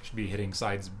Creed. Should be hitting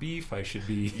sides of beef. I should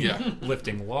be Yeah.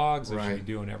 lifting logs. I should Right.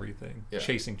 be doing everything. Yeah.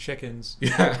 Chasing chickens.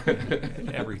 Yeah.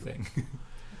 Everything.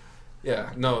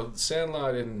 Yeah, no,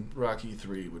 Sandlot and Rocky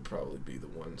 3 would probably be the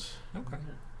ones. Okay.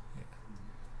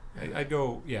 I'd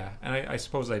go, yeah. And I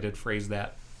suppose I did phrase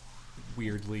that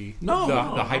weirdly. No, the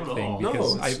not hype at thing, all. No,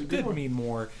 because it's I a good did one. mean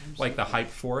more like the hype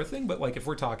for a thing. But like if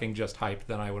we're talking just hype,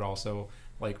 then I would also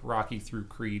like Rocky through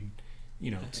Creed,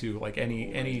 to like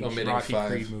any Omitting Rocky 5.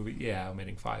 Creed movie. Yeah,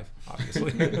 omitting 5,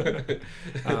 obviously.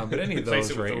 But any of Replace those,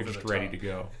 it with right? You're Over just the ready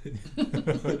Top.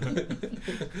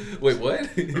 to go. Wait, what?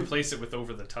 Replace it with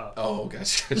Over the Top. Oh,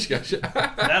 gotcha.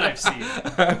 That I've seen.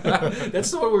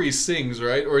 That's the one where he sings,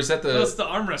 right? Or is that the... That's the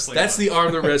arm wrestling. That's one. the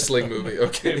arm the wrestling movie. They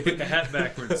Okay. put the hat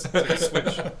backwards. It's like a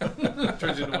switch.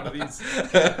 Turns into one of these.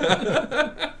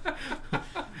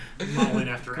 Modeling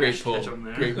after Great Ash pull. Ketchum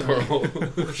there. Great pull. Yeah.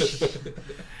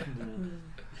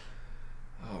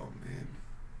 Oh man,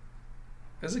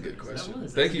 that's a good question.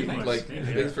 was. Thank That's a you. good Like, question.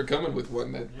 Yeah. thanks for coming with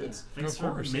one. Yeah. That's Thanks Of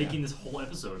course, for making yeah. this whole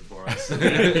episode for us.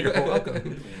 You're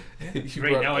welcome. you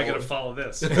Great, brought now I all gotta of- follow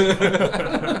this.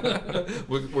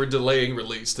 we're delaying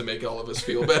release to make all of us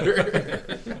feel better.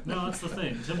 No, that's the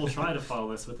thing. Tim will try to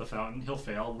follow this with the fountain. He'll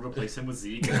fail. We'll replace him with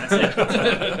Zeke, and that's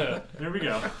it. There we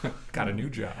go. Got a new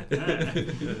job.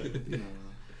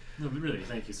 No, but really,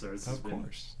 thank you, sir. This has Of been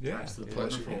course. Yeah. absolutely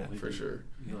Pleasure, wonderful. for sure.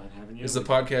 Glad having you. It's the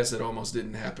podcast that almost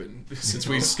didn't happen. Since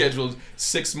we scheduled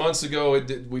 6 months ago,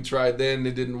 we tried then,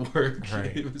 it didn't work.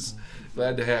 Right. It was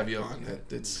glad to have you on.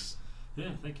 It's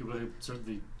Yeah, thank you. We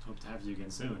certainly hope to have you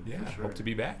again soon. Yeah, for sure. hope to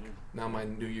be back. Yeah. now my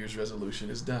New Year's resolution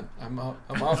is done. I'm off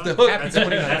the Happy hook.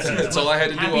 2019. That's all I had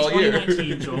to do Happy all year.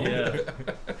 2019, Joel. Yeah.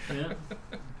 Yeah.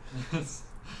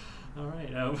 All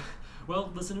right.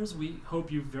 Well, listeners, we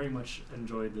hope you very much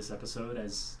enjoyed this episode,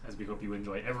 as we hope you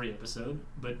enjoy every episode.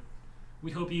 But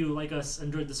we hope you, like us,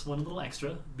 enjoyed this one a little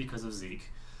extra because of Zeke.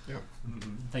 Yeah.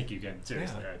 Thank you again.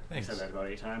 Seriously, Yeah, I thanks. said that about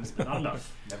 8 times, but not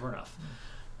enough. Never enough.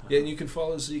 Yeah, and you can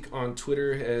follow Zeke on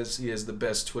Twitter, as he has the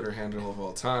best Twitter handle of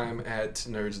all time, at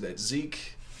NerdsThatZeke.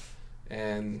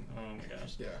 And Oh my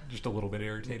gosh. yeah, Just a little bit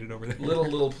irritated over there.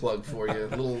 little plug for you,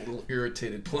 little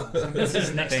irritated plug. This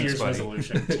is next Thanks, year's buddy.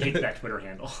 resolution. Take that Twitter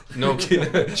handle. No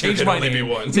kidding. Change There my can only name.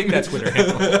 be one. Take that Twitter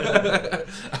handle.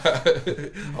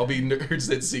 I'll be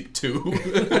NerdsThatZeke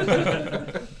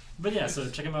 2. But yeah, so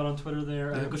check him out on Twitter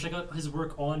there. Go check out his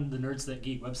work on the Nerds That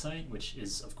Geek website, which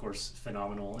is, of course,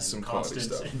 phenomenal and Some constant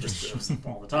quality stuff. and just shows up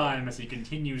all the time as he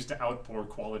continues to outpour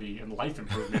quality and life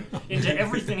improvement into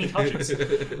everything he touches.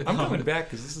 I'm coming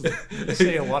back because you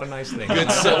say a lot of nice things. Good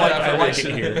I like it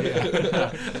self-affirmation.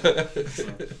 here. So,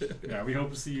 yeah, we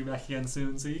hope to see you back again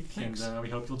soon, Zeke. Thanks. And we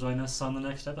hope you'll join us on the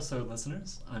next episode,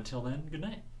 listeners. Until then, good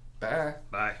night. Bye.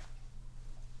 Bye.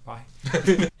 Bye.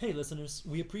 Hey listeners,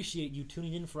 we appreciate you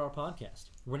tuning in for our podcast.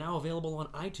 We're now available on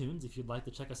iTunes if you'd like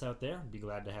to check us out there. Be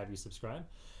glad to have you subscribe.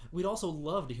 We'd also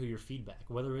love to hear your feedback,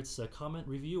 whether it's a comment,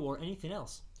 review, or anything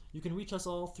else. You can reach us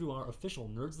all through our official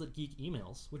Nerds That Geek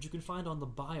emails, which you can find on the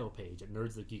bio page at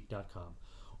nerdsthatgeek.com.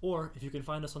 Or if you can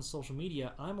find us on social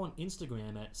media, I'm on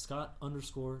Instagram at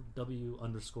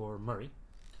Scott_W_Murray.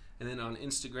 And then on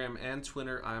Instagram and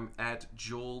Twitter, I'm at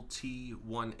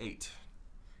JoelT18.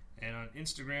 And on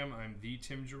Instagram, I'm the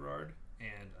Tim Gerard,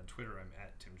 and on Twitter, I'm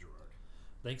at Tim Gerard.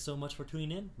 Thanks so much for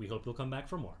tuning in. We hope you'll come back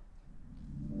for more.